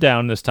wrote it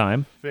down this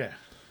time. Yeah.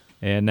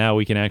 And now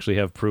we can actually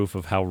have proof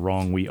of how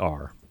wrong we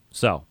are.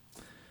 So,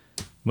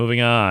 moving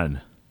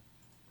on.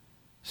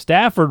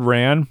 Stafford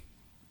ran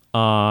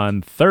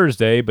on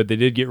Thursday, but they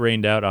did get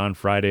rained out on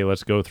Friday.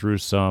 Let's go through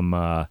some...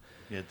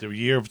 Yeah, the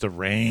year of the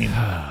rain.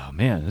 oh,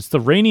 man, it's the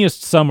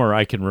rainiest summer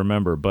I can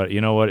remember, but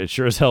you know what? It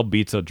sure as hell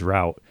beats a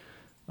drought.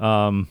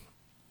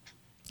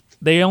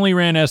 They only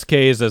ran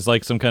SKs as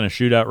like some kind of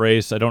shootout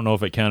race. I don't know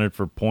if it counted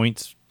for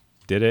points.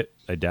 Did it?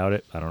 I doubt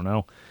it. I don't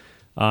know.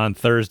 On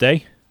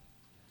Thursday,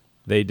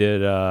 they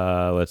did,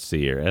 let's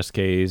see here,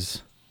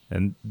 SKs,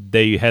 and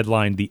they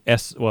headlined the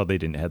well, they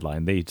didn't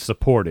headline. They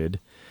supported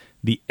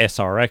the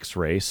SRX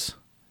race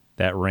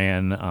that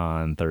ran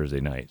on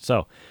Thursday night.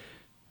 So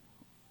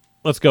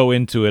let's go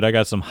into it. I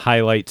got some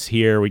highlights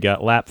here. We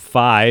got lap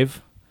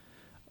 5.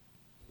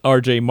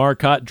 RJ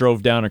Marcotte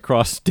drove down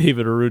across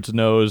David Arut's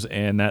nose,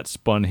 and that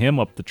spun him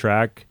up the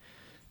track,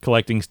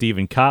 collecting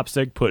Steven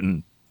Kopsick,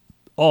 putting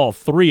all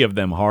three of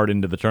them hard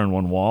into the turn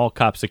 1 wall.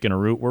 Kopsick and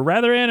Arut were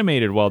rather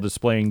animated while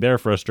displaying their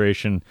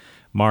frustration.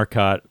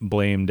 Marcotte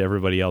blamed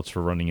everybody else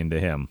for running into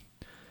him.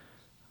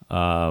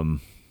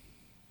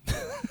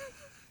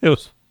 It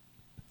was.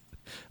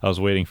 I was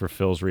waiting for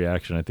Phil's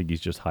reaction. I think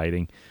he's just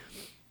hiding.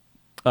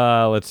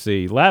 Let's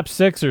see. Lap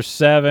 6 or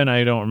 7,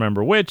 I don't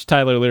remember which.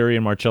 Tyler Leary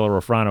and Marcello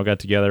Rofrano got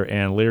together,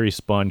 and Leary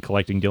spun,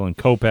 collecting Dylan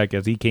Kopech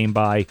as he came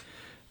by.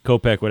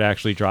 Kopech would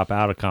actually drop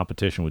out of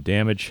competition with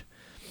damage.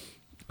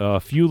 A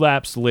few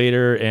laps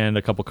later, and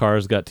a couple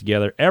cars got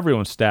together.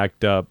 Everyone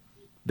stacked up.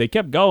 They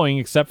kept going,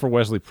 except for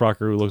Wesley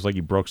Prucker, who looks like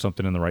he broke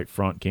something in the right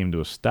front, came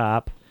to a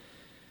stop.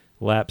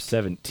 Lap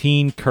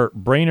 17, Kurt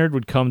Brainerd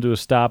would come to a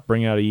stop,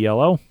 bring out a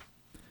yellow.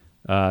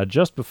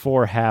 Just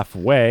before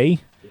halfway,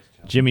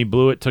 Jimmy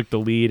Blewett took the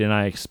lead, and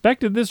I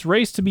expected this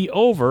race to be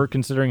over,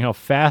 considering how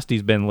fast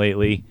he's been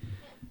lately,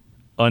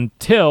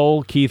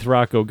 until Keith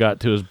Rocco got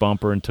to his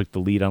bumper and took the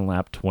lead on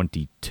lap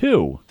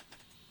 22.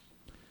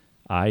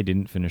 I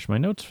didn't finish my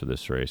notes for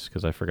this race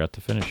because I forgot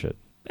to finish it.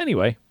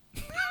 Anyway,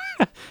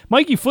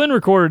 Mikey Flynn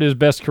recorded his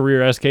best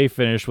career SK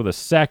finish with a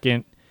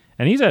second,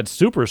 and he's had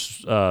super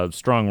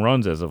strong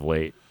runs as of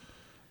late.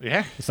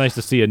 Yeah. It's nice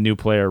to see a new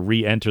player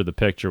re-enter the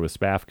picture with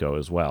Spafko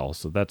as well,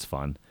 so that's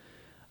fun.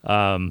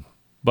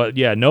 But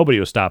yeah, nobody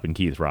was stopping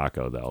Keith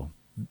Rocco, though.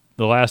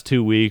 The last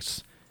 2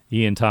 weeks,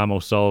 he and Tom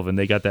O'Sullivan,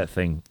 they got that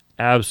thing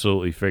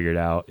absolutely figured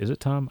out. Is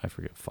it Tom? I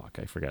forget. Fuck,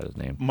 I forgot his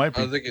name. Might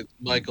be. I think it's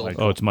Michael.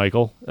 Oh, it's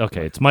Michael?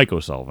 Okay, it's Mike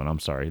O'Sullivan. I'm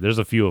sorry. There's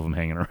a few of them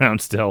hanging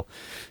around still.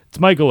 It's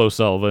Michael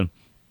O'Sullivan.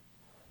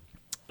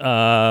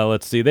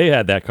 Let's see. They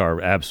had that car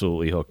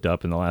absolutely hooked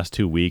up in the last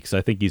 2 weeks.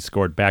 I think he's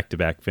scored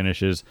back-to-back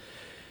finishes.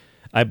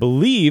 I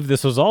believe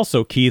this was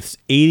also Keith's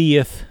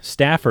 80th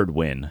Stafford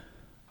win.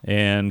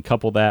 And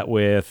couple that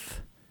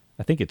with,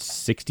 I think it's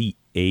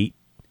 68.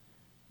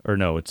 Or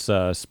no, it's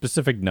a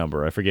specific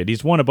number. I forget.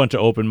 He's won a bunch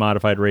of open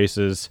modified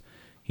races.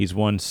 He's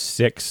won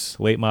 6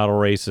 late model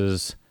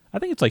races. I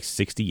think it's like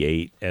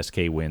 68 SK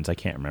wins. I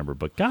can't remember.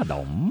 But God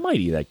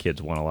almighty, that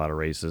kid's won a lot of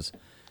races.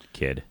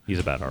 Kid. He's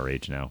about our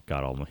age now.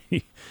 God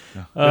almighty.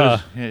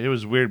 It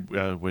was weird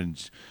when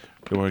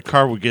a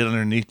car would get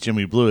underneath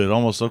Jimmy Blue. It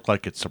almost looked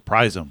like it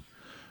surprised him.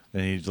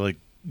 And he'd like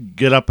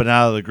get up and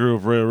out of the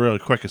groove really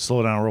quick and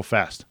slow down real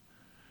fast.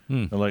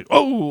 And like,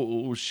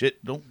 oh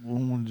shit! Don't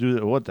want to do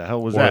that. What the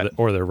hell was that?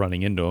 Or they're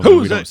running into him.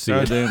 Who's we that? don't see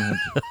it.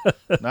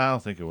 No, I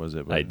don't think it was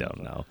it. But I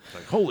don't know.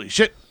 Like, holy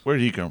shit! Where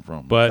did he come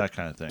from? But that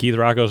kind of thing. Keith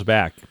Rocco's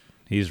back.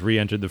 He's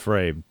re-entered the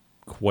fray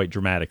quite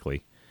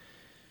dramatically.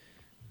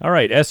 All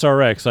right,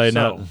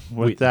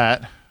 SRX.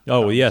 That.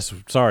 Oh yes,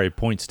 sorry.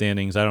 Point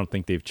standings. I don't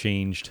think they've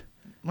changed.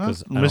 Well,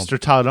 Mr.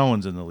 Todd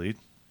Owens in the lead.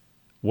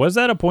 Was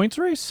that a points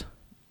race?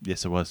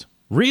 Yes, it was.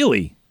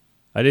 Really?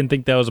 I didn't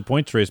think that was a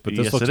points race, but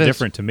this Yes, looks it is.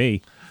 different to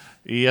me.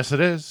 Yes, it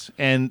is.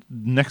 And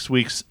next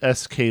week's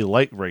SK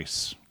Light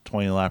race,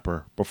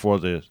 20-lapper, before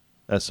the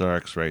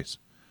SRX race.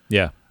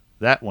 Yeah.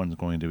 That one's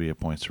going to be a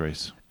points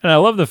race. And I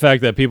love the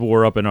fact that people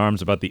were up in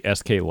arms about the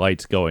SK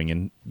Lights going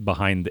in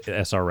behind the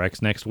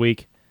SRX next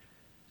week.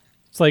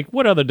 It's like,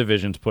 what other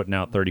division's putting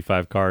out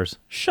 35 cars?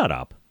 Shut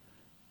up.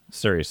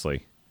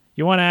 Seriously.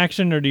 You want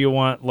action, or do you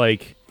want,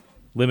 like,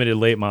 limited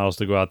late models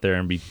to go out there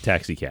and be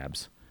taxi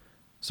cabs?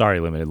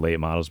 Sorry, limited late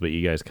models, but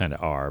you guys kind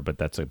of are. But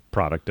that's a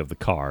product of the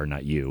car,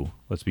 not you.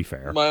 Let's be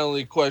fair. My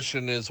only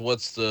question is,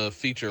 what's the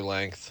feature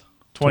length?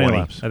 20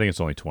 laps. I think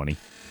it's only 20.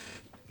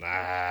 Nah,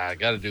 I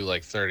got to do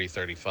like 30,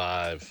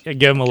 35. Yeah,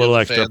 give them a little the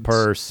extra fans-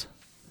 purse.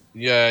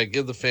 Yeah,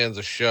 give the fans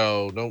a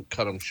show. Don't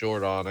cut them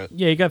short on it.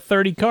 Yeah, you got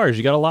 30 cars.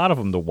 You got a lot of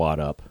them to wad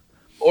up.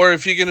 Or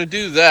if you're going to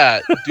do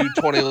that, do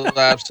 20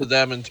 laps to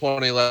them and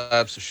 20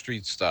 laps of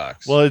street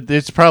stocks. Well,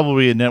 it's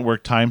probably a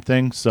network time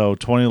thing, so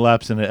 20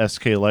 laps in an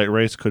SK Light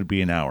race could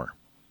be an hour.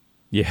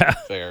 Yeah.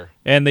 Fair.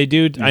 And they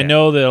do. I Yeah.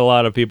 know that a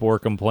lot of people were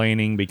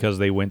complaining because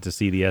they went to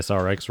see the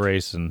SRX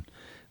race and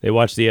they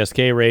watched the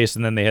SK race,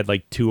 and then they had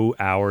like 2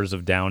 hours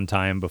of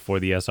downtime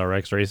before the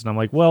SRX race. And I'm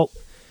like, well,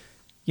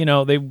 you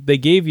know, they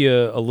gave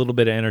you a little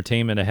bit of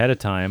entertainment ahead of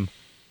time,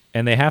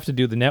 and they have to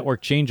do the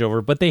network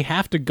changeover, but they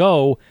have to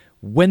go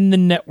when the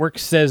network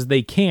says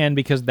they can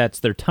because that's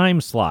their time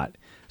slot.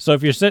 So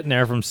if you're sitting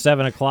there from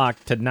 7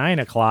 o'clock to 9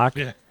 o'clock,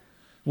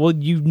 well,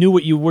 you knew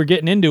what you were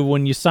getting into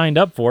when you signed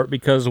up for it,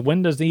 because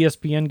when does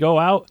ESPN go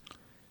out?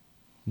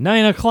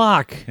 9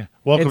 o'clock.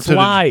 Welcome It's to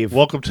live.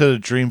 Welcome to the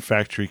Dream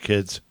Factory,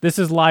 kids. This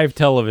is live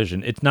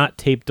television. It's not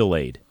tape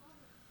delayed.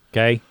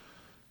 Okay?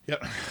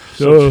 Yep.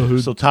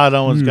 So Todd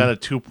Owens got a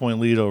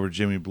 2-point lead over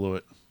Jimmy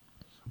Blewett.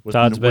 With,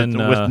 Todd's been,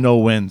 with no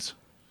wins.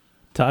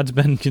 Todd's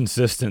been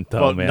consistent, though,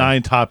 About man.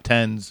 9 top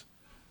 10s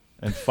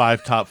and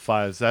 5 top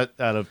 5s. That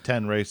out of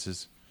 10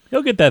 races.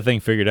 He'll get that thing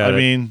figured out. I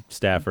mean,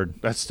 Stafford.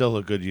 That's still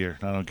a good year.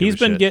 I don't give He's a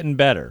been shit. getting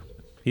better.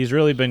 He's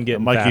really been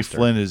getting Mikey faster.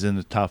 Flynn is in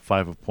the top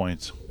 5 of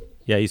points.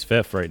 Yeah, he's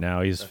 5th right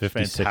now. He's That's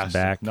 56 fantastic.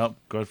 back. Nope,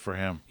 good for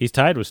him. He's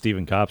tied with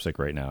Steven Kopsick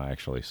right now,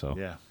 actually. So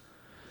Yeah.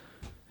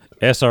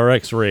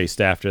 SRX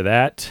raced after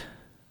that.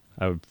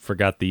 I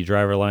forgot the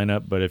driver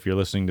lineup, but if you're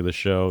listening to the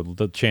show,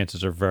 the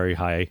chances are very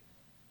high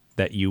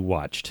that you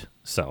watched.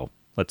 So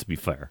let's be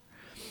fair.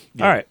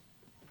 Yeah. All right.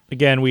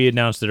 Again, we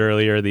announced it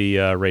earlier, the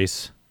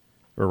race,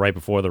 or right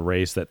before the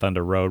race, that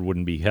Thunder Road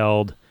wouldn't be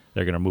held.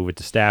 They're going to move it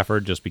to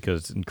Stafford just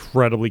because it's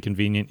incredibly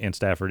convenient, and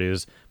Stafford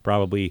is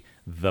probably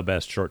the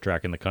best short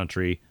track in the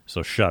country,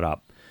 so shut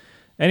up.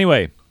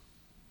 Anyway,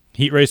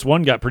 Heat Race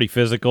 1 got pretty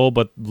physical,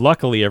 but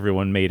luckily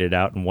everyone made it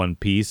out in one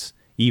piece,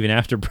 even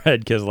after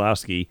Brad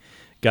Keselowski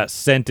got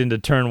sent into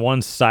turn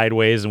 1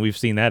 sideways, and we've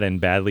seen that end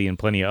badly in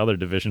plenty of other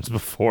divisions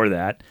before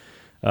that.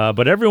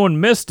 But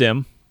everyone missed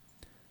him.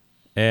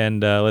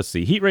 And let's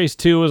see. Heat Race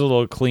 2 was a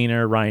little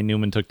cleaner. Ryan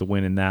Newman took the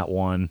win in that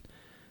one.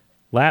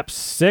 Lap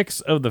 6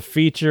 of the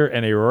feature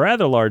and a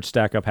rather large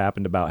stack-up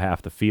happened about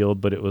half the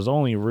field, but it was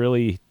only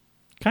really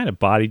kind of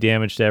body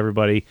damage to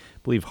everybody. I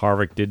believe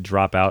Harvick did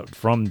drop out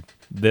from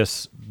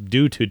this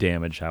due to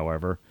damage,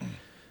 however.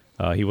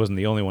 He wasn't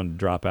the only one to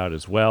drop out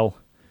as well.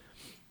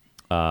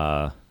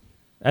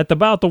 At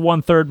about the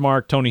 1/3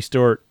 mark, Tony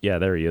Stewart, yeah,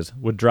 there he is,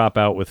 would drop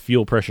out with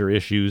fuel pressure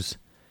issues.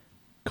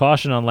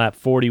 caution on lap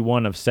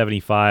 41 of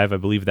 75. I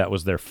believe that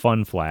was their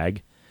fun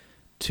flag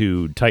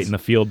to tighten the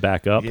field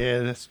back up. Yeah,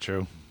 that's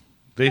true.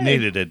 They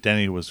needed it.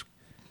 Denny was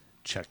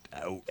checked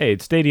out. Hey,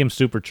 stadium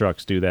super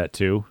trucks do that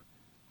too,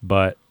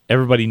 but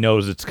everybody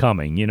knows it's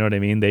coming. You know what I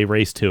mean? They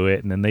race to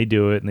it, and then they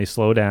do it, and they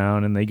slow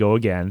down, and they go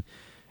again.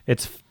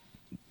 It's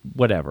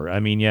whatever. I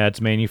mean, yeah,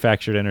 it's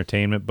manufactured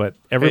entertainment, but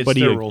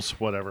everybody It's their rules,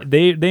 whatever.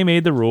 They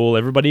made the rule.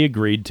 Everybody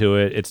agreed to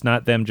it. It's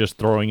not them just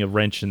throwing a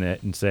wrench in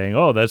it and saying,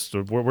 "Oh, that's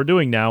what we're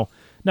doing now."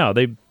 No,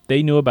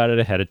 they knew about it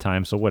ahead of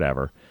time, so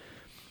whatever.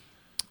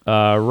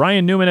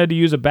 Ryan Newman had to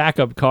use a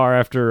backup car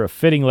after a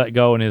fitting let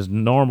go in his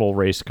normal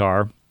race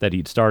car that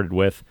he'd started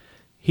with.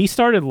 He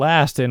started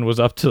last and was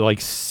up to like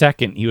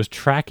second. He was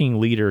tracking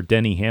leader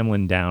Denny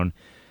Hamlin down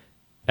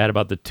at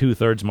about the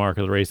 2/3 mark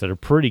of the race at a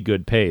pretty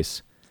good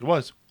pace. It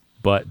was.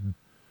 But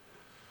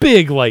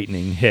big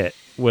lightning hit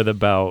with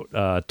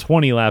about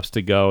 20 laps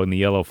to go and the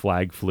yellow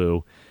flag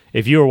flew.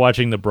 If you were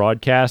watching the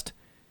broadcast,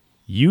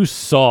 you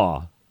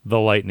saw the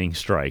lightning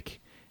strike.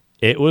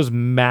 It was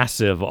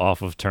massive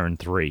off of turn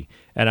 3.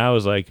 And I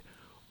was like,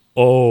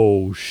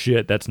 oh,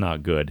 shit, that's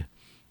not good.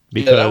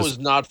 Because that was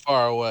not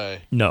far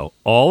away. No,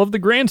 all of the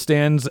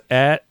grandstands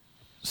at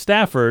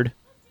Stafford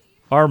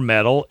are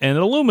metal and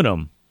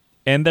aluminum,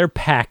 and they're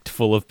packed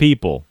full of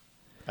people.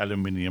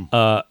 Aluminium.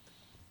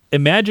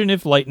 Imagine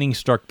if lightning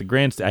struck the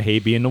grandstand. I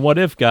hate being the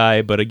what-if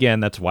guy, but again,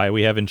 that's why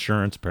we have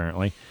insurance,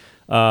 apparently.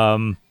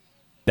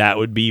 That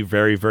would be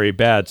very, very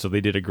bad. So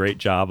they did a great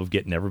job of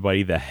getting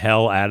everybody the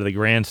hell out of the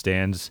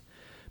grandstands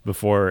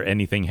before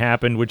anything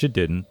happened, which it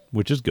didn't,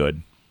 which is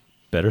good.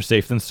 Better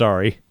safe than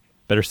sorry.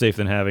 Better safe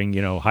than having,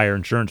 higher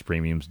insurance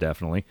premiums,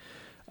 definitely.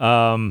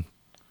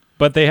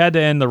 But they had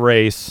to end the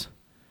race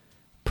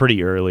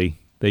pretty early.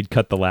 They'd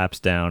cut the laps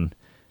down.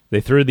 They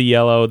threw the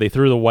yellow. They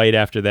threw the white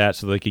after that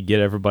so they could get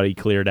everybody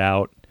cleared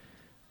out.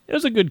 It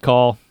was a good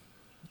call.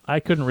 I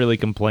couldn't really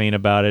complain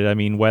about it. I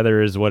mean,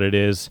 weather is what it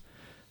is.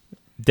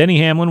 Denny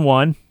Hamlin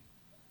won.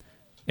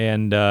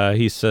 And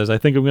he says, I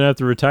think I'm going to have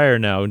to retire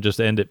now and just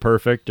end it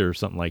perfect or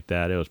something like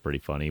that. It was pretty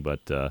funny.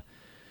 But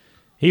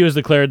he was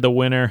declared the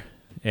winner.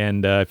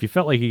 And if you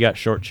felt like you got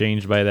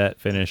shortchanged by that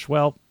finish,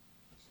 well,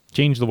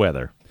 change the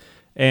weather.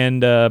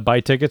 And buy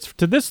tickets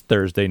to this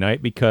Thursday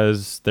night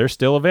because they're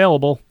still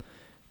available.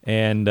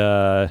 And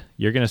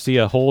you're going to see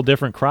a whole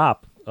different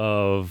crop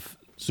of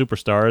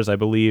superstars. I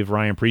believe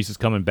Ryan Preece is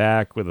coming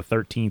back with a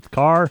 13th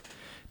car.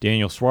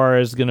 Daniel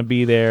Suarez is going to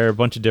be there. A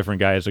bunch of different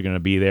guys are going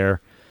to be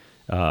there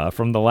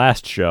from the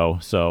last show.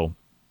 So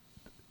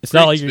it's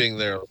not like being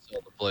there will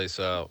sell the place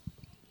out.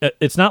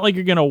 It's not like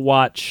you're going to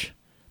watch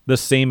the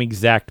same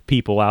exact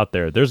people out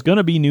there. There's going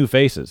to be new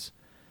faces.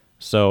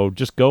 So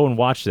just go and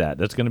watch that.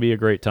 That's going to be a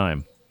great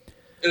time.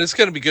 And it's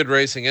going to be good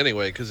racing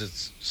anyway because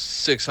it's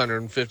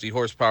 650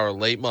 horsepower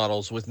late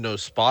models with no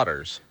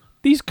spotters.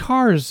 These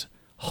cars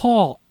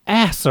haul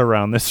ass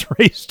around this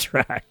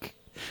racetrack.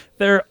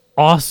 They're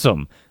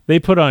awesome. They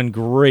put on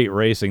great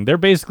racing. They're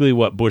basically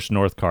what Busch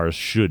North cars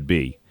should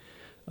be.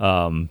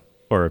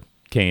 Or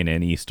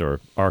K&N East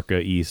or ARCA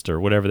East or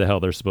whatever the hell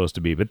they're supposed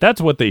to be. But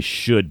that's what they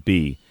should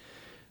be.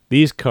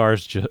 These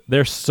cars,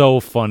 they're so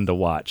fun to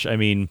watch. I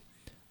mean,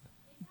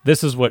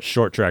 this is what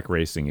short track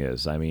racing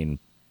is. I mean,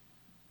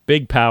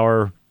 big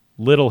power,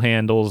 little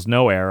handles,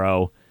 no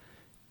aero,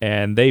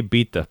 and they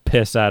beat the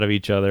piss out of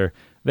each other.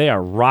 They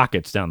are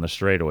rockets down the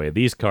straightaway.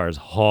 These cars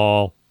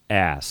haul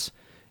ass.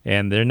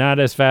 And they're not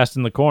as fast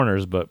in the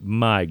corners, but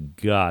my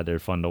God, they're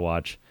fun to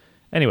watch.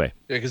 Anyway.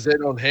 Yeah, because they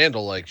don't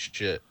handle like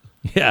shit.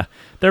 Yeah.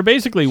 They're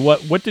basically,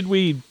 what did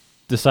we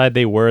decide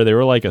they were? They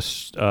were like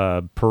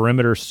a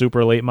perimeter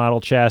super late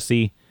model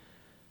chassis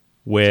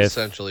with... That's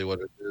essentially what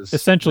it is.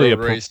 Essentially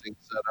road racing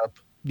setup.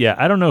 Yeah,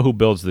 I don't know who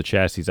builds the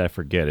chassis. I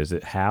forget. Is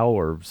it Howe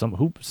or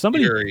somebody?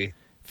 Fury.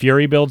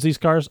 Fury builds these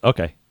cars?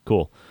 Okay,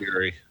 cool.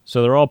 Fury.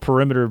 So they're all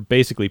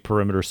basically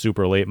perimeter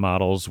super late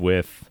models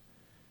with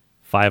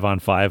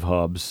 5-on-5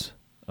 hubs,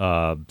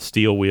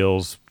 steel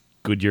wheels,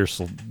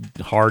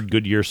 hard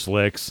Goodyear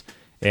slicks,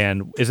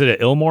 and is it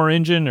an Ilmor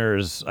engine or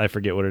I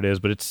forget what it is,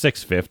 but it's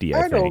 650.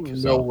 I think.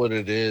 Don't know what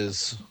it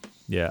is.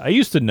 Yeah, I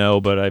used to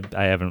know, but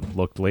I haven't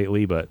looked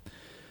lately. But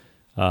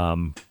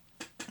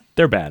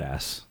they're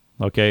badass.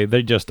 Okay,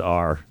 they just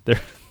are.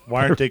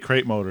 Why aren't they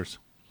crate motors?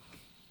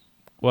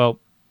 Well,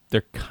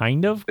 they're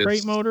kind of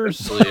crate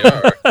motors.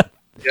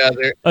 Yeah,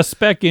 a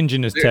spec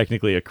engine is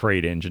technically a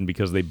crate engine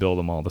because they build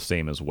them all the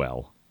same as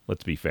well.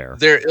 Let's be fair.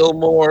 Their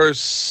Ilmor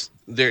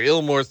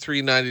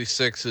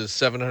 396 is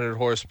 700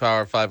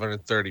 horsepower,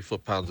 530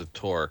 foot-pounds of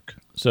torque.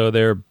 So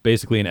they're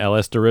basically an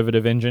LS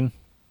derivative engine?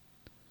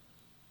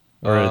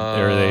 Or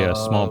are they a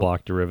small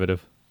block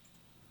derivative?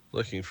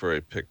 Looking for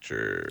a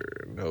picture.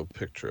 No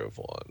picture of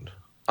one.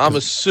 I'm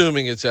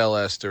assuming it's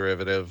LS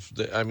derivative.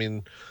 I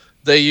mean,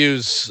 they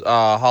use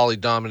Holly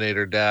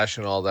Dominator dash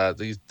and all that.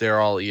 They're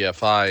all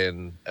EFI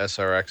and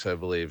SRX, I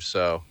believe.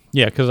 So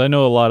yeah, because I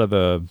know a lot of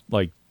the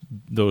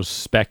those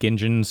spec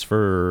engines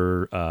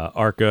for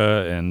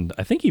ARCA and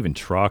I think even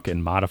truck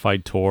and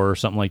modified Tour or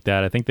something like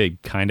that. I think they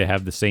kind of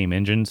have the same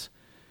engines.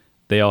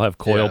 They all have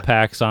coil Yeah.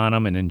 packs on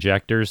them and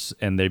injectors,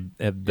 and they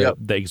have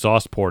the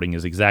exhaust porting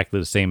is exactly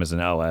the same as an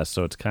LS,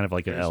 so it's kind of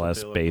like an Here's what they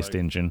look LS-based like.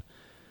 engine.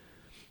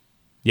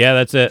 Yeah,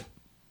 that's it.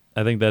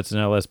 I think that's an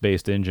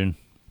LS-based engine.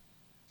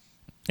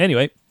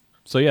 Anyway,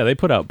 so yeah, they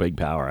put out big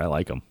power. I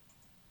like them.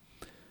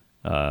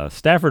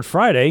 Stafford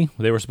Friday,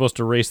 they were supposed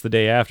to race the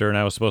day after, and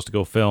I was supposed to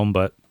go film,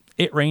 but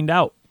it rained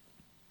out,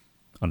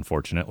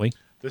 unfortunately.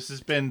 This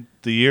has been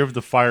the year of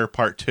the fire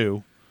part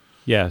 2.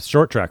 Yeah,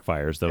 short track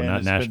fires, though, and not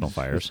it's national been,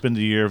 fires. It's been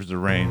the year of the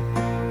rain.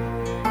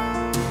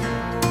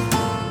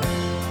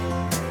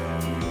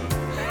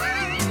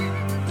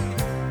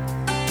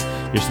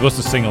 You're supposed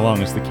to sing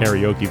along. It's the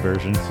karaoke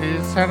version.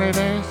 See,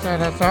 Saturdays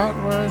that I thought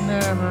would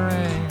never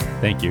rain.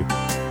 Thank you.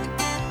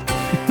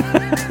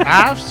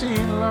 I've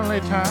seen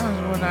lonely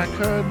times when I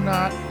could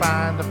not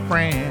find a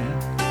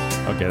friend.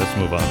 Okay, let's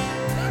move on.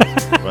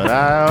 But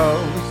I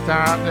always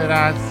thought that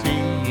I'd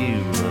see you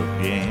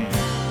again.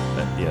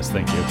 Yes,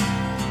 thank you.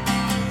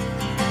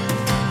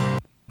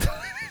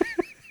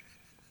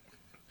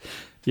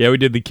 Yeah, we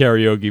did the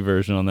karaoke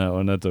version on that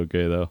one. That's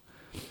okay, though.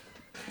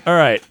 All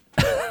right.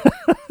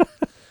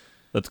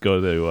 Let's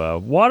go to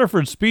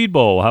Waterford Speed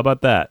Bowl. How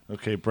about that?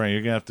 Okay, Brian,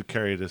 you're going to have to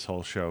carry this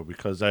whole show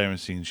because I haven't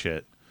seen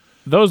shit.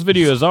 Those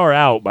videos are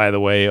out, by the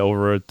way,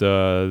 over at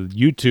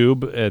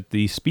YouTube, at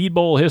the Speed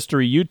Bowl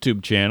History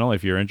YouTube channel,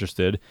 if you're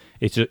interested.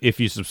 It's if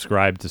you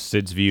subscribe to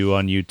Sid's View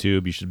on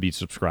YouTube, you should be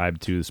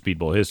subscribed to the Speed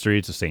Bowl History.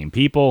 It's the same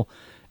people.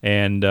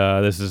 And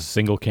this is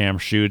single cam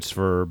shoots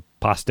for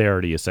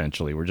posterity,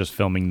 essentially. We're just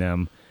filming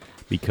them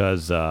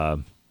because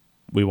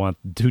we want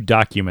to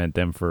document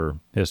them for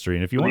history.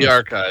 And if you want The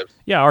archives.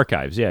 Yeah,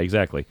 archives. Yeah,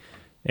 exactly.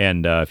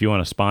 And if you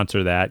want to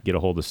sponsor that, get a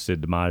hold of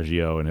Sid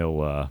DiMaggio, and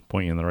he'll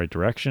point you in the right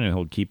direction, and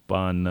he'll keep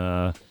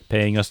on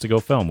paying us to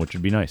go film, which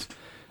would be nice.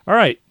 All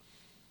right.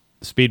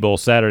 Speed Bowl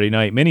Saturday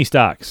night. Mini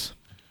stocks.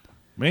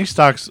 Mini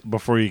stocks,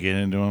 before you get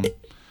into them,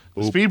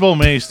 the Speed Bowl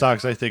mini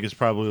stocks, I think, is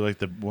probably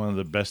like one of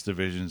the best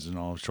divisions in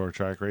all of short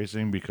track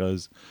racing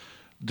because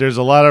there's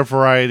a lot of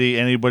variety.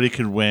 Anybody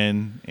could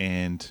win,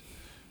 and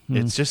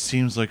it just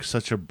seems like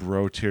such a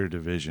bro tier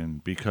division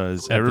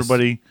because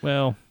everybody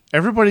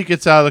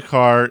gets out of the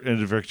car in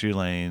the victory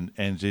lane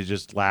and they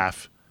just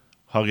laugh,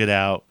 hug it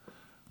out,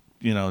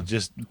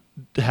 just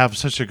have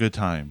such a good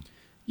time.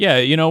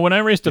 Yeah, when I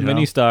raced a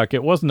mini stock,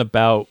 it wasn't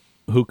about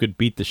who could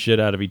beat the shit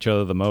out of each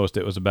other the most.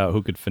 It was about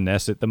who could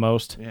finesse it the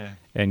most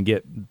and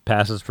get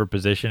passes for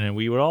position, and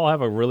we would all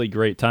have a really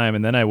great time.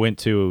 And then I went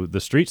to the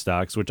street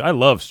stocks, which I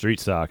love street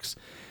stocks,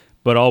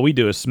 but all we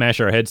do is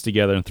smash our heads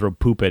together and throw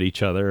poop at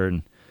each other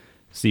and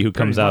see who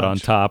comes out on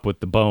top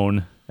with the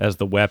bone as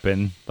the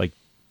weapon. Like,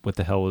 what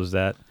the hell was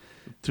that?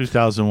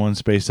 2001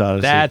 Space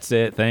Odyssey. That's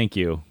it. Thank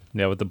you.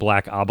 Yeah, with the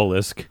black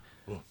obelisk.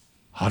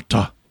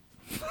 Hata.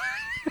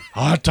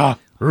 Hata.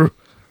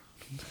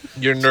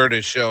 Your nerd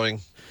is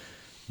showing.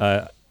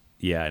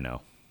 Yeah, I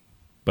know.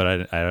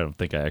 But I don't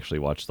think I actually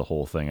watched the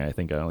whole thing. I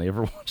think I only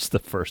ever watched the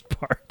first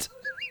part.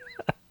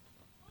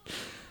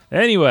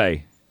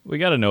 Anyway, we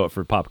got to know it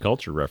for pop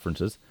culture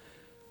references.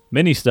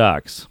 Mini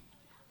stocks.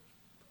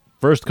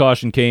 First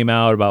caution came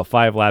out about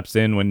 5 laps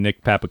in when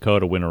Nick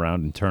Papakota went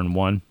around in turn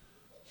 1.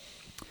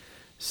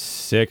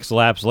 6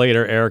 laps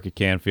later, Erica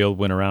Canfield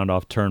went around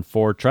off turn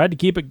 4, tried to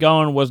keep it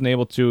going, wasn't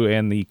able to,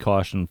 and the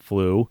caution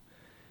flew.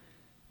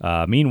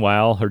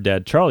 Meanwhile, her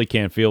dad, Charlie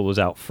Canfield, was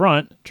out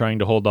front, trying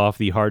to hold off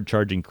the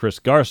hard-charging Chris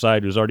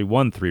Garside, who's already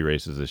won 3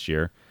 races this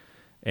year,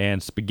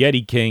 and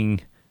Spaghetti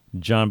King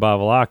John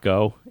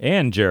Bavalaco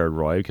and Jared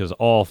Roy, because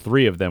all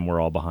 3 of them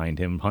were all behind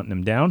him, hunting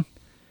him down.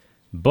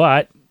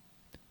 But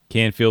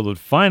Canfield would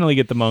finally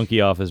get the monkey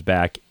off his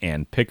back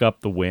and pick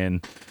up the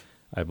win.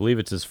 I believe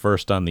it's his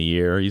first on the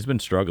year. He's been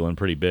struggling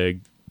pretty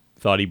big.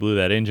 Thought he blew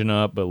that engine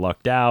up, but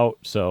lucked out,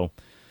 so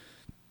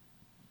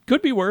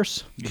could be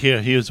worse.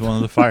 Yeah, he was one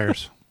of the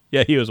fires.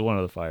 Yeah, he was one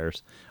of the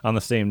fires on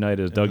the same night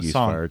as Dougie's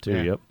fire, too.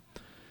 Yeah. Yep.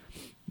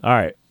 All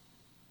right.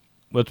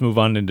 Let's move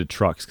on into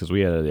trucks because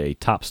we had a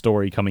top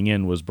story coming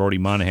in was Brody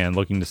Monahan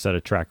looking to set a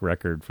track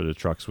record for the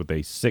trucks with a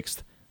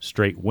 6th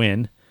straight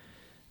win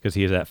because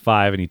he is at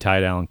 5 and he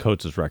tied Alan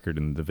Coates' record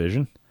in the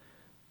division.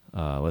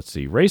 Let's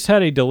see. Race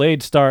had a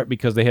delayed start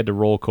because they had to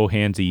roll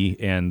Kohanzi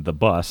and the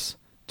bus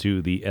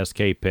to the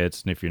SK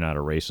pits. And if you're not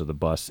a racer, the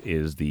bus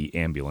is the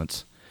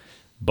ambulance.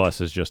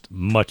 Bus is just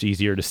much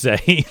easier to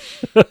say.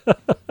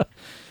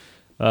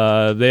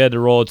 They had to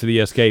roll it to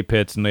the SK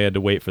pits, and they had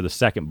to wait for the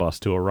second bus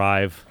to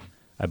arrive.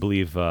 I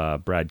believe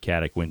Brad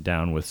Caddick went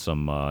down with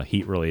some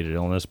heat-related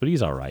illness, but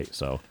he's all right,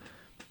 so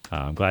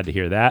I'm glad to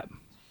hear that.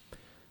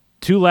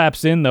 2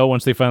 laps in, though,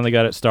 once they finally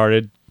got it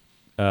started,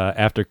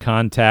 after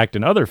contact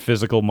and other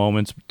physical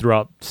moments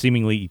throughout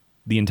seemingly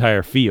the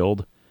entire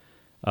field,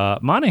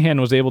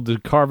 Monahan was able to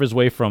carve his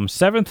way from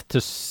 7th to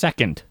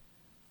 2nd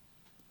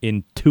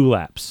in 2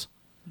 laps.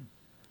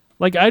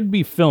 Like, I'd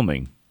be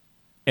filming,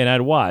 and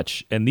I'd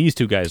watch, and these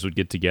 2 guys would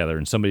get together,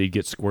 and somebody would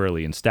get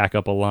squirrely and stack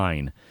up a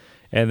line.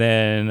 And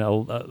then,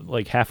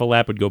 like, half a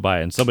lap would go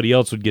by, and somebody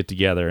else would get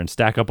together and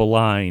stack up a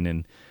line.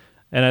 And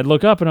I'd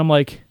look up, and I'm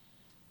like,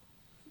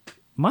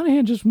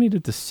 Monahan just made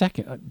it to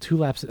second, 2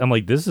 laps. I'm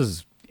like, this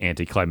is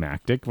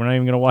anticlimactic. We're not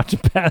even going to watch him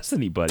pass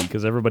anybody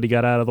because everybody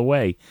got out of the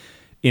way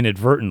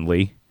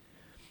inadvertently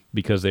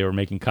because they were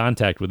making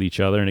contact with each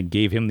other, and it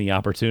gave him the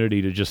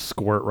opportunity to just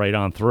squirt right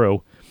on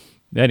through.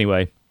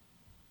 Anyway,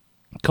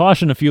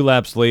 caution a few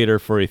laps later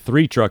for a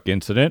 3-truck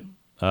incident.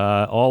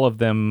 All of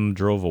them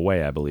drove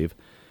away, I believe.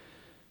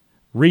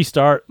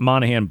 Restart,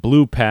 Monahan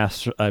blew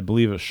past, I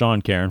believe it was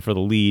Sean Cairn, for the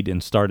lead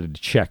and started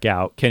to check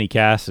out. Kenny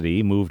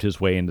Cassidy moved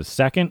his way into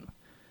second.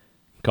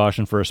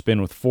 Caution for a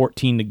spin with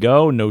 14 to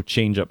go, no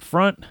change up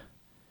front.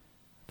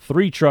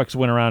 3 trucks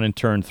went around in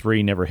turn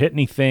 3, never hit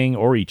anything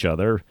or each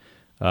other,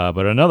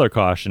 but another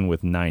caution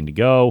with 9 to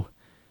go.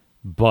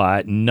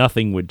 But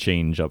nothing would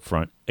change up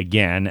front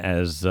again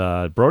as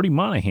Brody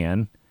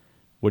Monahan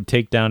would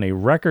take down a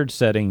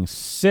record-setting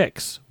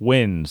 6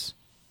 wins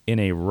in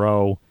a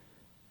row,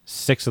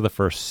 6 of the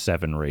first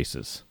 7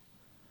 races,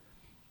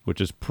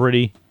 which is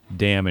pretty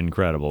damn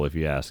incredible if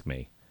you ask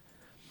me.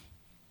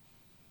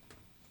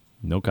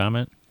 No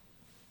comment?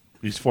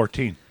 He's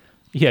 14.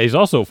 Yeah, he's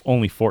also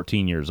only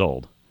 14 years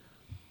old.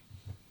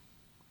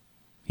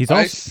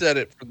 I said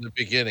it from the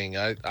beginning.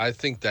 I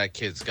think that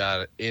kid's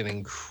got an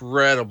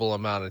incredible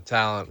amount of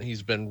talent.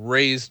 He's been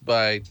raised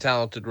by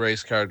talented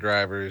race car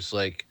drivers.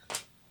 Like,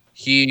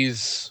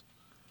 if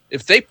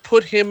they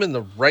put him in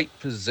the right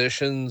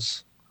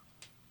positions,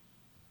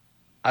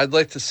 I'd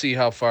like to see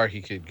how far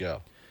he could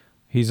go.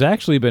 He's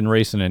actually been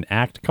racing an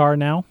ACT car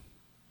now,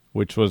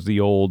 which was the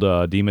old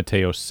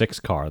DiMatteo 6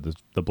 car,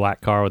 the black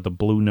car with the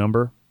blue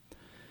number.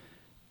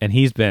 And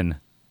he's been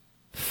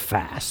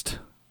fast.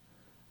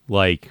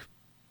 Like,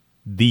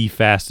 the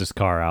fastest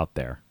car out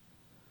there.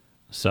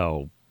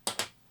 So,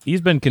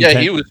 he's been content. Yeah,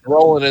 he was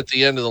rolling at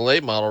the end of the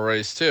late model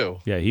race, too.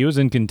 Yeah, he was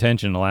in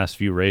contention the last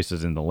few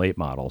races in the late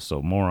model,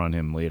 so more on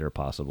him later,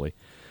 possibly.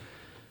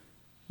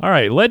 All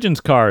right,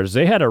 Legends cars.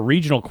 They had a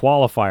regional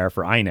qualifier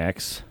for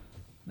INEX.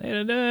 They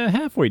had a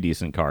halfway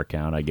decent car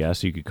count, I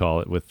guess you could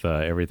call it, with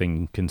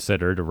everything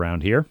considered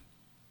around here.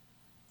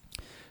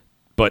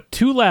 But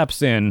 2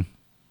 laps in,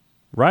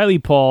 Riley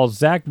Paul,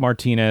 Zach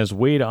Martinez,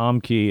 Wade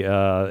Omke,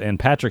 and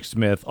Patrick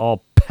Smith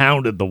all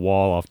pounded the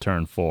wall off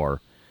turn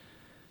 4.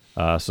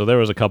 So there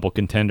was a couple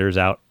contenders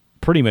out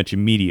pretty much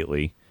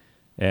immediately,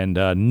 and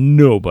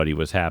nobody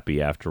was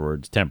happy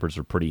afterwards. Tempers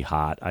were pretty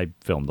hot. I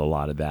filmed a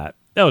lot of that.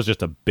 That was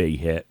just a big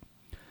hit.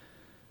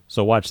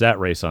 So watch that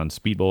race on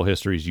Speedbowl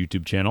History's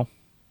YouTube channel.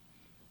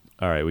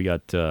 All right, we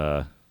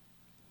got...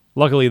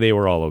 luckily, they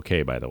were all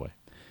okay, by the way.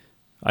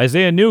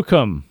 Isaiah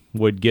Newcomb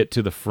would get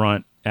to the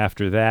front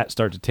after that,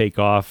 start to take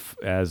off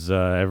as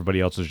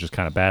everybody else was just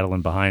kind of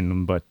battling behind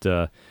him.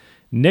 But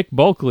Nick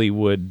Bulkley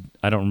would,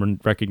 I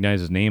don't recognize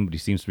his name, but he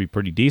seems to be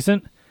pretty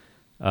decent,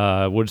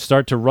 would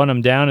start to run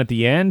him down at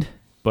the end,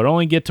 but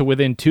only get to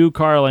within 2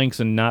 car lengths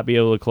and not be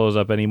able to close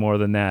up any more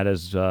than that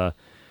as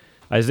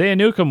Isaiah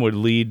Newcomb would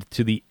lead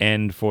to the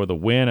end for the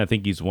win. I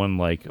think he's won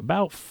like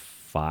about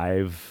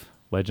 5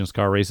 Legends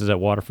car races at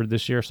Waterford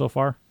this year so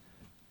far.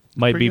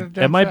 Might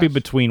be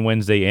between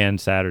Wednesday and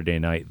Saturday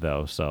night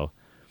though, so...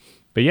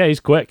 But yeah, he's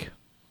quick,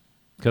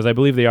 because I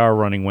believe they are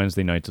running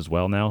Wednesday nights as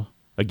well now,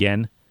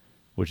 again,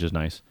 which is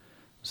nice.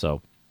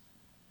 So,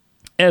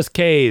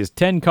 SK's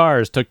 10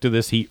 cars took to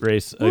this heat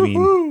race. I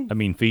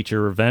mean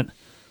feature event.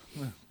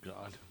 Oh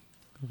God.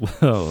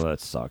 Oh, that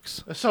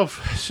sucks.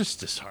 It's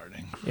just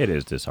disheartening. It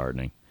is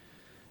disheartening,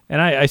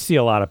 and I see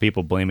a lot of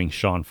people blaming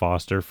Sean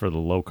Foster for the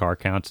low car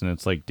counts, and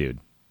it's like, dude,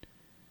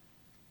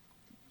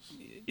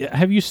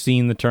 have you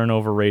seen the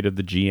turnover rate of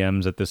the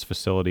GMs at this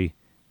facility?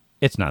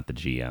 It's not the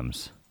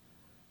GMs.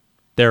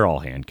 They're all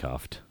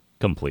handcuffed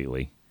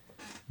completely.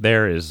 They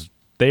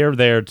are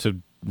there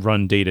to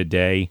run day to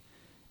day,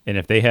 and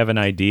if they have an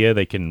idea,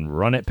 they can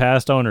run it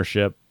past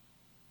ownership,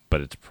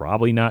 but it's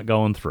probably not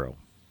going through.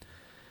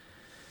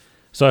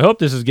 So I hope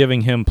this is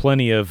giving him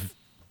plenty of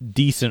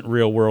decent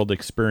real-world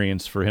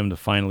experience for him to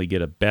finally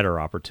get a better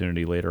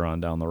opportunity later on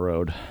down the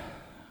road.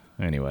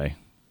 Anyway,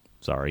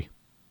 sorry.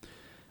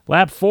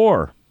 Lap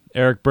 4.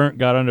 Eric Berndt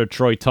got under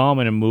Troy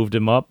Tallman and moved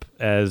him up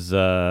and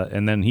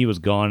then he was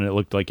gone, and it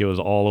looked like it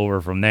was all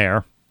over from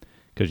there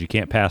because you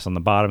can't pass on the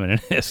bottom in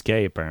an SK,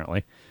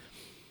 apparently.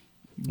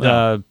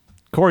 No.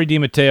 Corey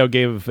DiMatteo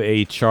gave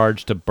a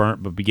charge to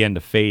Berndt but began to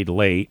fade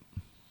late.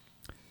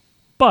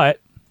 But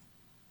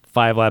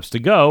 5 laps to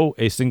go,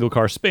 a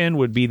single-car spin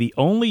would be the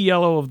only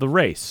yellow of the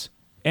race,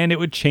 and it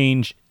would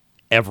change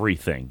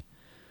everything.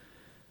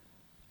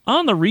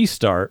 On the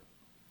restart,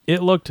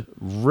 it looked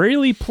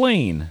really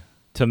plain,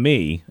 to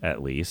me,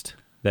 at least,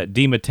 that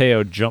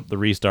DiMatteo jumped the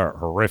restart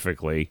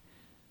horrifically,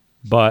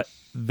 but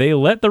they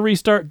let the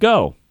restart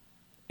go,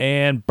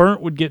 and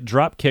Berndt would get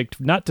drop-kicked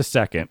not to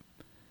second,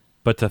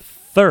 but to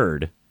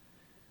third,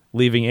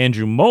 leaving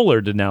Andrew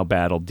Moeller to now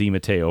battle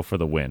DiMatteo for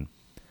the win.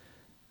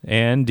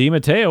 And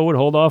DiMatteo would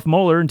hold off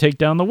Moeller and take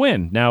down the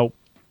win. Now,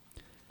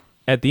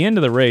 at the end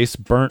of the race,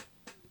 Berndt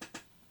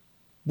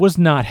was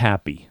not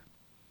happy,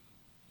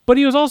 but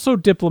he was also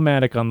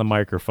diplomatic on the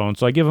microphone,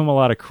 so I give him a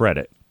lot of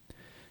credit.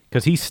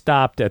 because he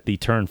stopped at the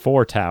turn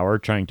 4 tower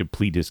trying to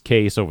plead his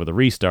case over the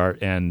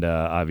restart, and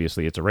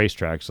obviously it's a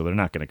racetrack, so they're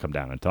not going to come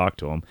down and talk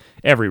to him.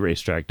 Every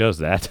racetrack does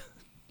that.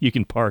 You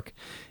can park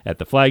at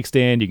the flag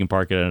stand, you can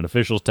park at an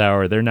official's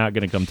tower. They're not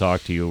going to come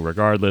talk to you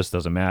regardless,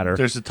 doesn't matter.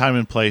 There's a time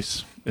and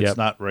place. It's Yep.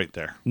 not right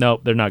there. No,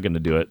 they're not going to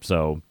do it.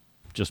 So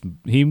just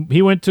he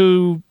went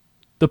to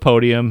the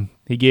podium,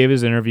 he gave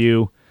his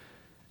interview.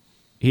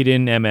 He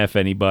didn't MF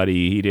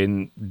anybody. He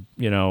didn't,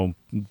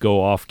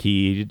 go off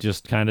key. He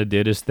just kind of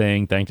did his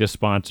thing, thanked his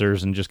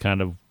sponsors, and just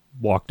kind of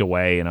walked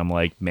away. And I'm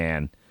like,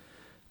 man,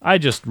 I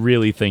just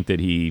really think that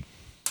he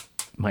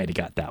might have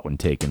got that one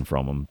taken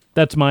from him.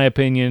 That's my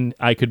opinion.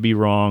 I could be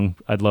wrong.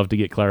 I'd love to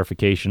get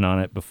clarification on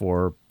it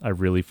before I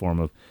really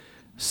form a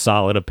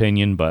solid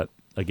opinion. But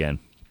again,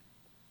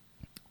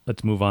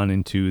 let's move on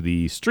into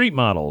the street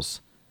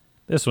models.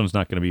 This one's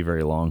not going to be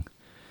very long.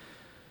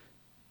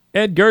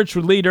 Ed Gertz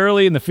would lead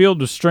early, and the field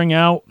would string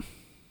out.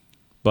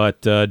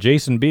 But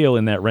Jason Beal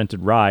in that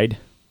rented ride,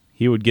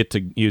 he would get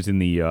to using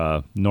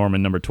the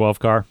Norman number 12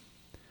 car.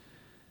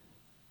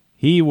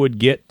 He would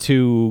get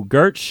to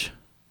Gertz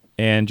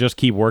and just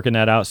keep working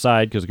that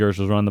outside because Gertz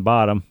was running the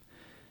bottom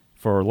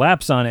for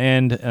laps on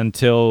end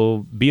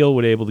until Beal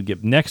would able to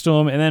get next to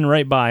him and then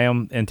right by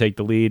him and take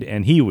the lead,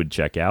 and he would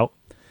check out.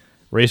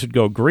 Race would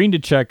go green to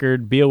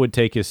checkered. Beal would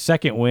take his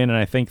second win, and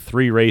I think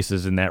 3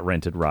 races in that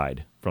rented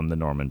ride from the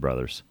Norman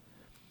brothers.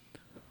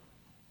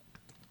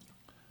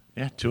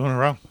 Yeah, 2 in a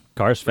row.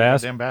 Car's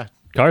fast. Damn bad.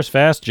 Car's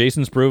fast.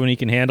 Jason's proven he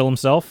can handle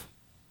himself.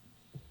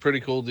 Pretty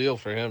cool deal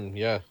for him.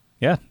 Yeah.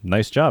 Yeah,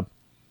 nice job.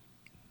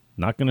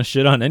 Not going to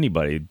shit on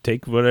anybody.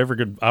 Take whatever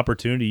good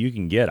opportunity you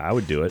can get. I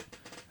would do it.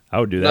 I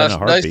would do that in a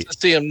heartbeat.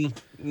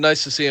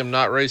 Nice to see him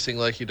not racing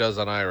like he does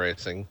on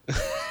iRacing.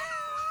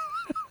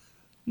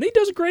 He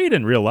does great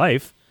in real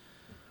life.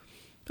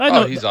 I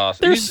know he's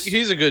awesome.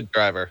 He's a good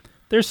driver.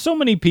 There's so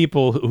many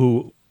people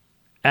who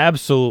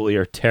absolutely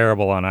are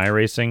terrible on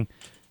iRacing,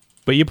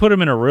 but you put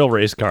them in a real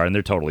race car and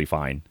they're totally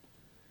fine.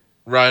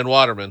 Ryan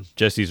Waterman.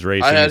 Jesse's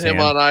racing. I had his him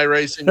hand. on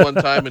iRacing one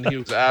time, and he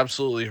was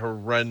absolutely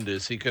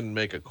horrendous. He couldn't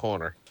make a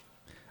corner.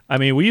 I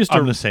mean, we used to.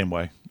 I'm the same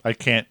way. I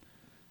can't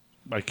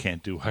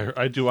do.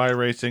 I do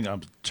iRacing.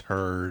 I'm a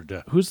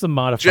turd. Who's the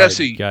modified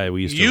Jesse, guy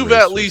we used to? You've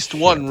race at with? least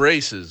won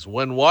races.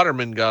 When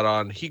Waterman got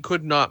on, he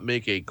could not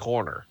make a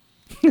corner.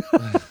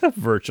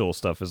 Virtual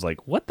stuff is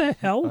like, what the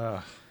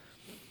hell?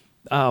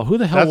 Who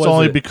the hell That's was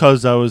only it?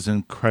 because I was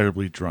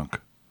incredibly drunk.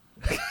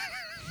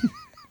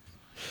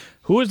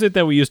 Who is it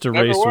that we used to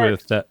Never race worked.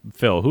 with? That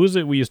Phil. Who is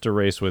it we used to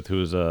race with?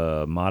 Who's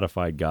a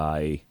modified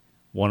guy?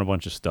 Won a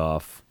bunch of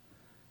stuff.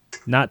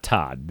 Not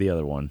Todd. The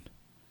other one.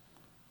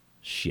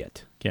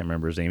 Shit, can't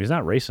remember his name. He's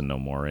not racing no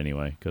more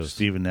anyway. Because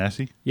Stephen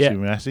Massey? Yeah.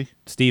 Stephen Massey?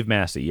 Steve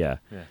Massey. Yeah.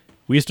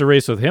 We used to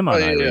race with him on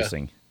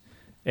iRacing,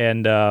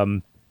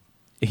 and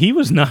he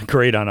was not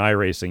great on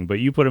iRacing. But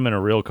you put him in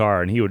a real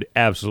car, and he would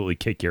absolutely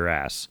kick your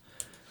ass.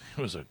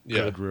 He was a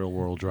good real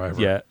world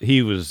driver. Yeah,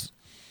 he was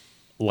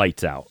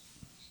lights out.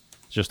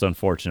 It's just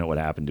unfortunate what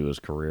happened to his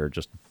career.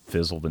 Just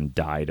fizzled and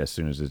died as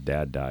soon as his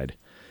dad died.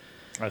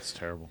 That's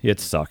terrible.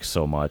 It sucks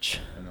so much.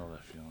 I know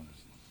that feeling.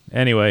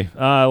 Anyway,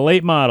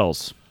 late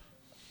models.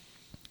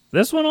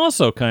 This one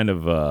also kind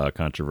of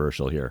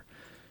controversial here.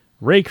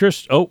 Ray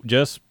Christ. Oh,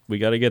 Jess, we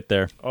got to get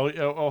there.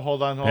 Oh,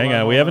 hold on. Hang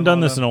on. We haven't done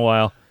this in a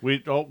while.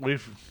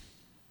 We've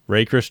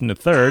Ray Christian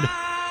III.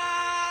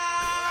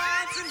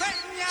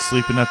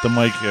 sleeping at the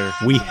mic here.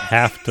 We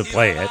have to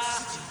play it.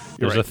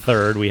 There's a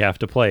third. We have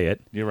to play it.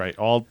 You're right.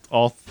 All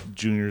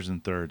juniors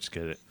and thirds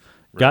get it.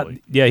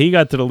 Really. He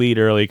got to the lead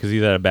early because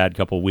he's had a bad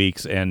couple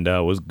weeks and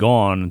was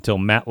gone until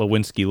Matt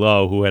Lewinsky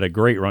Lowe, who had a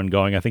great run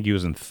going. I think he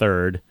was in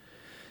third,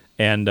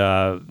 and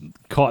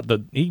caught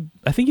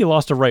I think he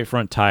lost a right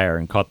front tire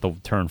and caught the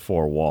turn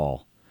 4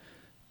 wall.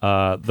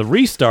 The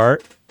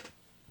restart,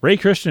 Ray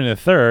Christian in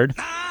third.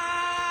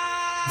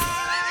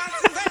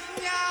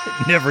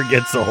 Never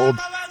gets old.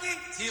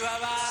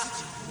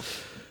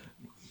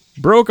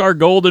 Broke our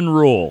golden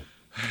rule.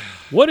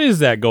 What is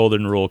that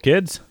golden rule,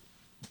 kids?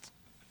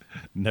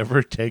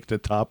 Never take the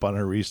top on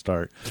a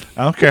restart.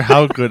 I don't care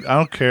how good. I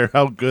don't care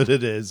how good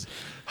it is.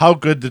 How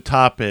good the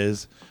top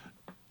is.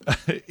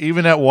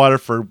 Even at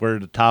Waterford, where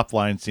the top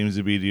line seems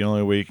to be the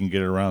only way you can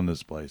get around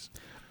this place.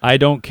 I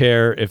don't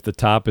care if the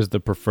top is the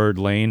preferred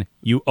lane.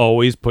 You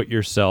always put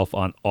yourself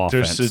on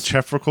offense. There's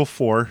centrifugal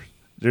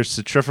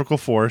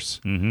force.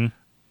 Mm-hmm.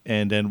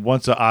 And then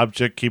once an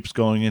object keeps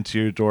going into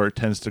your door, it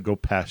tends to go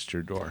past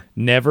your door.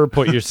 Never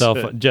put yourself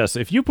Jess,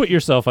 if you put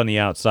yourself on the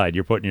outside,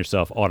 you're putting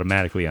yourself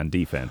automatically on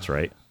defense,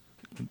 right?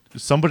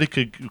 Somebody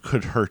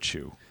could hurt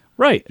you.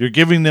 Right. You're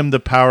giving them the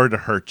power to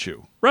hurt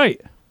you.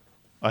 Right.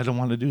 I don't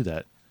want to do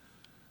that.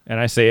 And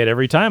I say it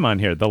every time on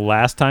here. The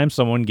last time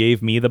someone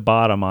gave me the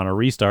bottom on a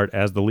restart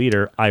as the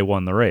leader, I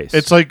won the race.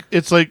 It's like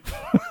it's like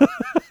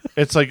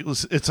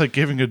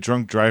giving a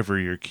drunk driver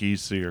your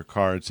keys to your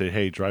car and say,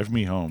 "Hey, drive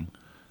me home."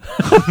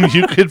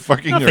 You could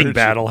fucking nothing hurt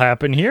bad'll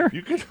happen here.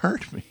 You could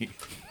hurt me.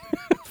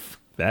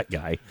 That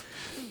guy.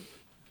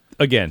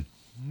 Again,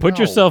 Put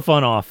No. yourself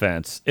on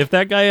offense. If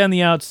that guy on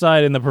the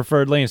outside in the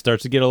preferred lane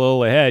starts to get a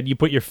little ahead, you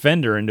put your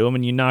fender into him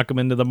and you knock him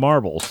into the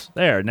marbles.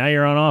 There, now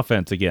you're on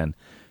offense again.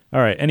 All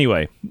right,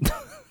 anyway.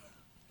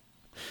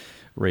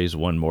 Ray's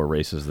won more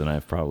races than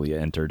I've probably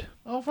entered.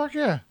 Oh, fuck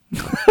yeah.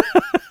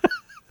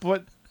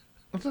 But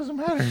it doesn't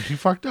matter. He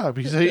fucked up.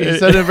 He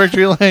said in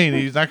victory lane.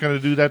 He's not going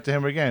to do that to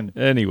him again.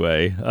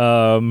 Anyway,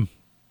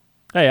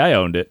 hey, I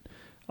owned it.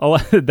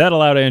 That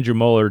allowed Andrew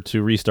Moeller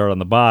to restart on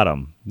the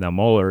bottom. Now,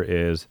 Moeller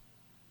is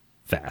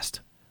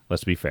fast.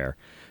 Let's be fair.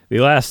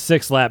 The last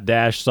 6-lap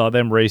dash saw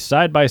them race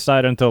side by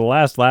side until the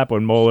last lap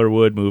when Moeller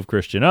would move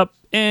Christian up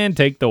and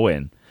take the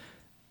win.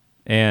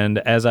 And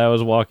as I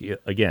was walking,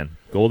 again,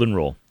 golden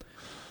rule.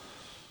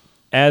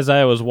 As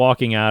I was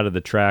walking out of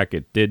the track,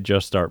 it did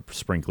just start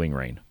sprinkling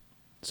rain.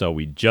 So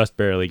we just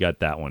barely got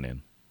that one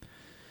in.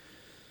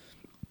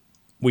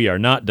 We are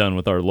not done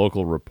with our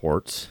local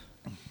reports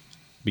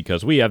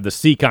because we have the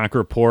Seekonk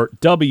Report,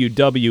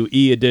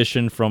 WWE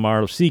edition from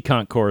our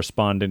Seekonk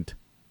correspondent,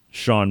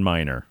 Sean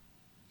Miner.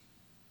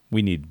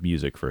 We need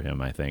music for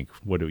him, I think.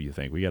 What do you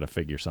think? We got to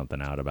figure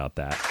something out about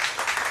that.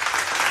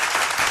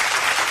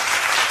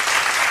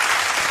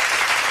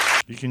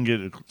 You can get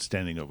a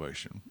standing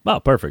ovation. Oh,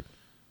 perfect.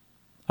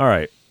 All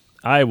right.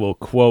 I will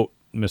quote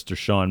Mr.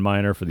 Sean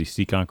Miner for the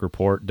Seekonk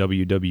Report,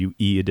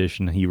 WWE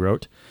edition he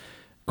wrote.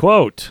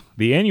 Quote,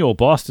 the annual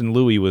Boston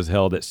Louie was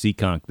held at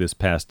Seekonk this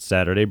past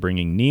Saturday,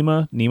 bringing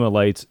NEMA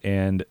Lights,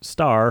 and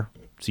Star,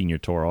 Senior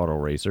Tour Auto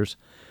Racers,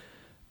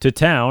 to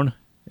town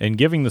and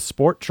giving the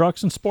sport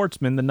trucks and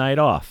sportsmen the night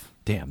off.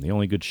 Damn, the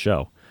only good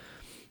show.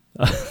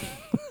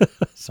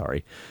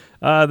 Sorry.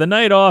 The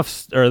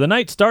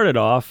night started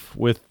off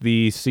with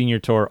the Senior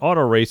Tour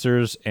Auto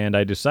Racers, and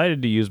I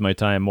decided to use my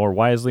time more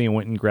wisely and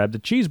went and grabbed a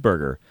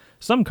cheeseburger.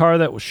 Some car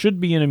that should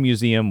be in a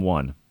museum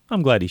won.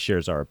 I'm glad he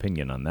shares our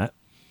opinion on that.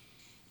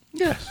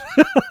 Yes.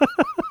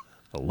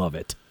 I love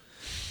it.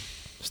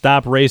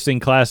 Stop racing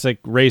classic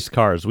race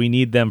cars. We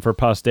need them for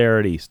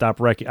posterity. Stop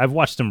wrecking. I've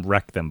watched them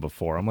wreck them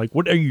before. I'm like,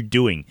 what are you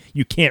doing?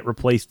 You can't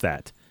replace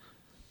that.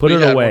 Put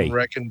it away. One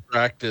wreck in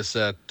practice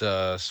at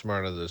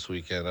Smyrna this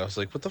weekend. I was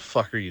like, what the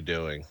fuck are you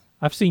doing?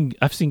 I've seen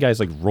guys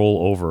like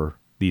roll over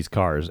these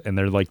cars, and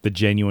they're like the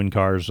genuine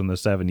cars from the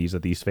 70s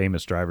that these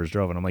famous drivers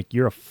drove. And I'm like,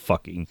 you're a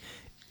fucking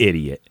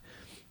idiot.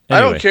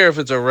 Anyway. I don't care if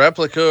it's a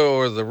replica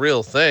or the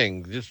real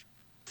thing. Just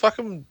fuck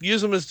them,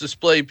 use them as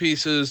display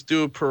pieces,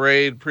 do a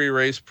parade,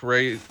 pre-race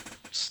parade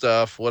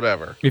stuff,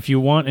 whatever. If you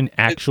want an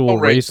actual Don't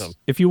race race, them.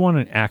 if you want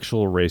an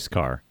actual race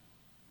car,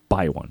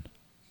 buy one.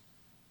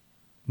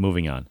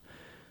 Moving on.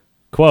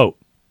 Quote,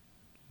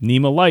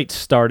 NEMA Lights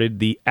started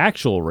the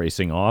actual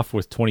racing off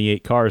with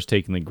 28 cars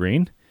taking the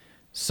green.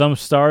 Some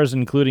stars,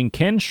 including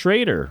Ken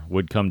Schrader,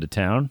 would come to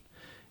town.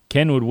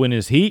 Ken would win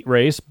his heat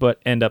race, but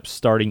end up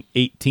starting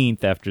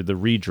 18th after the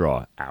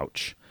redraw.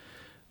 Ouch.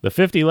 The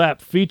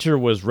 50-lap feature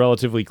was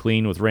relatively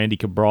clean, with Randy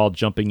Cabral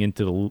jumping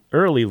into the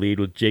early lead,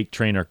 with Jake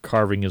Traynor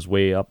carving his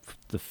way up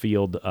the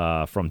field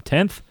from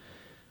 10th.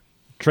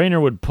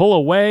 Traynor would pull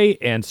away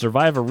and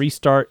survive a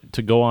restart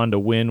to go on to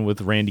win,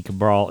 with Randy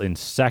Cabral in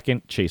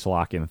second, Chase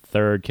Locke in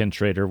third. Ken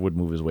Schrader would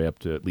move his way up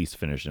to at least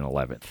finish in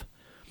 11th.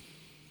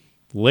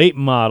 Late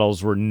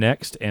models were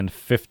next, and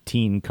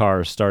 15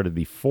 cars started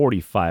the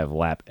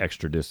 45-lap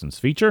extra distance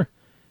feature.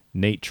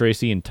 Nate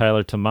Tracy and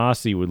Tyler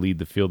Tomasi would lead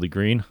the field to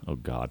green. Oh,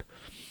 God.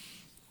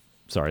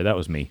 Sorry, that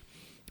was me.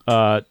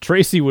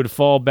 Tracy would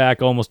fall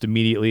back almost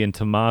immediately, and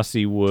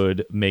Tomasi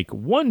would make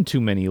one too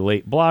many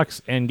late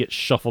blocks and get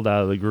shuffled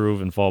out of the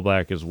groove and fall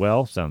back as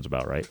well. Sounds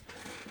about right.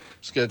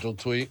 Scheduled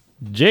tweet.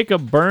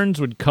 Jacob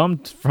Burns would come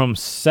from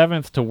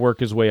 7th to work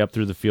his way up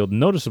through the field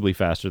noticeably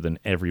faster than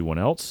everyone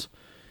else.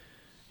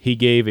 He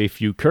gave a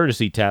few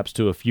courtesy taps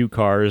to a few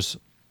cars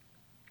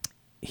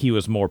he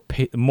was more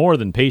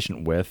than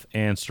patient with,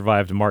 and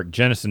survived Mark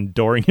Jennison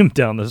dooring him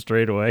down the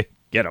straightaway.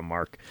 Get him,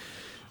 Mark.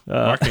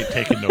 Mark ain't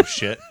taking no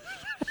shit.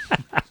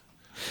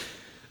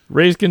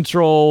 Race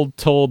Control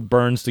told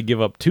Burns to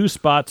give up 2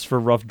 spots for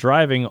rough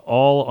driving,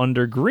 all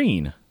under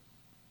green.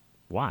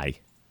 Why?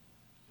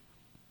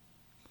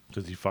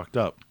 Because he fucked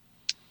up.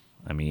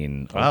 I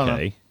mean, I don't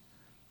okay.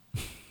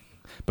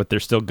 But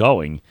they're still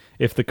going.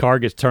 If the car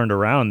gets turned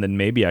around, then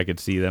maybe I could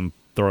see them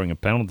throwing a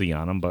penalty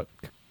on him, but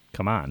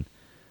come on.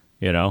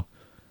 You know?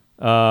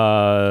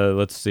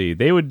 Let's see.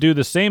 They would do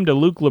the same to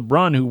Luke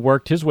LeBrun, who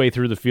worked his way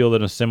through the field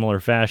in a similar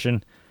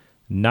fashion.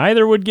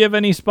 Neither would give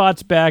any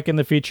spots back, and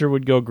the feature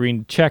would go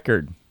green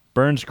checkered.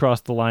 Burns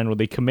crossed the line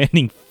with a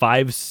commanding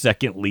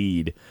 5-second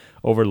lead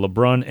over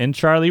LeBrun and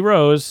Charlie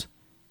Rose,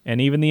 and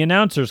even the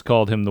announcers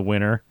called him the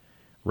winner.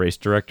 Race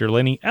director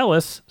Lenny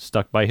Ellis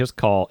stuck by his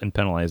call and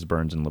penalized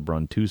Burns and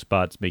LeBrun 2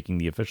 spots, making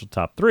the official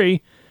top 3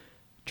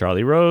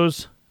 Charlie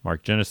Rose,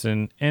 Mark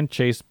Jennison, and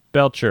Chase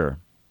Belcher.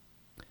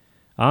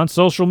 On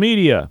social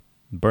media,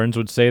 Burns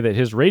would say that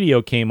his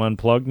radio came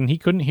unplugged and he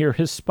couldn't hear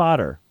his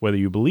spotter. Whether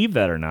you believe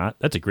that or not,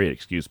 that's a great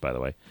excuse, by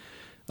the way.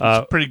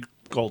 It's pretty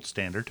gold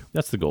standard.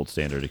 That's the gold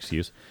standard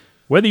excuse.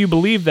 Whether you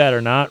believe that or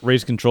not,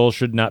 Race Control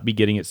should not be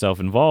getting itself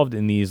involved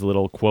in these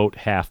little, quote,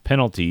 half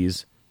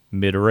penalties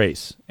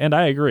mid-race. And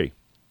I agree.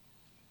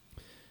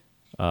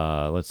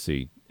 Let's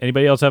see.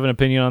 Anybody else have an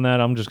opinion on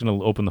that? I'm just going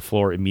to open the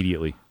floor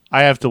immediately.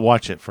 I have to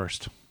watch it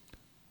first.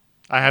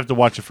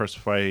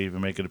 Before I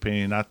even make an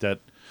opinion. Not that,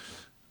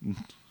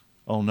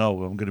 oh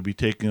no, I'm going to be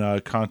taken out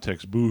of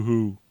context.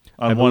 Boo-hoo.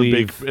 And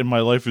my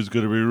life is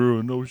going to be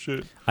ruined. No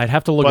shit. I'd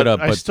have to look it up.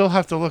 I still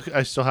have to look.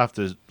 I still have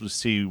to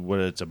see what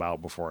it's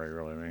about before I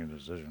really make a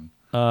decision.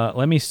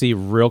 Let me see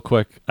real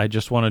quick. I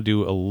just want to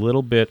do a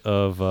little bit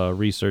of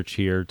research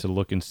here to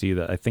look and see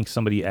that. I think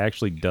somebody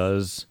actually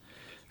does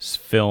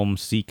film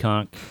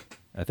Seekonk.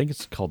 I think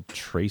it's called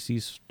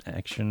Tracy's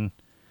Action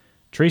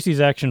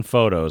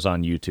Photos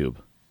on YouTube.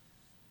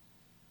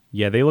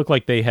 Yeah, they look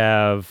like they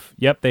have...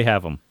 Yep, they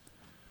have them.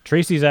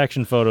 Tracy's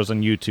Action Photos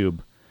on YouTube.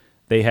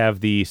 They have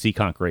the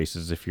Seekonk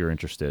races if you're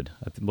interested.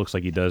 It looks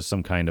like he does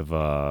some kind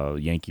of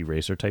Yankee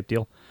racer type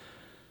deal.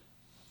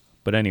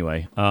 But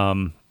anyway,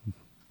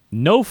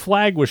 no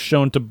flag was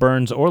shown to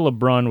Burns or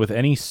LeBrun with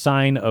any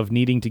sign of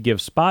needing to give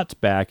spots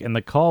back, and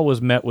the call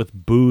was met with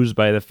boos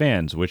by the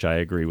fans, which I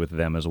agree with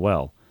them as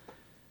well.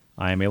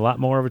 I am a lot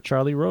more of a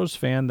Charlie Rose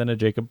fan than a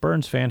Jacob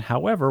Burns fan.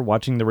 However,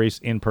 watching the race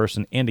in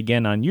person and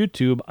again on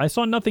YouTube, I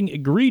saw nothing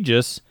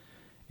egregious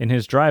in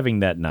his driving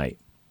that night.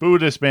 Boo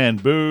this man,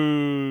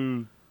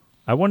 boo!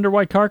 I wonder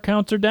why car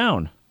counts are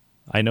down.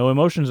 I know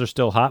emotions are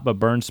still hot, but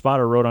Burns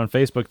Spotter wrote on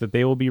Facebook that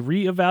they will be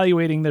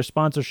re-evaluating their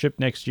sponsorship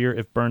next year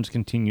if Burns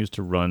continues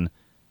to run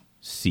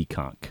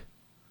Seekonk.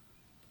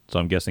 So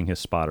I'm guessing his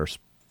spotter's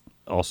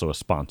also a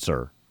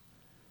sponsor.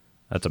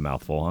 That's a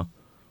mouthful, huh?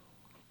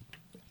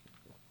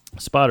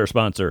 Spotter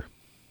sponsor.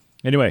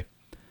 Anyway,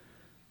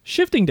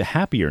 shifting to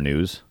happier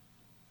news,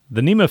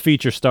 the NEMA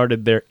feature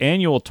started their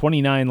annual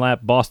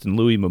 29-lap Boston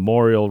Louis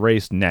Memorial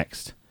race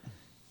next.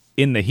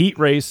 In the heat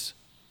race,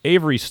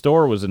 Avery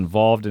Storr was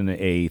involved in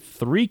a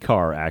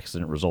 3-car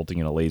accident resulting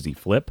in a lazy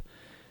flip.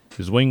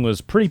 His wing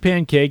was pretty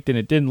pancaked, and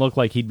it didn't look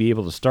like he'd be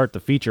able to start the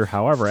feature.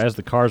 However, as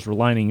the cars were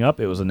lining up,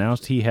 it was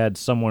announced he had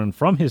someone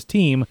from his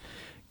team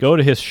go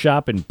to his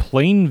shop in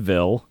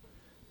Plainville.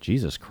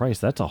 Jesus Christ,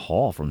 that's a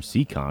haul from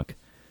Seekonk.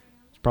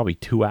 It's probably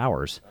 2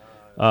 hours.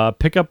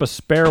 Pick up a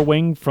spare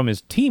wing from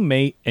his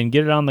teammate and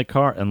get it on the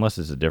car, unless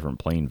it's a different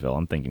Plainville.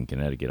 I'm thinking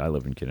Connecticut. I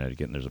live in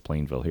Connecticut, and there's a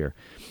Plainville here.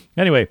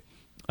 Anyway,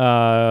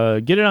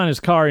 get it on his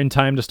car in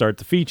time to start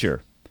the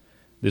feature.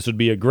 This would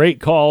be a great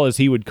call as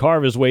he would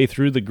carve his way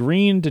through the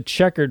green to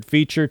checkered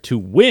feature to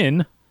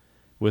win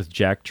with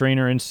Jack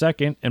Trainer in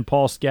second and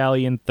Paul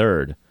Scally in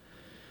third.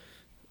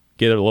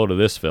 Get a load of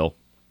this, Phil.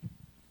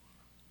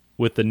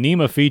 With the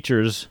NEMA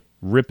features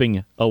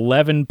ripping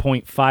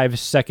 11.5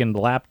 second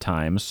lap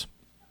times,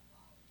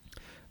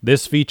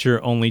 this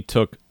feature only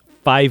took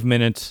 5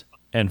 minutes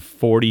and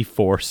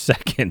 44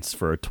 seconds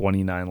for a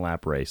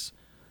 29-lap race.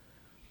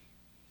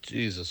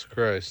 Jesus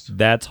Christ.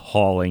 That's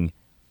hauling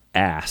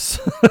ass.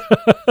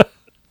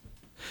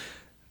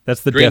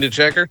 That's the green to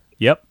checker?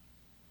 Yep.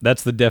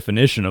 That's the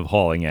definition of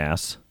hauling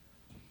ass.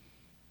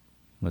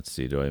 Let's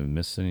see. Do I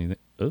miss anything?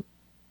 Oh.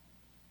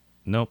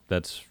 Nope.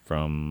 That's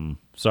from...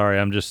 Sorry,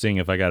 I'm just seeing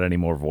if I got any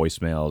more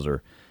voicemails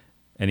or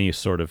any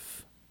sort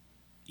of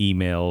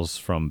emails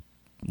from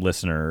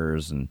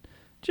listeners and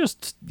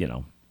just,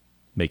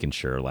 making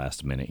sure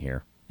last minute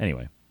here.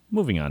 Anyway,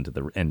 moving on to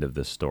the end of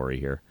this story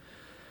here.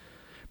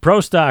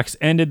 Pro Stocks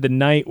ended the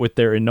night with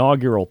their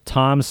inaugural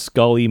Tom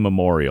Scully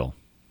Memorial.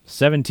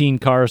 17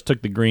 cars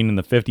took the green in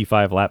the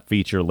 55-lap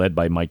feature led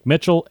by Mike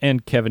Mitchell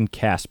and Kevin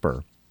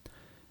Casper.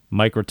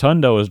 Mike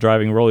Rotundo is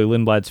driving Rolly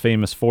Lindblad's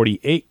famous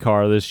 48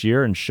 car this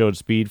year and showed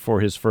speed for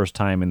his first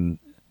time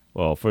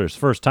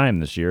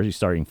this year. He's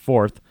starting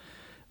fourth.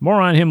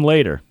 More on him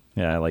later.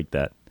 Yeah, I like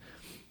that.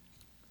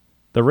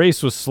 The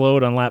race was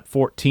slowed on lap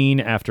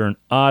 14 after an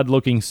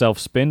odd-looking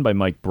self-spin by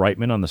Mike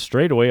Brightman on the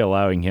straightaway,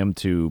 allowing him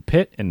to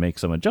pit and make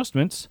some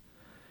adjustments.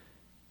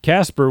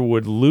 Casper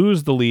would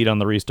lose the lead on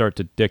the restart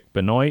to Dick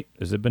Benoit.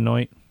 Is it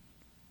Benoit?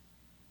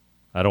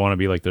 I don't want to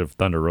be like the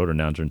Thunder Road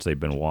announcer and say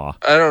Benoit.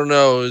 I don't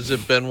know. Is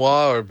it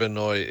Benoit or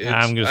Benoit?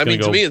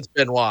 To me, it's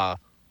Benoit.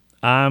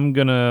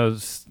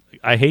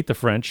 I hate the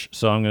French,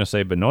 so I'm going to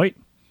say Benoit.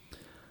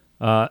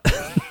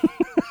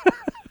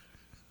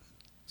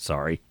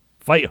 Sorry.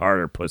 Fight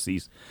harder,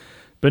 pussies.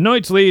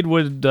 Benoit's lead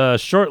was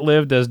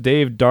short-lived as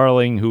Dave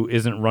Darling, who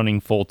isn't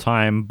running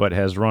full-time but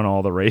has run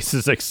all the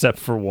races except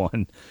for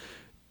one,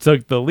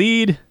 took the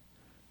lead.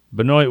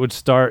 Benoit would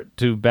start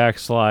to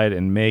backslide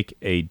and make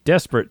a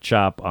desperate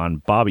chop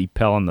on Bobby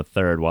Pellin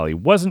III while he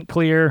wasn't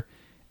clear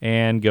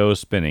and go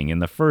spinning. In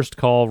the first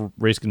call,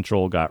 race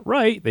control got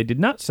right. They did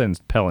not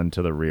send Pellin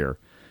to the rear.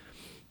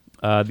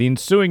 The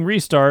ensuing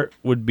restart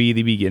would be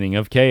the beginning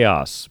of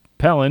chaos.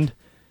 Pellin,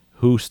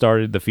 who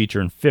started the feature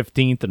in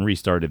 15th and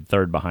restarted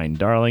third behind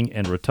Darling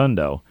and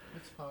Rotundo.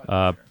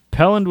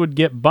 Pellin would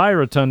get by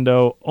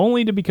Rotundo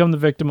only to become the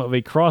victim of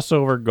a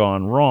crossover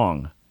gone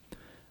wrong.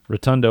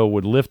 Rotundo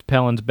would lift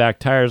Pellin's back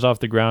tires off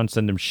the ground,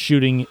 send him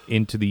shooting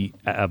into the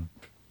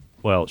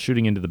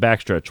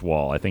backstretch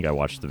wall. I think I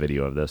watched the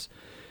video of this.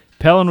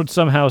 Pellin would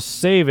somehow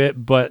save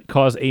it, but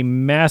cause a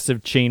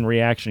massive chain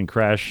reaction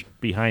crash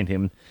behind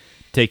him,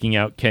 taking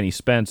out Kenny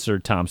Spencer,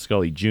 Tom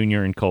Scully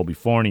Jr., and Colby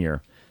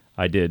Fournier.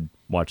 I did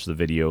watch the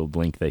video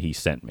link that he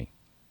sent me.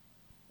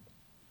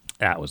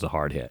 That was a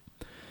hard hit.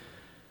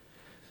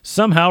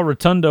 Somehow,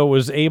 Rotundo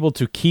was able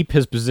to keep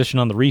his position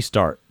on the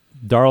restart.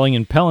 Darling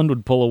and Pelland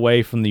would pull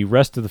away from the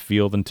rest of the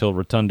field until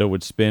Rotundo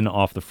would spin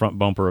off the front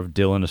bumper of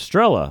Dylan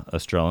Estrella.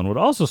 Estrella would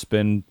also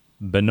spin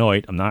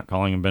Benoit, I'm not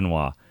calling him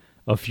Benoit,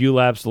 a few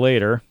laps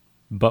later,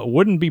 but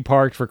wouldn't be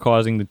parked for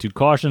causing the 2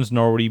 cautions,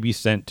 nor would he be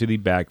sent to the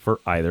back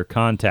for either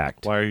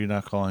contact. Why are you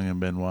not calling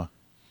him Benoit?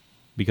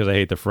 Because I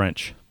hate the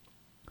French.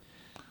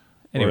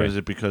 Anyway. Or is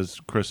it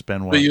because Chris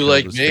Benoit But you killed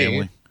like his me.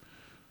 family?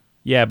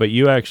 Yeah, but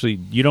you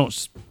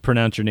don't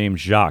pronounce your name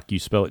Jacques. You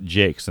spell it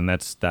Jakes, and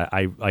that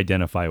I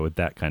identify with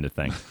that kind of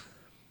thing.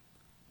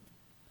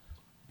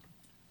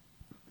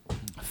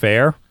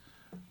 Fair?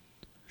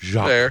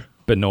 Jacques. Fair.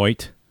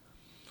 Benoit.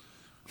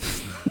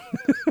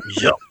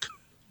 Yuck.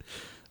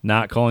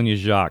 Not calling you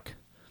Jacques.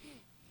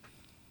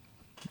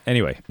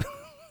 Anyway,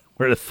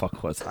 where the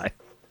fuck was I?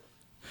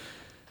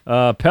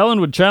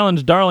 Pelland would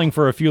challenge Darling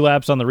for a few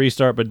laps on the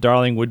restart, but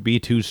Darling would be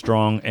too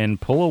strong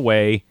and pull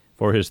away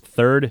for his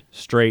 3rd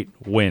straight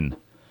win.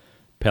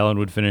 Pelland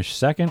would finish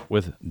 2nd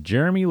with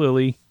Jeremy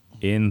Lilly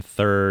in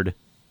 3rd.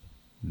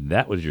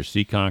 That was your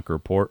Seekonk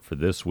report for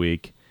this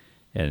week,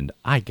 and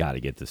I got to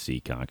get to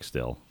Seekonk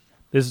still.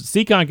 This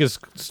Seekonk is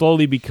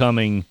slowly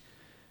becoming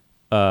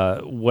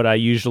what I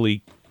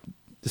usually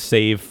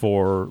save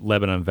for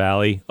Lebanon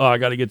Valley. Oh, I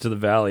got to get to the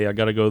Valley. I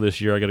got to go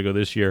this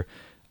year.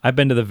 I've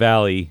been to the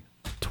Valley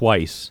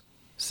twice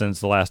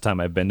since the last time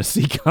I've been to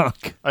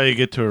Seekonk. Oh, you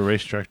get to a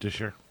racetrack this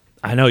year?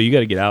 I know, you got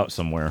to get out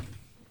somewhere.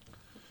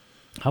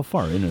 How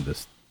far into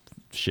this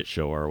shit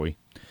show are we?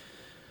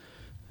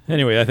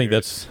 Anyway, I think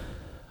that's...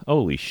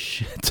 Holy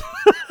shit.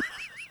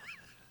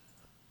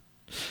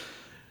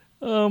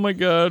 Oh my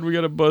god, we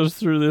got to buzz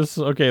through this.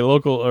 Okay,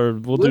 local, or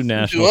we'll do Listen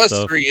national to us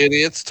stuff. 3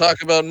 idiots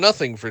talk about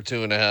nothing for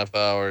 2.5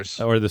 hours.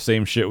 Or the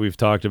same shit we've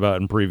talked about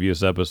in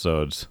previous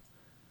episodes.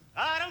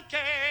 I don't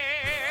care.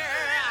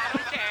 I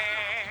don't care.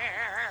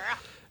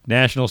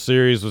 National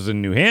Series was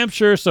in New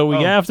Hampshire, so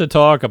we have to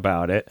talk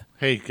about it.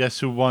 Hey, guess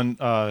who won?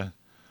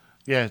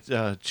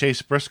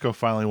 Chase Briscoe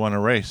finally won a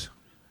race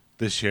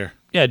this year.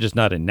 Yeah, just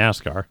not in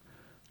NASCAR.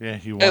 Yeah,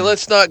 he won. Hey,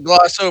 let's not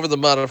gloss over the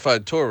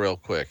modified tour real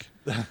quick.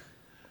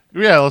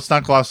 Yeah, let's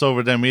not gloss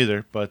over them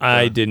either. But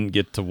I didn't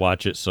get to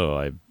watch it, so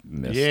I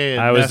missed. Yeah,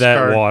 I was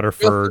NASCAR. at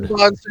Waterford.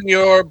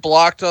 Monsignor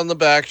blocked on the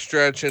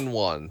backstretch and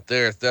won.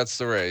 There, that's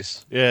the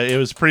race. Yeah, it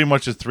was pretty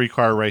much a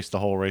 3-car race the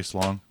whole race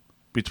long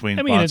between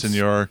I mean,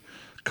 Bonsignor,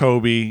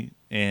 Kobe,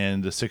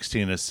 and the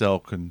 16 of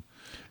Silk. And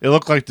it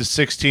looked like the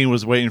 16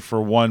 was waiting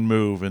for one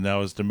move, and that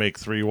was to make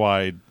 3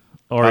 wide.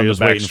 Or on he the was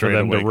back waiting for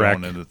them to straightaway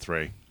wreck. going into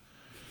 3.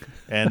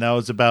 And that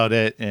was about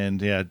it. And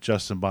yeah,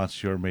 Justin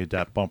Bonsignor made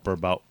that bumper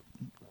about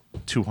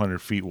 200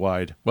 feet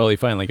wide. Well, he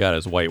finally got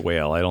his white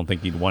whale. I don't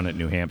think he'd won at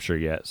New Hampshire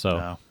yet. So,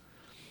 No.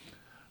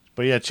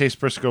 But yeah, Chase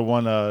Briscoe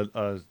won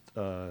a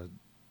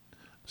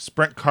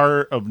Sprint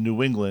Car of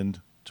New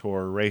England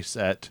Tour race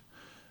at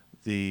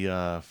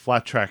the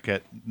flat track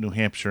at New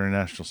Hampshire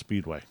International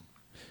Speedway.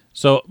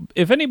 So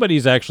if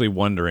anybody's actually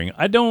wondering,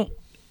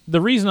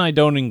 the reason I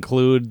don't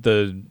include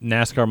the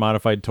NASCAR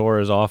Modified Tour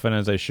as often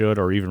as I should,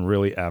 or even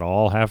really at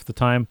all half the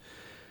time,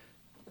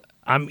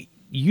 I'm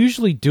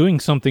usually doing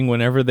something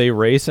whenever they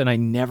race, and I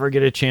never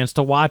get a chance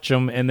to watch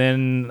them. And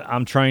then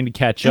I'm trying to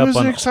catch up It was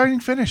on an exciting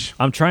finish.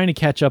 I'm trying to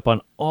catch up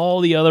on all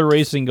the other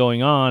racing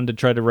going on to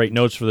try to write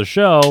notes for the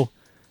show,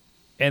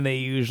 and they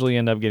usually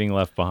end up getting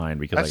left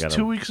behind because That's I got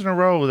 2 weeks in a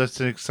row. That's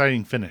an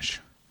exciting finish.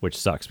 which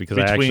sucks because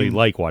I actually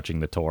like watching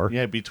the tour.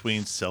 Yeah,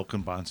 between Silk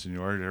and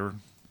Bonsignor,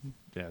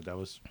 that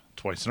was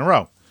twice in a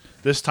row.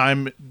 This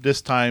time, it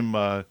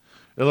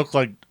looked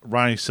like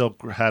Ronnie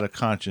Silk had a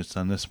conscience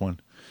on this one,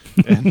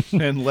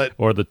 and let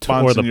or the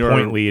Bonsignor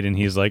point lead, and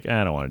he's like,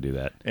 I don't want to do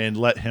that, and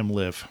let him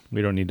live.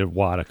 We don't need to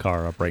wad a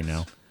car up right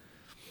now.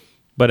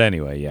 But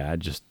anyway, yeah,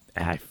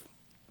 I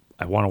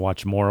want to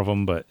watch more of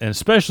them, and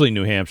especially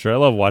New Hampshire. I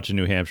love watching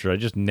New Hampshire. I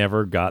just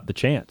never got the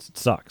chance. It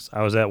sucks.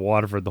 I was at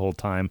Waterford the whole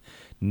time.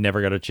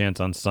 Never got a chance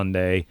on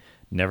Sunday.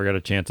 Never got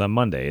a chance on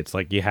Monday. It's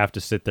like you have to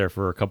sit there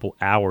for a couple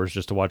hours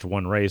just to watch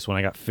one race when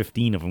I got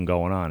 15 of them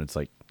going on. It's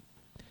like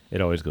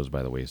it always goes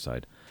by the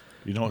wayside.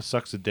 You know what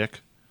sucks a dick?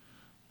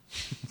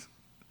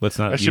 Let's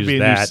not That use should be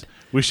that.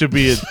 This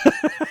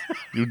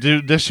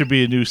should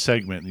be a new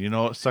segment. You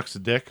know what sucks a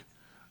dick?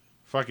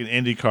 Fucking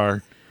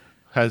IndyCar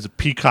has a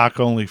peacock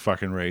only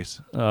fucking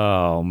race.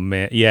 Oh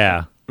man,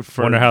 yeah.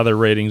 Wonder how their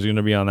ratings are going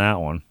to be on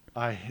that one.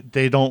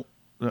 They don't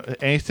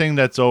anything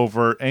that's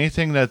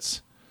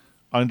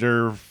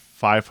under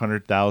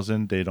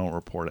 500,000. They don't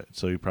report it,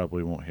 so you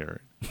probably won't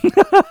hear it.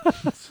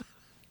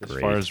 As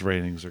far as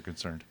ratings are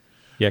concerned.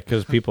 Yeah,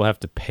 because people have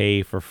to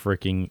pay for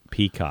freaking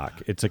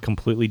Peacock. It's a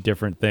completely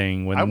different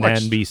thing when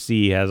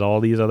NBC has all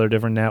these other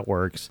different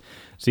networks.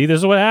 See, this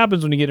is what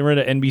happens when you get rid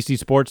of NBC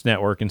Sports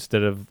Network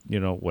instead of,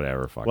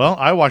 whatever. Fuck well,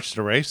 I watched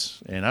the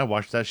race, and I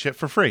watched that shit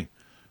for free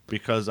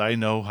because I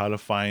know how to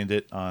find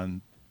it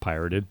on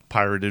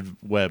pirated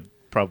web,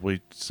 probably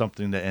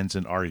something that ends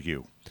in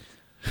RU.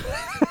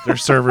 Their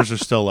servers are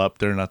still up.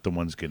 They're not the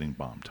ones getting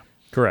bombed.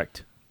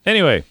 Correct.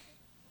 Anyway,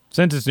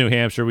 since it's New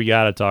Hampshire, we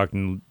got to talk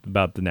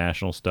about the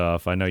national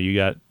stuff. I know you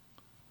got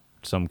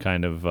some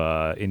kind of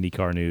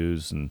IndyCar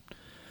news, and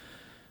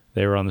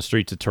they were on the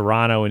streets of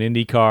Toronto in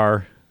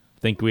IndyCar. I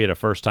think we had a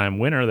first-time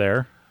winner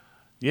there.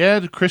 Yeah,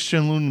 the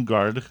Christian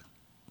Lundgaard.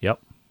 Yep.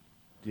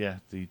 Yeah,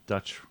 the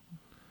Dutch.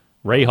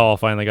 Ray Hall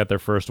finally got their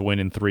first win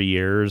in 3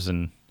 years,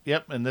 and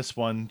Yep, and this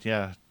one,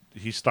 yeah,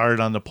 he started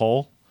on the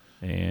pole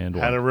and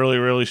had won. a really,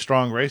 really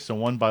strong race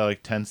and won by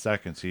like 10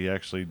 seconds. He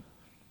actually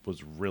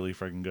was really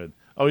freaking good.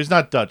 Oh, he's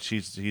not Dutch.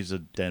 He's a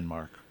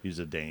Denmark. He's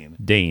a Dane.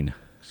 Dane.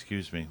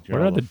 Excuse me.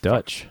 What are the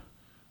Dutch?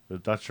 The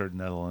Dutch are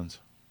Netherlands.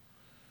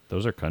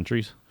 Those are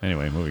countries?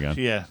 Anyway, moving on.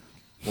 Yeah.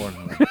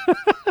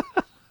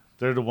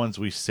 They're the ones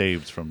we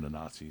saved from the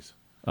Nazis.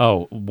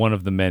 Oh, one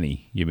of the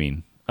many, you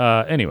mean.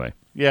 Anyway.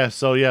 Yeah,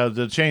 so yeah,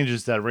 the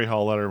changes that Ray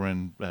Hall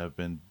Letterman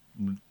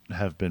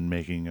have been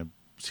making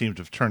seem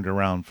to have turned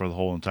around for the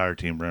whole entire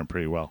team, ran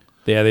pretty well.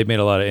 Yeah, they've made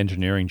a lot of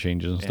engineering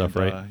changes and stuff,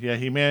 right? Yeah,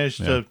 he managed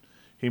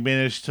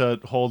to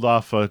hold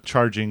off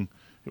charging.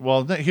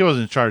 Well, he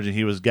wasn't charging;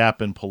 he was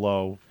gapping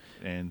Palou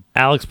and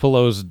Alex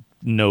Palou's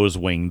nose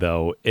wing,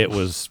 though, it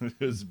was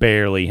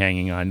barely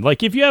hanging on.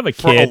 Like if you have a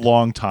for kid, a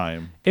long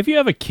time. if you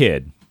have a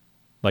kid,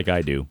 like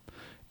I do,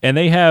 and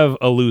they have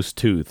a loose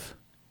tooth,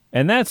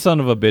 and that son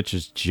of a bitch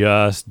is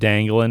just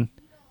dangling,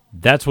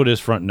 that's what his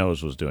front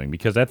nose was doing,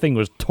 because that thing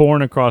was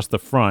torn across the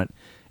front,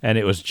 and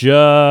it was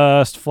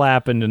just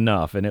flapping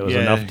enough, and it was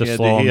enough to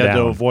slow him He had down.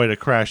 to avoid a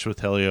crash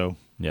with Helio.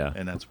 Yeah.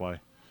 And that's why.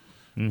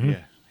 Yeah,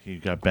 he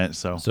got bent.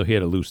 So he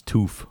had a loose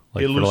tooth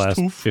like He for had a the loose last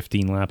tooth.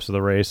 15 laps of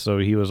the race, so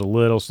he was a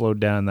little slowed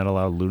down. That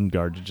allowed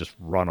Lundgaard to just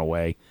run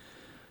away.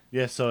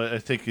 yeah, so I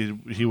think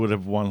he would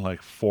have won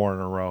like 4 in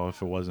a row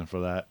if it wasn't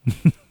for that.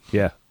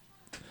 Yeah.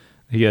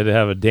 He had to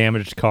have a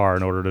damaged car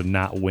in order to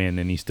not win,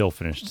 and he still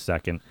finished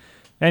second.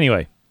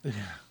 Anyway,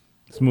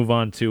 let's move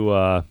on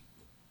to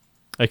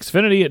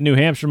Xfinity at New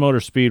Hampshire Motor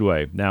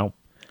Speedway. Now,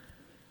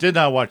 Did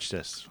not watch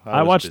this.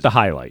 I was watched busy. the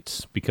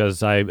highlights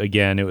because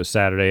it was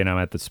Saturday and I'm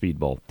at the Speed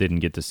Bowl. Didn't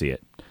get to see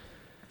it.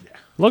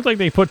 Looked like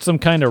they put some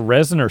kind of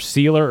resin or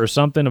sealer or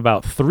something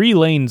about 3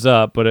 lanes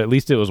up, but at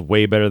least it was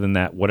way better than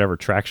that whatever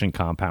traction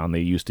compound they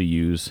used to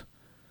use,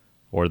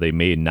 or they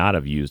may not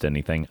have used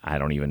anything. I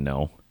don't even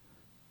know.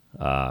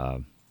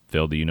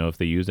 Phil, do you know if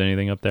they used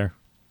anything up there?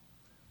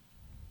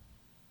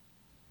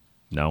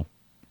 No?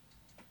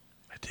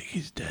 I think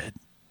he's dead.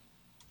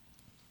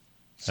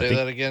 Say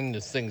that again.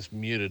 This thing's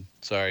muted.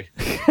 Sorry.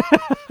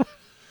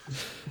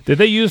 Did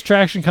they use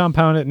traction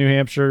compound at New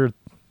Hampshire?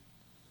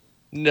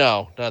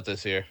 No, not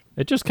this year.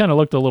 It just kind of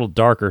looked a little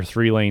darker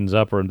 3 lanes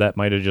up, or that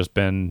might have just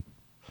been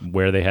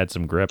where they had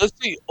some grip. That's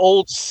the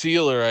old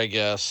sealer, I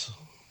guess.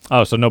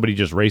 Oh, so nobody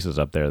just races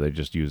up there. They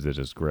just used it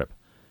as grip.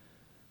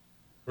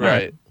 All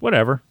Right.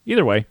 Whatever.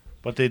 Either way.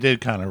 But they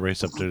did kind of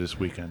race up there this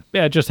weekend.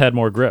 Yeah, it just had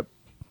more grip.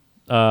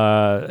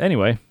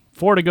 Anyway,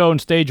 4 to go in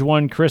stage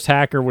 1. Chris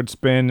Hacker would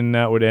spin, and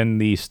that would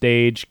end the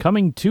stage.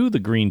 Coming to the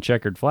green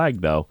checkered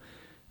flag, though,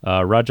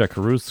 Raja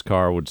Caruth's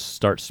car would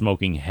start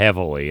smoking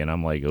heavily, and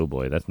I'm like, oh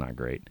boy, that's not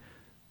great.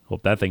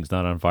 Hope that thing's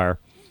not on fire.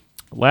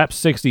 Lap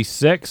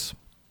 66.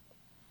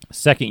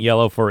 Second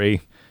yellow for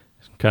a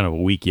kind of a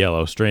weak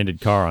yellow.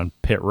 Stranded car on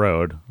pit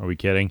road. Are we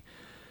kidding?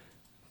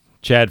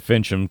 Chad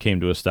Fincham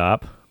came to a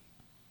stop.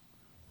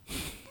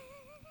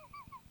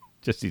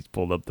 Just he's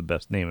pulled up the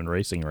best name in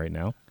racing right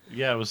now.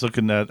 Yeah, I was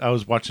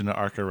watching the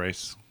ARCA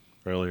race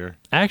earlier.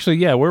 Actually,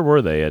 yeah, where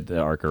were they at the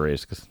ARCA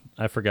race? Because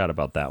I forgot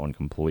about that one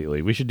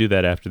completely. We should do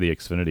that after the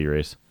Xfinity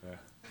race.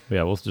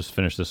 Yeah, we'll just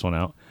finish this one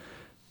out.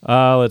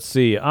 Let's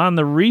see. On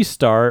the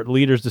restart,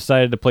 leaders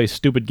decided to play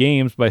stupid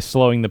games by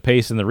slowing the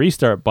pace in the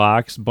restart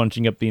box,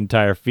 bunching up the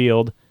entire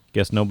field.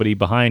 Guess nobody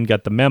behind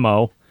got the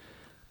memo.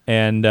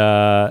 And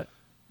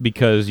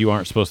because you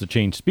aren't supposed to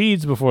change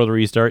speeds before the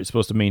restart, you're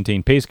supposed to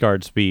maintain pace car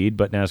speed,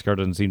 but NASCAR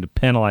doesn't seem to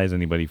penalize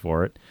anybody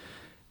for it.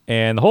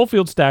 And the whole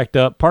field stacked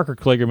up. Parker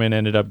Kligerman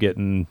ended up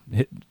getting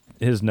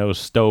his nose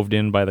stoved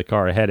in by the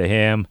car ahead of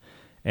him,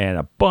 and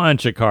a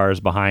bunch of cars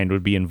behind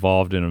would be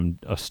involved in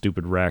a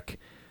stupid wreck.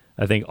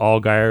 I think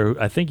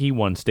Allgaier, he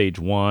won stage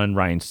 1.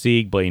 Ryan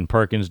Sieg, Blaine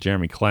Perkins,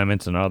 Jeremy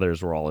Clements, and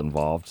others were all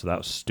involved, so that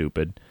was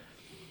stupid.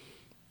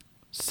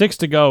 6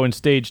 to go in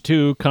stage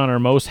 2. Connor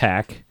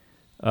Moshack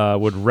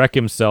would wreck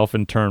himself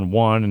in turn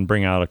 1 and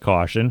bring out a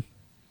caution.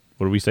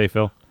 What do we say,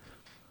 Phil?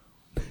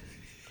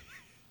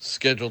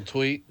 Scheduled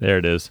tweet. There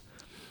it is.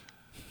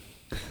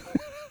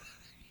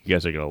 You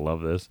guys are going to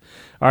love this.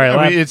 All right.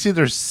 I mean, it's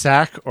either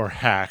sack or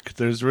hack.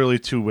 There's really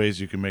 2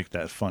 ways you can make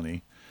that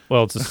funny.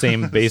 Well, it's the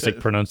same basic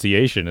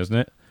pronunciation, isn't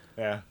it?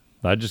 Yeah.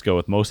 I'd just go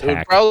with It would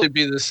Moshack. probably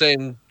be the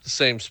same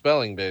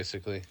spelling,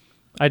 basically.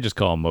 I just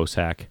call him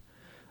Moshack.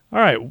 All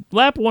right,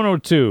 lap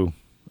 102.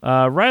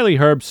 Riley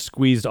Herbst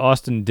squeezed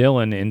Austin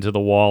Dillon into the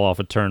wall off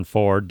of turn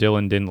 4.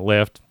 Dillon didn't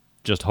lift,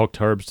 just hooked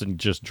Herbst and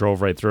just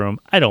drove right through him.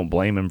 I don't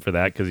blame him for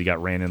that because he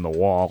got ran in the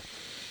wall.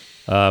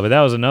 But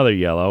that was another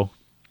yellow.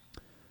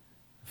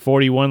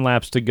 41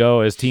 laps to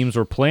go as teams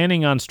were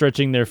planning on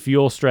stretching their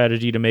fuel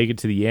strategy to make it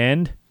to the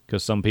end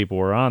because some people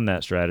were on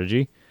that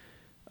strategy.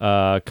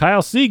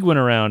 Kyle Sieg went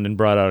around and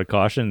brought out a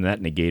caution, and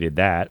that negated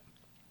that.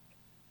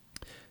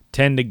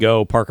 10 to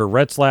go. Parker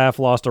Retzlaff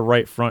lost a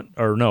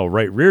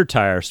right rear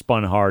tire,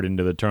 spun hard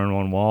into the turn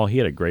one wall. He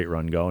had a great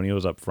run going. He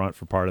was up front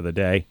for part of the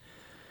day.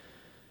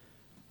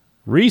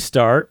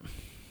 Restart.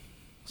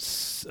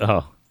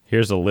 Oh,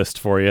 here's a list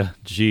for you.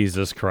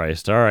 Jesus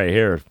Christ. All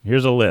right,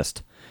 here's a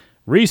list.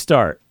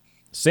 Restart.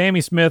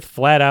 Sammy Smith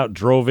flat out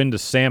drove into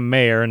Sam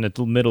Mayer in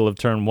the middle of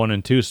turn 1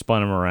 and 2,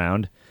 spun him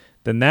around.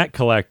 Then that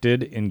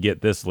collected, and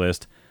get this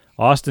list,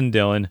 Austin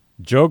Dillon,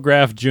 Joe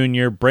Graff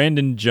Jr.,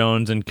 Brandon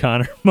Jones, and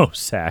Connor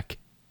Mosack.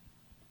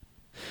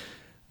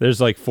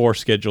 There's like 4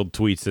 scheduled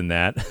tweets in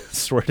that.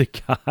 Swear to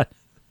God.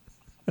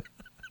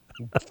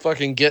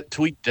 Fucking get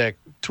tweet deck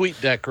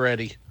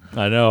ready.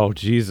 I know,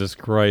 Jesus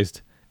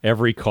Christ.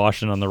 Every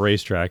caution on the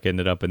racetrack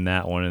ended up in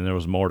that one, and there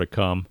was more to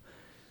come.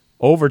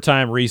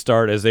 Overtime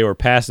restart as they were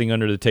passing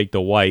under to take the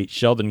white.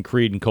 Sheldon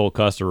Creed and Cole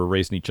Custer were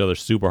racing each other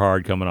super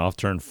hard coming off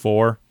turn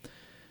 4.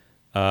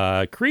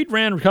 Creed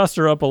ran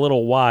Custer up a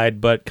little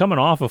wide, but coming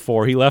off of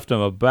 4, he left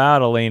him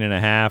about a lane and a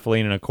half,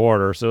 lane and a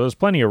quarter, so there's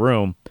plenty of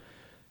room.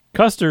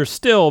 Custer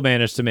still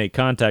managed to make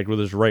contact with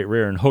his right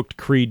rear and hooked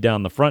Creed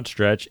down the front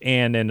stretch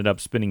and ended up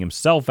spinning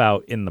himself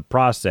out in the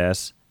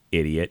process.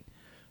 Idiot.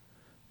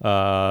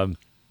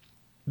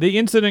 The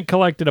incident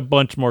collected a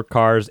bunch more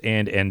cars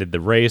and ended the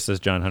race as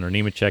John Hunter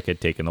Nemechek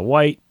had taken the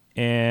white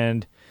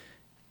and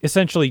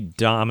essentially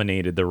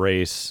dominated the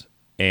race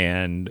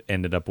and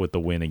ended up with the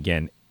win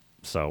again.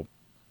 So,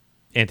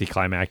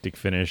 anticlimactic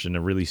finish and a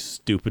really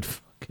stupid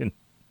incident.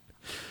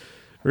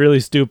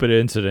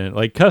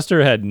 Like,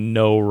 Custer had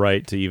no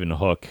right to even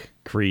hook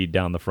Creed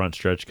down the front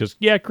stretch because,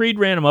 yeah, Creed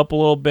ran him up a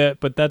little bit,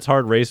 but that's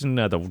hard racing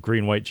at the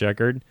green-white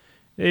checkered.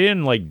 They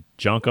didn't, like,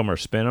 junk him or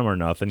spin him or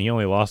nothing. He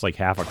only lost, like,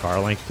 half a car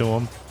length to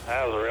him.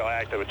 That was a real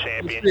act of a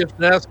champion. Let's see if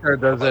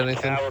NASCAR does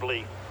anything.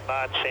 Cowardly,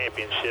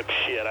 non-championship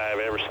shit I have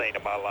ever seen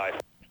in my life.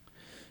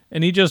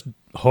 And he just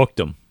hooked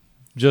him.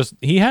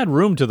 He had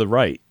room to the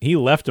right. He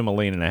left him a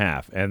lane and a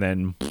half and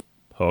then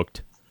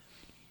hooked.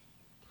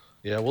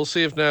 Yeah, we'll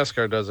see if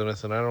NASCAR does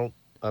anything. I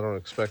don't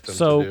expect them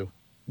to do.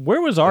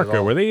 Where was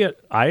ARCA? Were they at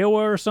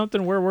Iowa or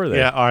something? Where were they?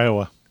 Yeah,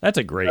 Iowa. That's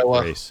a great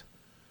race.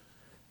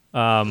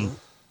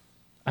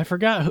 I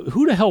forgot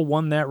who the hell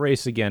won that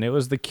race again. It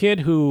was the kid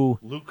who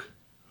Luke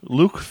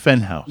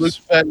Fenhouse. Luke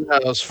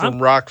Fenhouse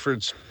from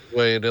Rockford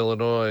Speedway in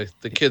Illinois,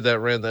 the kid that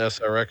ran the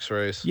SRX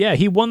race. Yeah,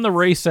 he won the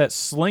race at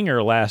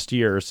Slinger last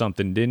year or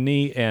something, didn't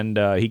he? And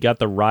he got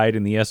the ride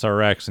in the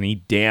SRX, and he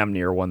damn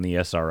near won the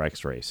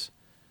SRX race.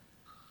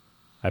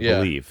 I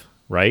believe,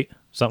 right?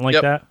 Something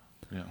like that.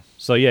 Yeah.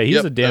 So yeah,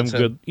 he's a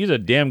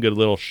damn good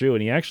little shoe,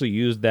 and he actually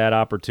used that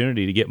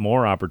opportunity to get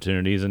more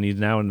opportunities, and he's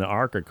now in the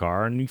ARCA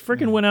car, and he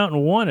freaking went out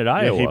and won at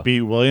Iowa. He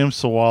beat William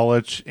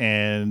Sawalich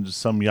and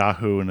some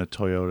Yahoo in a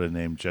Toyota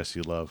named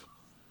Jesse Love.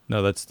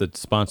 No, that's the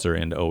sponsor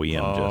and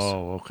OEM.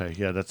 Oh, okay.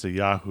 Yeah, that's a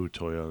Yahoo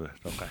Toyota.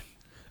 Okay.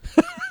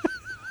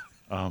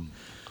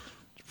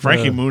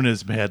 Frankie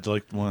Muniz had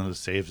like one of the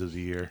saves of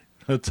the year.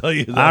 I'll tell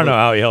you that. I don't know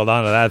how he held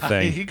on to that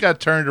thing. He got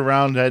turned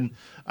around and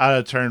out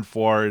of turn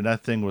 4, and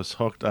that thing was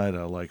hooked at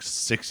a like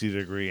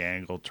 60-degree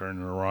angle,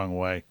 turning the wrong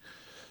way,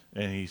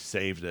 and he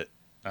saved it.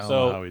 I don't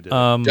know how he did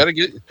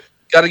it.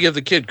 Gotta give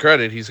the kid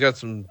credit. He's got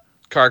some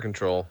car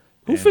control.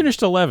 Who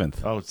finished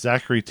 11th? Oh,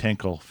 Zachary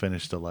Tinkle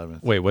finished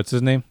 11th. Wait, what's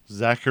his name?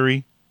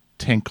 Zachary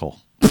Tinkle.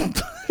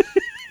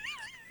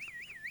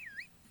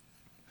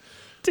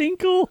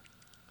 Tinkle?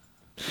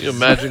 Can you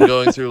imagine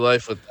going through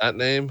life with that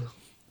name?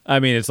 I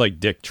mean, it's like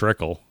Dick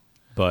Trickle,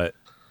 but...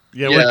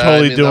 Yeah, we're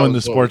totally doing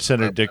the Sports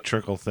Center Dick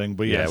Trickle thing,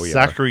 but yeah,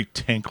 Zachary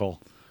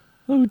Tinkle.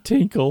 Oh,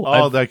 Tinkle.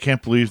 Oh, I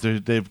can't believe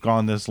they've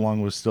gone this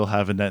long with still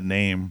having that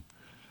name,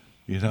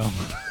 you know?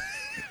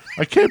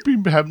 I can't be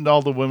having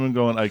all the women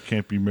going, I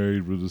can't be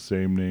married with the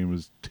same name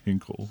as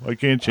Tinkle. I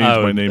can't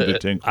change my name to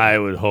Tinkle. I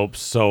would hope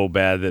so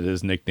bad that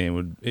his nickname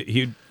would...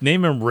 He'd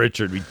name him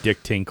Richard, be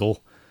Dick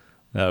Tinkle.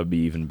 That would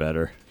be even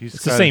better.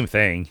 It's the same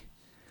thing.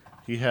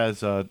 He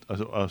has a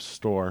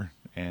store,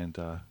 and...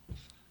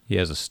 he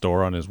has a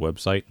store on his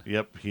website?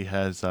 Yep, he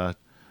has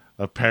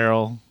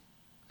apparel,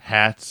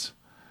 hats,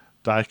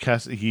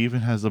 die-cast. He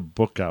even has a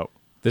book out.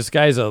 This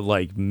guy's a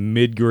like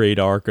mid-grade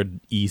ARCA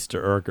East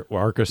or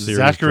ARCA Series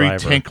Zachary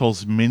driver.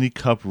 Tinkle's Mini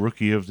Cup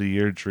Rookie of the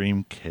Year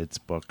Dream Kids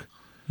book.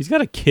 He's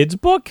got a kids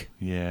book?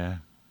 Yeah.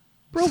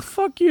 Bro,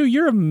 fuck you.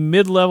 You're a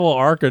mid-level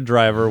ARCA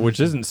driver, which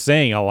isn't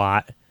saying a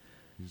lot.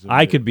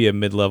 I could be a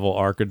mid-level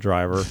ARCA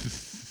driver.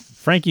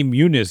 Frankie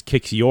Muniz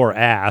kicks your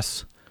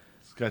ass.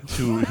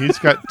 He's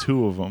got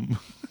 2 of them.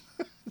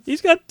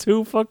 He's got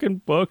 2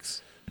 fucking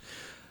books.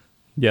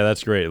 Yeah,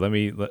 that's great.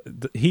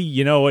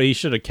 You know what? He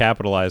should have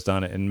capitalized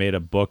on it and made a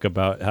book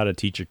about how to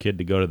teach your kid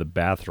to go to the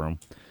bathroom.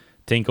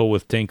 Tinkle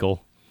with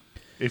Tinkle.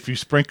 If you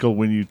sprinkle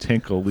when you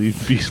tinkle,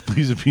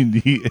 please be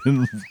neat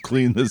and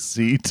clean the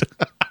seat.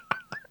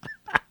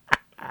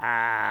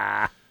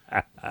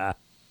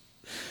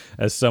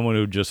 As someone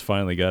who just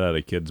finally got out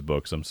of kids'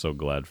 books, I'm so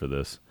glad for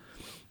this.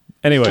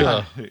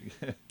 Anyway.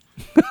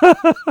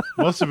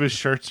 Most of his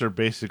shirts are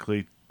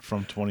basically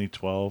from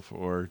 2012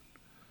 or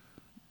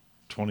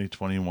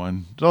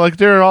 2021. So, like,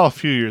 they're all a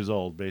few years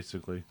old,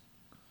 basically.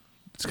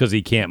 It's because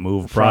he can't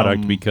move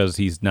product From because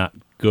he's not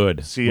good.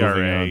 Moving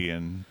CRA on.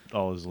 and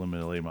all his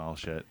limited late model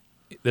shit.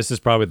 This is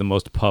probably the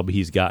most pub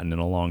he's gotten in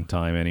a long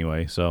time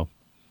anyway, so...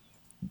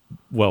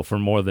 Well, for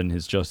more than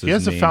his just his He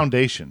has name. a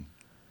foundation.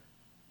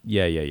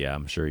 Yeah,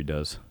 I'm sure he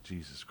does.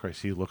 Jesus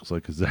Christ, he looks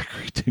like a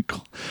Zachary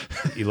Tinkle.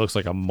 He looks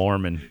like a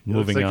Mormon. He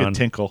Moving looks like on. a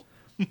Tinkle.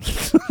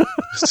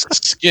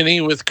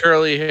 Skinny with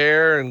curly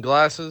hair and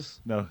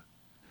glasses. No.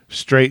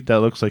 Straight,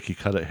 that looks like he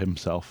cut it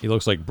himself. He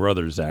looks like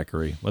Brother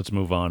Zachary. Let's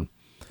move on.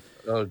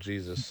 Oh,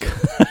 Jesus.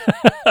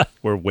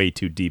 We're way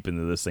too deep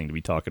into this thing to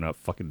be talking about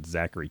fucking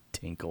Zachary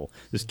Tinkle.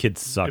 This kid If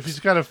sucks. he's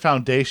got a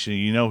foundation,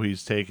 you know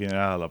he's taking it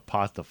out of the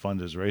pot to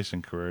fund his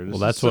racing career. Well,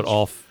 that's what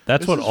all.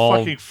 That's what is all.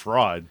 fucking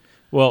fraud.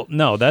 Well,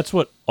 no, that's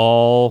what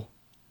all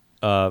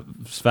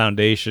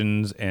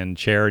foundations and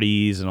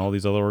charities and all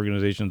these other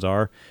organizations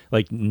are.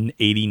 Like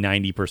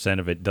 80-90%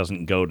 of it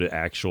doesn't go to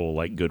actual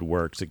like good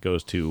works. It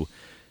goes to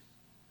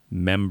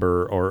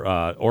member or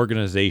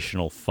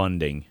organizational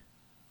funding,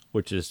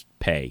 which is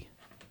pay,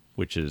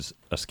 which is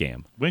a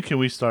scam. When can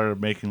we start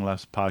Making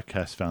Less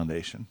Podcast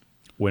Foundation?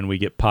 When we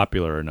get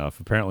popular enough.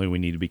 Apparently, we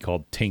need to be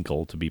called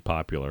Tinkle to be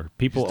popular.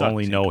 People He's not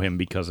only know Tinkle. him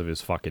because of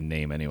his fucking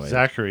name anyway.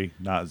 Zachary,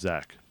 not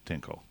Zach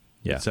Tinkle.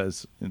 Yeah. It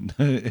says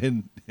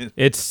in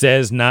It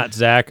says not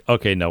Zach.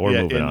 Okay, no, we're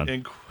yeah, moving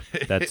on.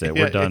 That's it.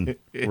 We're done.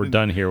 We're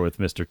done here with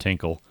Mr.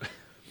 Tinkle.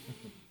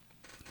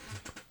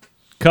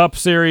 Cup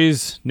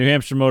Series, New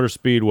Hampshire Motor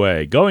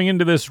Speedway. Going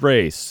into this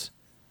race,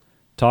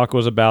 talk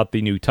was about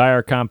the new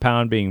tire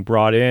compound being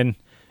brought in.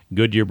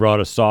 Goodyear brought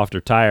a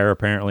softer tire.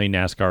 Apparently,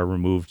 NASCAR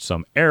removed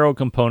some aero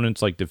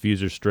components like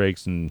diffuser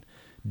strakes and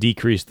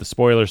decreased the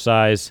spoiler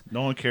size.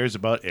 No one cares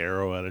about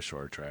aero at a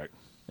short track.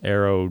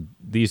 Aero,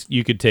 these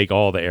you could take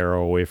all the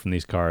aero away from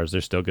these cars.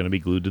 They're still going to be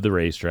glued to the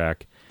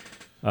racetrack.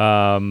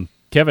 Kevin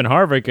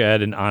Harvick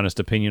had an honest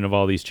opinion of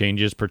all these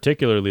changes,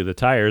 particularly the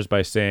tires,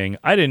 by saying,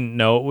 "I didn't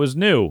know it was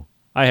new.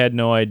 I had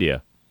no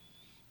idea."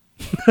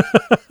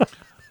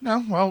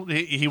 No, well,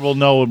 he will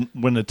know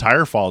when the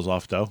tire falls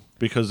off, though,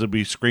 because they'll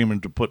be screaming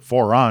to put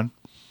 4 on.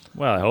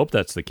 Well, I hope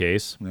that's the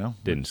case. Yeah.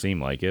 Didn't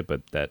seem like it,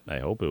 but that I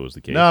hope it was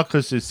the case. No,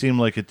 because it seemed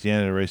like at the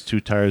end of the race,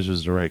 2 tires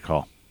was the right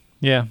call.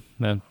 Yeah,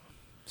 that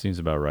seems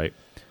about right.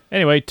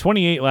 Anyway,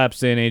 28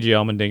 laps in, AJ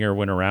Allmendinger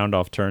went around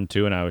off turn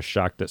 2, and I was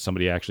shocked that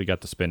somebody actually got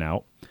to spin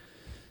out.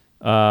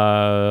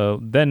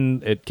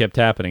 Then it kept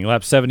happening.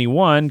 Lap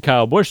 71,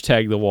 Kyle Busch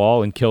tagged the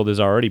wall and killed his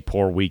already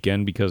poor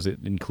weekend because it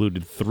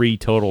included 3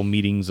 total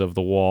meetings of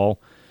the wall.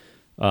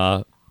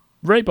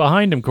 Right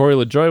behind him, Corey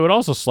LaJoie would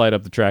also slide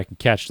up the track and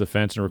catch the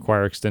fence and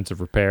require extensive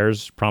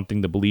repairs,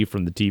 prompting the belief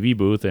from the TV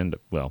booth and,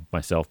 well,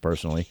 myself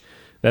personally,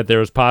 that there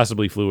was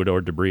possibly fluid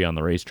or debris on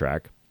the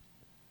racetrack.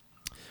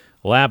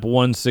 Lap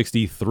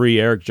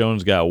 163, Eric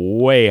Jones got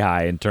way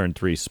high in turn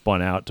 3,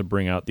 spun out to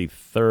bring out the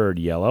 3rd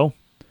yellow.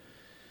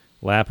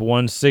 Lap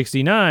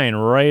 169,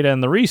 right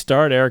on the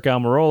restart, Eric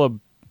Almirola,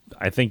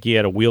 I think he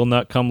had a wheel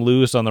nut come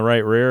loose on the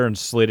right rear and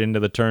slid into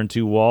the turn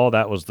 2 wall.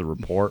 That was the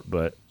report,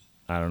 but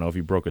I don't know if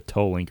he broke a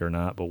toe link or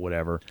not, but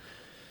whatever.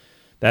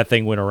 That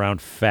thing went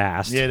around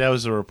fast. Yeah, that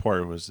was the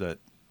report, was that,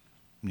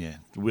 the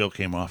wheel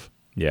came off.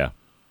 Yeah.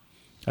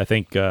 I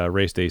think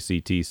Race Day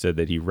CT said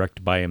that he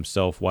wrecked by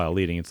himself while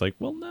leading. It's like,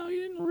 well, no, he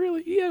didn't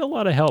really. He had a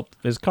lot of help.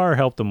 His car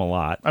helped him a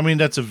lot. I mean,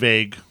 that's a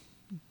little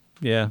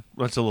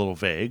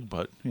vague,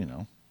 but,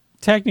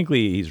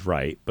 Technically, he's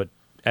right, but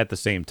at the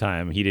same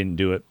time, he didn't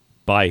do it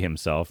by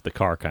himself. The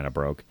car kind of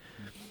broke.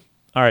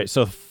 All right,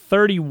 so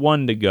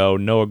 31 to go.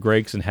 Noah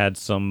Gragson had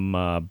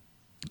some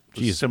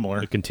similar.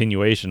 A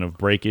continuation of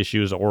brake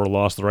issues or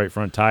lost the right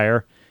front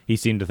tire. He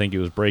seemed to think it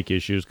was brake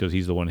issues because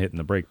he's the one hitting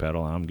the brake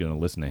pedal. I'm going to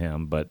listen to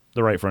him, but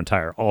the right front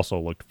tire also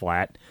looked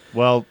flat.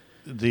 Well,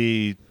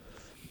 the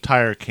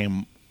tire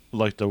the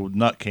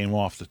nut came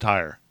off the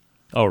tire.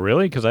 Oh,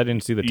 really? Because I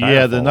didn't see the tire.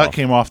 Yeah, the fall nut off.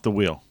 came off the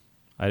wheel.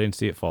 I didn't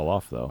see it fall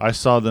off, though. I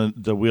saw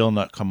the wheel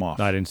nut come off.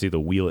 No, I didn't see the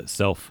wheel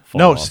itself fall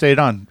No, off. it stayed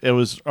on. It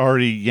was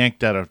already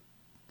yanked out of.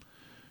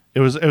 It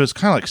was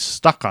kind of like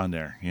stuck on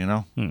there,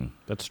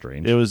 That's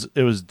strange. It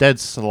was dead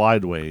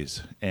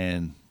slideways,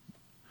 and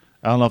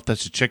I don't know if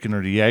that's the chicken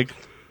or the egg.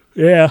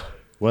 Yeah.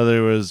 Whether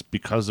it was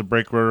because the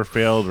brake rotor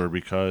failed or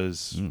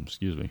because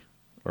excuse me,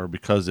 or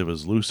because it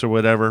was loose or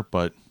whatever,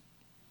 but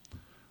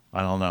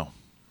I don't know.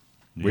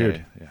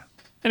 Weird. Yeah.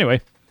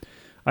 Anyway,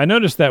 I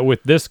noticed that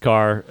with this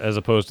car, as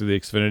opposed to the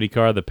Xfinity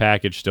car, the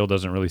package still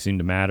doesn't really seem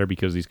to matter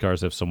because these cars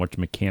have so much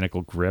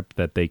mechanical grip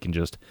that they can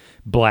just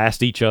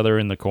blast each other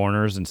in the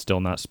corners and still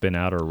not spin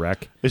out or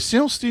wreck. There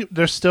still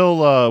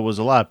was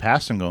a lot of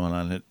passing going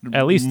on.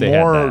 At least they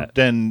had more that.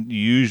 than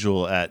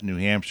usual at New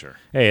Hampshire.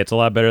 Hey, it's a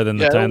lot better than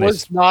the time it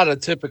was not a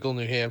typical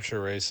New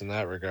Hampshire race in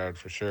that regard,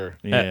 for sure.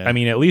 Yeah. I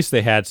mean, at least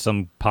they had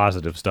some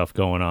positive stuff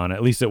going on.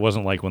 At least it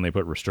wasn't like when they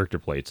put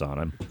restrictor plates on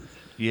them.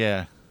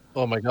 Yeah.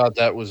 Oh my God,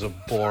 that was a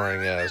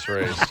boring ass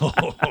race.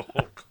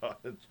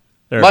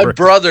 They're My br-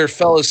 brother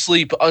fell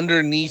asleep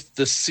underneath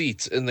the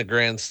seats in the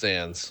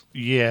grandstands.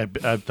 Yeah,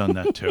 I've done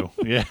that too.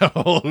 Yeah.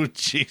 Oh,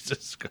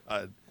 Jesus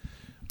God.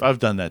 I've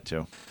done that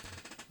too.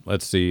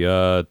 let's see,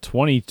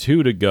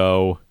 22 to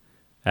go.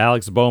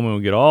 Alex Bowman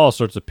would get all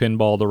sorts of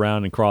pinballed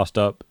around and crossed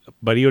up,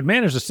 but he would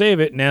manage to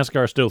save it.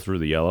 NASCAR still threw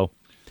the yellow.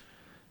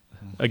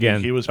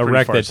 Again, He was a pretty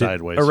wreck far that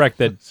sideways. a wreck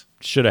that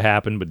should have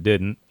happened but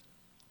didn't.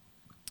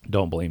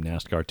 Don't blame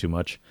NASCAR too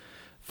much.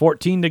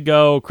 14 to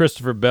go.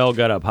 Christopher Bell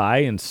got up high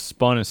and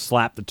spun and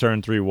slapped the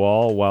turn 3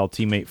 wall while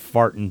teammate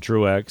Farton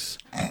Truex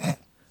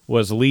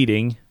was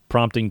leading,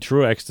 prompting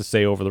Truex to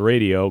say over the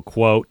radio,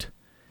 quote,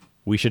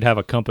 "We should have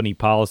a company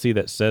policy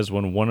that says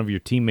when one of your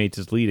teammates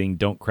is leading,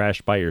 don't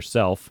crash by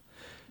yourself."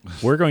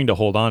 We're going to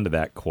hold on to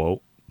that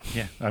quote.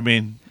 Yeah, I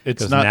mean,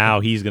 it's Because not. now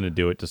he's going to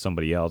do it to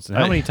somebody else. And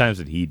how many times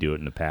did he do it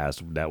in the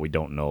past that we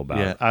don't know about?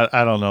 Yeah,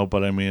 I don't know,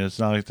 but I mean, it's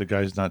not like the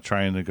guy's not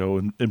trying to go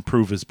and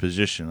improve his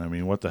position. I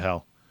mean, what the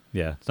hell?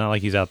 Yeah, it's not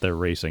like he's out there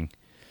racing.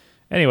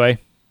 Anyway,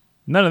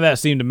 none of that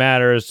seemed to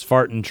matter as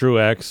Farton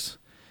Truex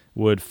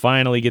would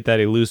finally get that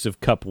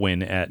elusive Cup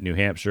win at New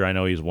Hampshire. I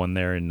know he's won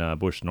there in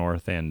Busch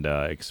North and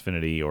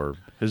Xfinity, or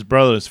His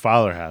brother, his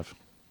father have.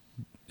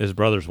 his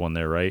brother's won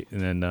there, right?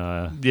 And then,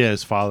 Yeah,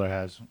 his father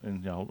has,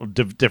 and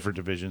different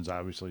divisions,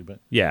 obviously, but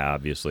yeah,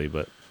 obviously,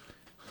 but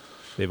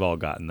they've all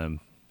gotten them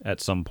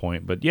at some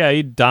point. But yeah,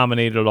 he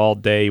dominated all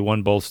day,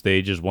 won both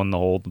stages, won the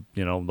whole,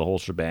 the whole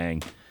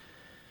shebang.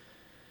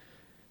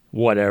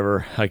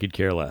 Whatever, I could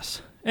care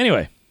less.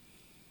 Anyway,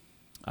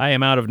 I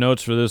am out of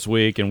notes for this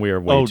week, and we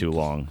are way too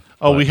long.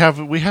 Oh,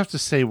 But- we have to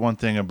say one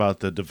thing about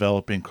the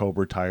developing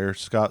Cobra Tire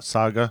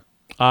saga.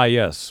 Ah,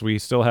 yes, we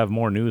still have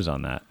more news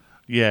on that.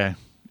 Yeah.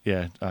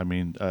 I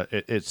mean,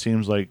 it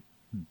seems like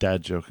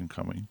dad joking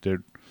coming.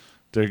 They're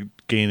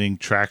gaining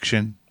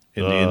traction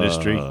in the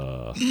industry.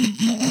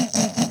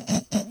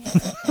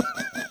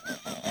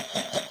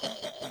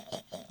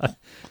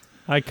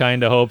 I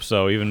kind of hope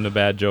so, even the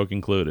bad joke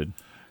included.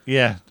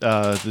 Yeah,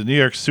 the New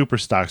York Super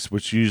Stocks,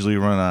 which usually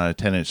run on a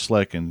 10-inch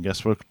slick, and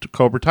guess what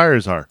Cobra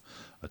tires are?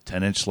 A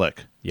 10-inch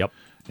slick. Yep.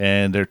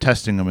 And they're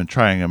testing them and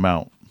trying them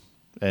out.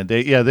 And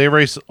they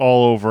race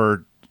all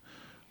over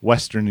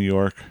Western New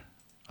York.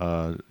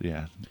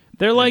 Yeah.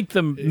 They're like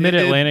the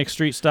Mid-Atlantic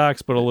street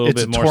stocks, but a little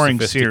It's bit a more touring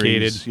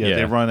sophisticated. series. Yeah,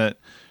 they run it.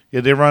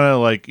 Yeah, they run it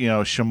like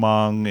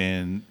Chemung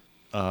and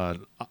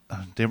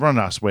they run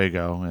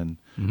Oswego and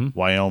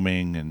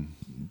Wyoming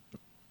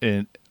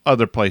and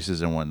other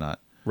places and whatnot.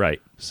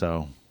 Right.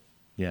 So,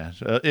 yeah,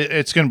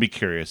 it's going to be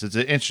curious. It's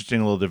an interesting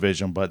little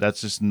division, but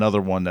that's just another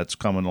one that's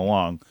coming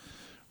along.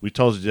 We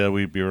told you that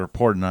we'd be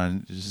reporting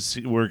on.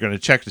 We're going to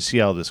check to see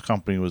how this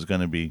company was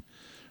going to be,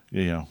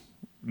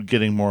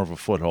 getting more of a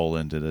foothold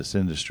into this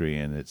industry,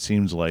 and it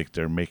seems like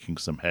they're making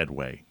some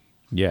headway.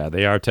 Yeah,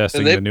 they are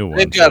testing And the new one.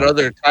 they've got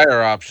other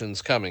tire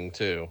options coming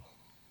too.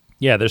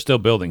 Yeah, they're still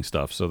building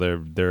stuff, so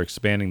they're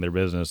expanding their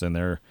business and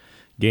they're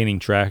gaining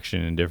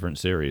traction in different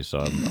series. So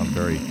I'm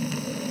very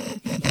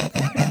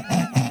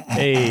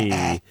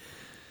hey,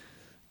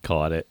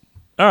 caught it.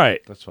 All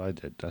right, That's what I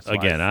did.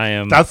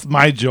 That's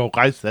my joke.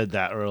 I said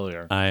that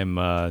earlier. I'm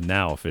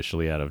now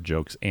officially out of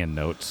jokes and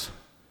notes.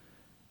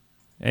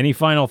 Any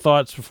final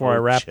thoughts before I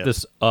wrap Chip.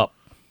 this up?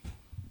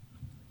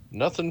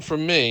 Nothing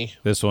from me.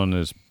 This one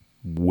is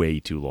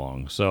way too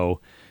long. So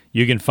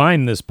you can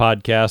find this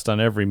podcast on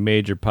every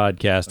major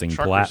podcasting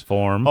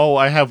platform. Oh,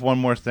 I have one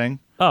more thing.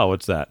 Oh,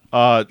 what's that?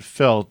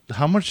 Phil,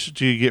 how much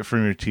do you get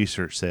from your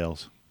T-shirt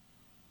sales?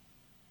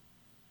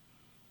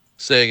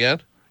 Say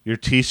again. Your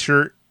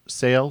T-shirt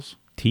sales?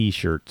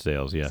 T-shirt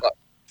sales, yeah.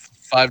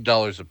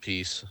 $5 a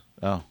piece.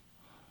 Oh,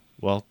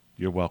 well,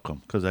 you're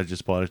welcome because I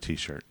just bought a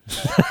T-shirt.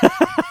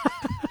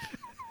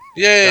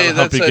 Yay! That'll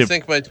help That's you I get-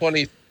 think my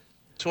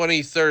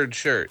 23rd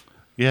shirt.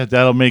 Yeah,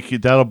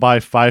 that'll buy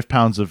 5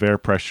 pounds of air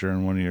pressure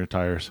in one of your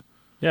tires.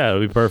 Yeah,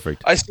 it'll be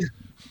perfect.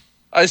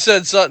 I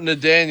said something to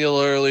Daniel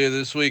earlier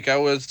this week. I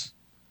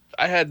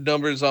had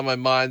numbers on my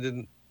mind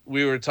and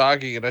we were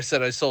talking and I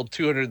said I sold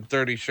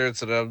 230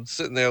 shirts and I'm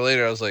sitting there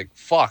later. I was like,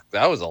 fuck,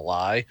 that was a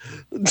lie.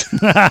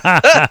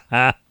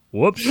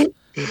 Whoops.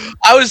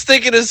 I was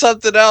thinking of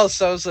something else.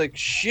 I was like,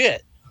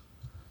 shit.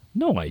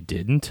 No, I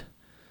didn't.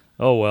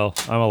 Oh, well,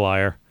 I'm a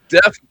liar.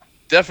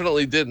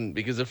 Definitely didn't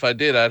because if I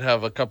did, I'd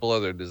have a couple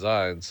other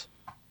designs.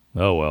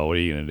 Oh, well, what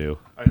are you going to do?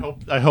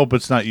 I hope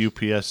it's not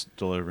UPS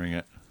delivering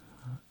it.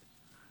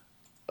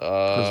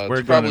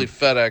 It's probably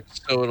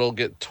FedEx, so it'll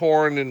get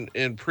torn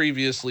and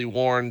previously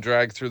worn,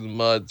 dragged through the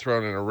mud,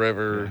 thrown in a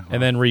river,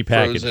 And then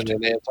repackaged. frozen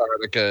in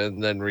Antarctica,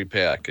 and then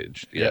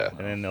repackaged. Yeah. And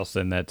then they'll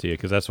send that to you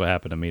because that's what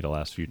happened to me the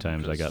last few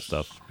times I got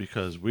stuff.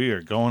 Because we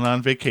are going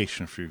on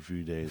vacation for a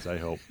few days, I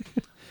hope.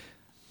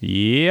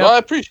 Yeah. Well, I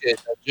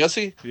appreciate that,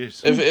 Jesse.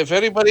 Yes. If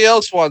anybody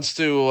else wants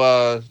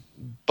to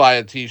buy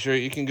a T-shirt,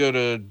 you can go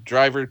to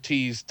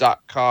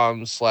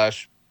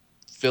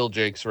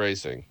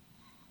drivertees.com/PhilJakesRacing.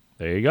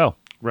 There you go.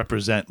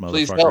 Represent,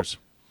 Please help. motherfuckers.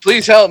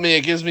 Please help me.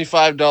 It gives me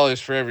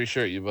 $5 for every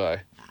shirt you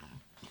buy.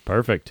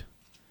 Perfect. At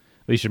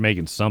least you're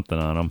making something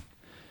on them.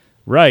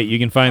 Right. You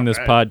can find this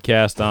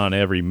podcast on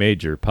every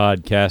major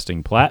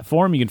podcasting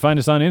platform. You can find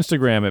us on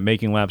Instagram at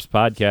Making Laps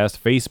Podcast,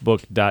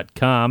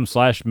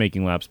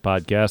 Facebook.com/Making Laps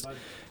Podcast.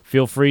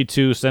 Feel free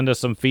to send us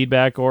some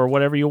feedback or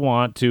whatever you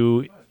want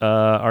to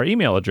our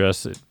email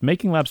address,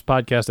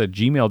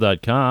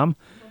 makinglapspodcast@gmail.com.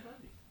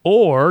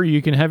 Or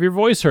you can have your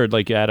voice heard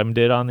like Adam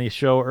did on the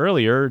show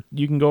earlier.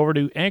 You can go over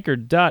to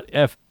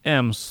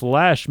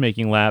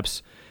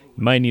anchor.fm/makinglapse.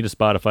 You might need a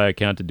Spotify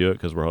account to do it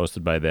because we're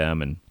hosted by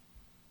them and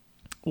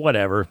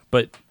whatever.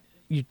 But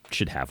you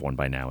should have one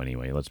by now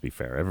anyway. Let's be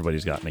fair.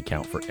 Everybody's got an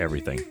account for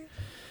everything.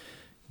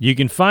 You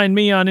can find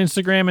me on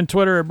Instagram and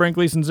Twitter at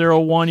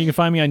BrentGleason01. You can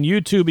find me on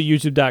YouTube at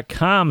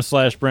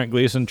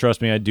youtube.com/BrentGleason.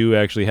 Trust me, I do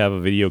actually have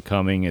a video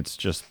coming. It's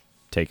just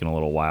taken a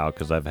little while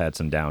because I've had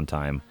some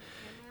downtime.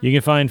 You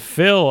can find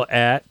Phil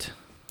at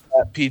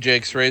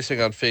PJX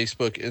Racing on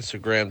Facebook,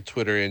 Instagram,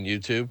 Twitter, and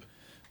YouTube.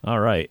 All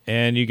right.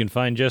 And you can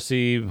find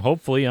Jesse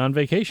hopefully on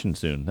vacation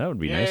soon. That would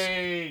be nice.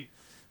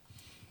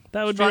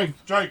 That would be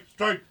strike.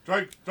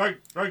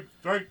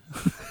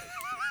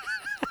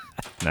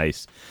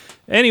 nice.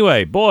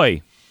 Anyway,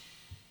 boy,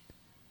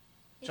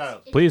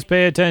 Child. please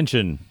pay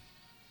attention.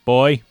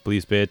 Boy,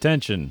 please pay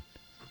attention.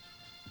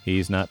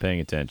 He's not paying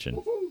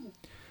attention.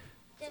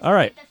 All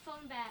right.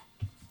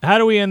 How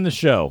do we end the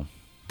show?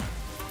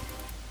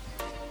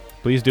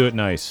 Please do it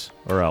nice,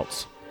 or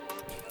else.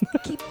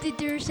 Keep the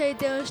deer side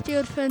down,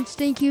 steel fence.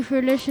 Thank you for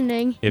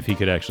listening. If he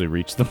could actually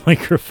reach the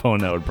microphone,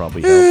 that would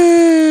probably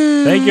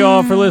help. Thank you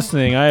all for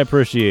listening. I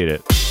appreciate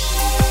it.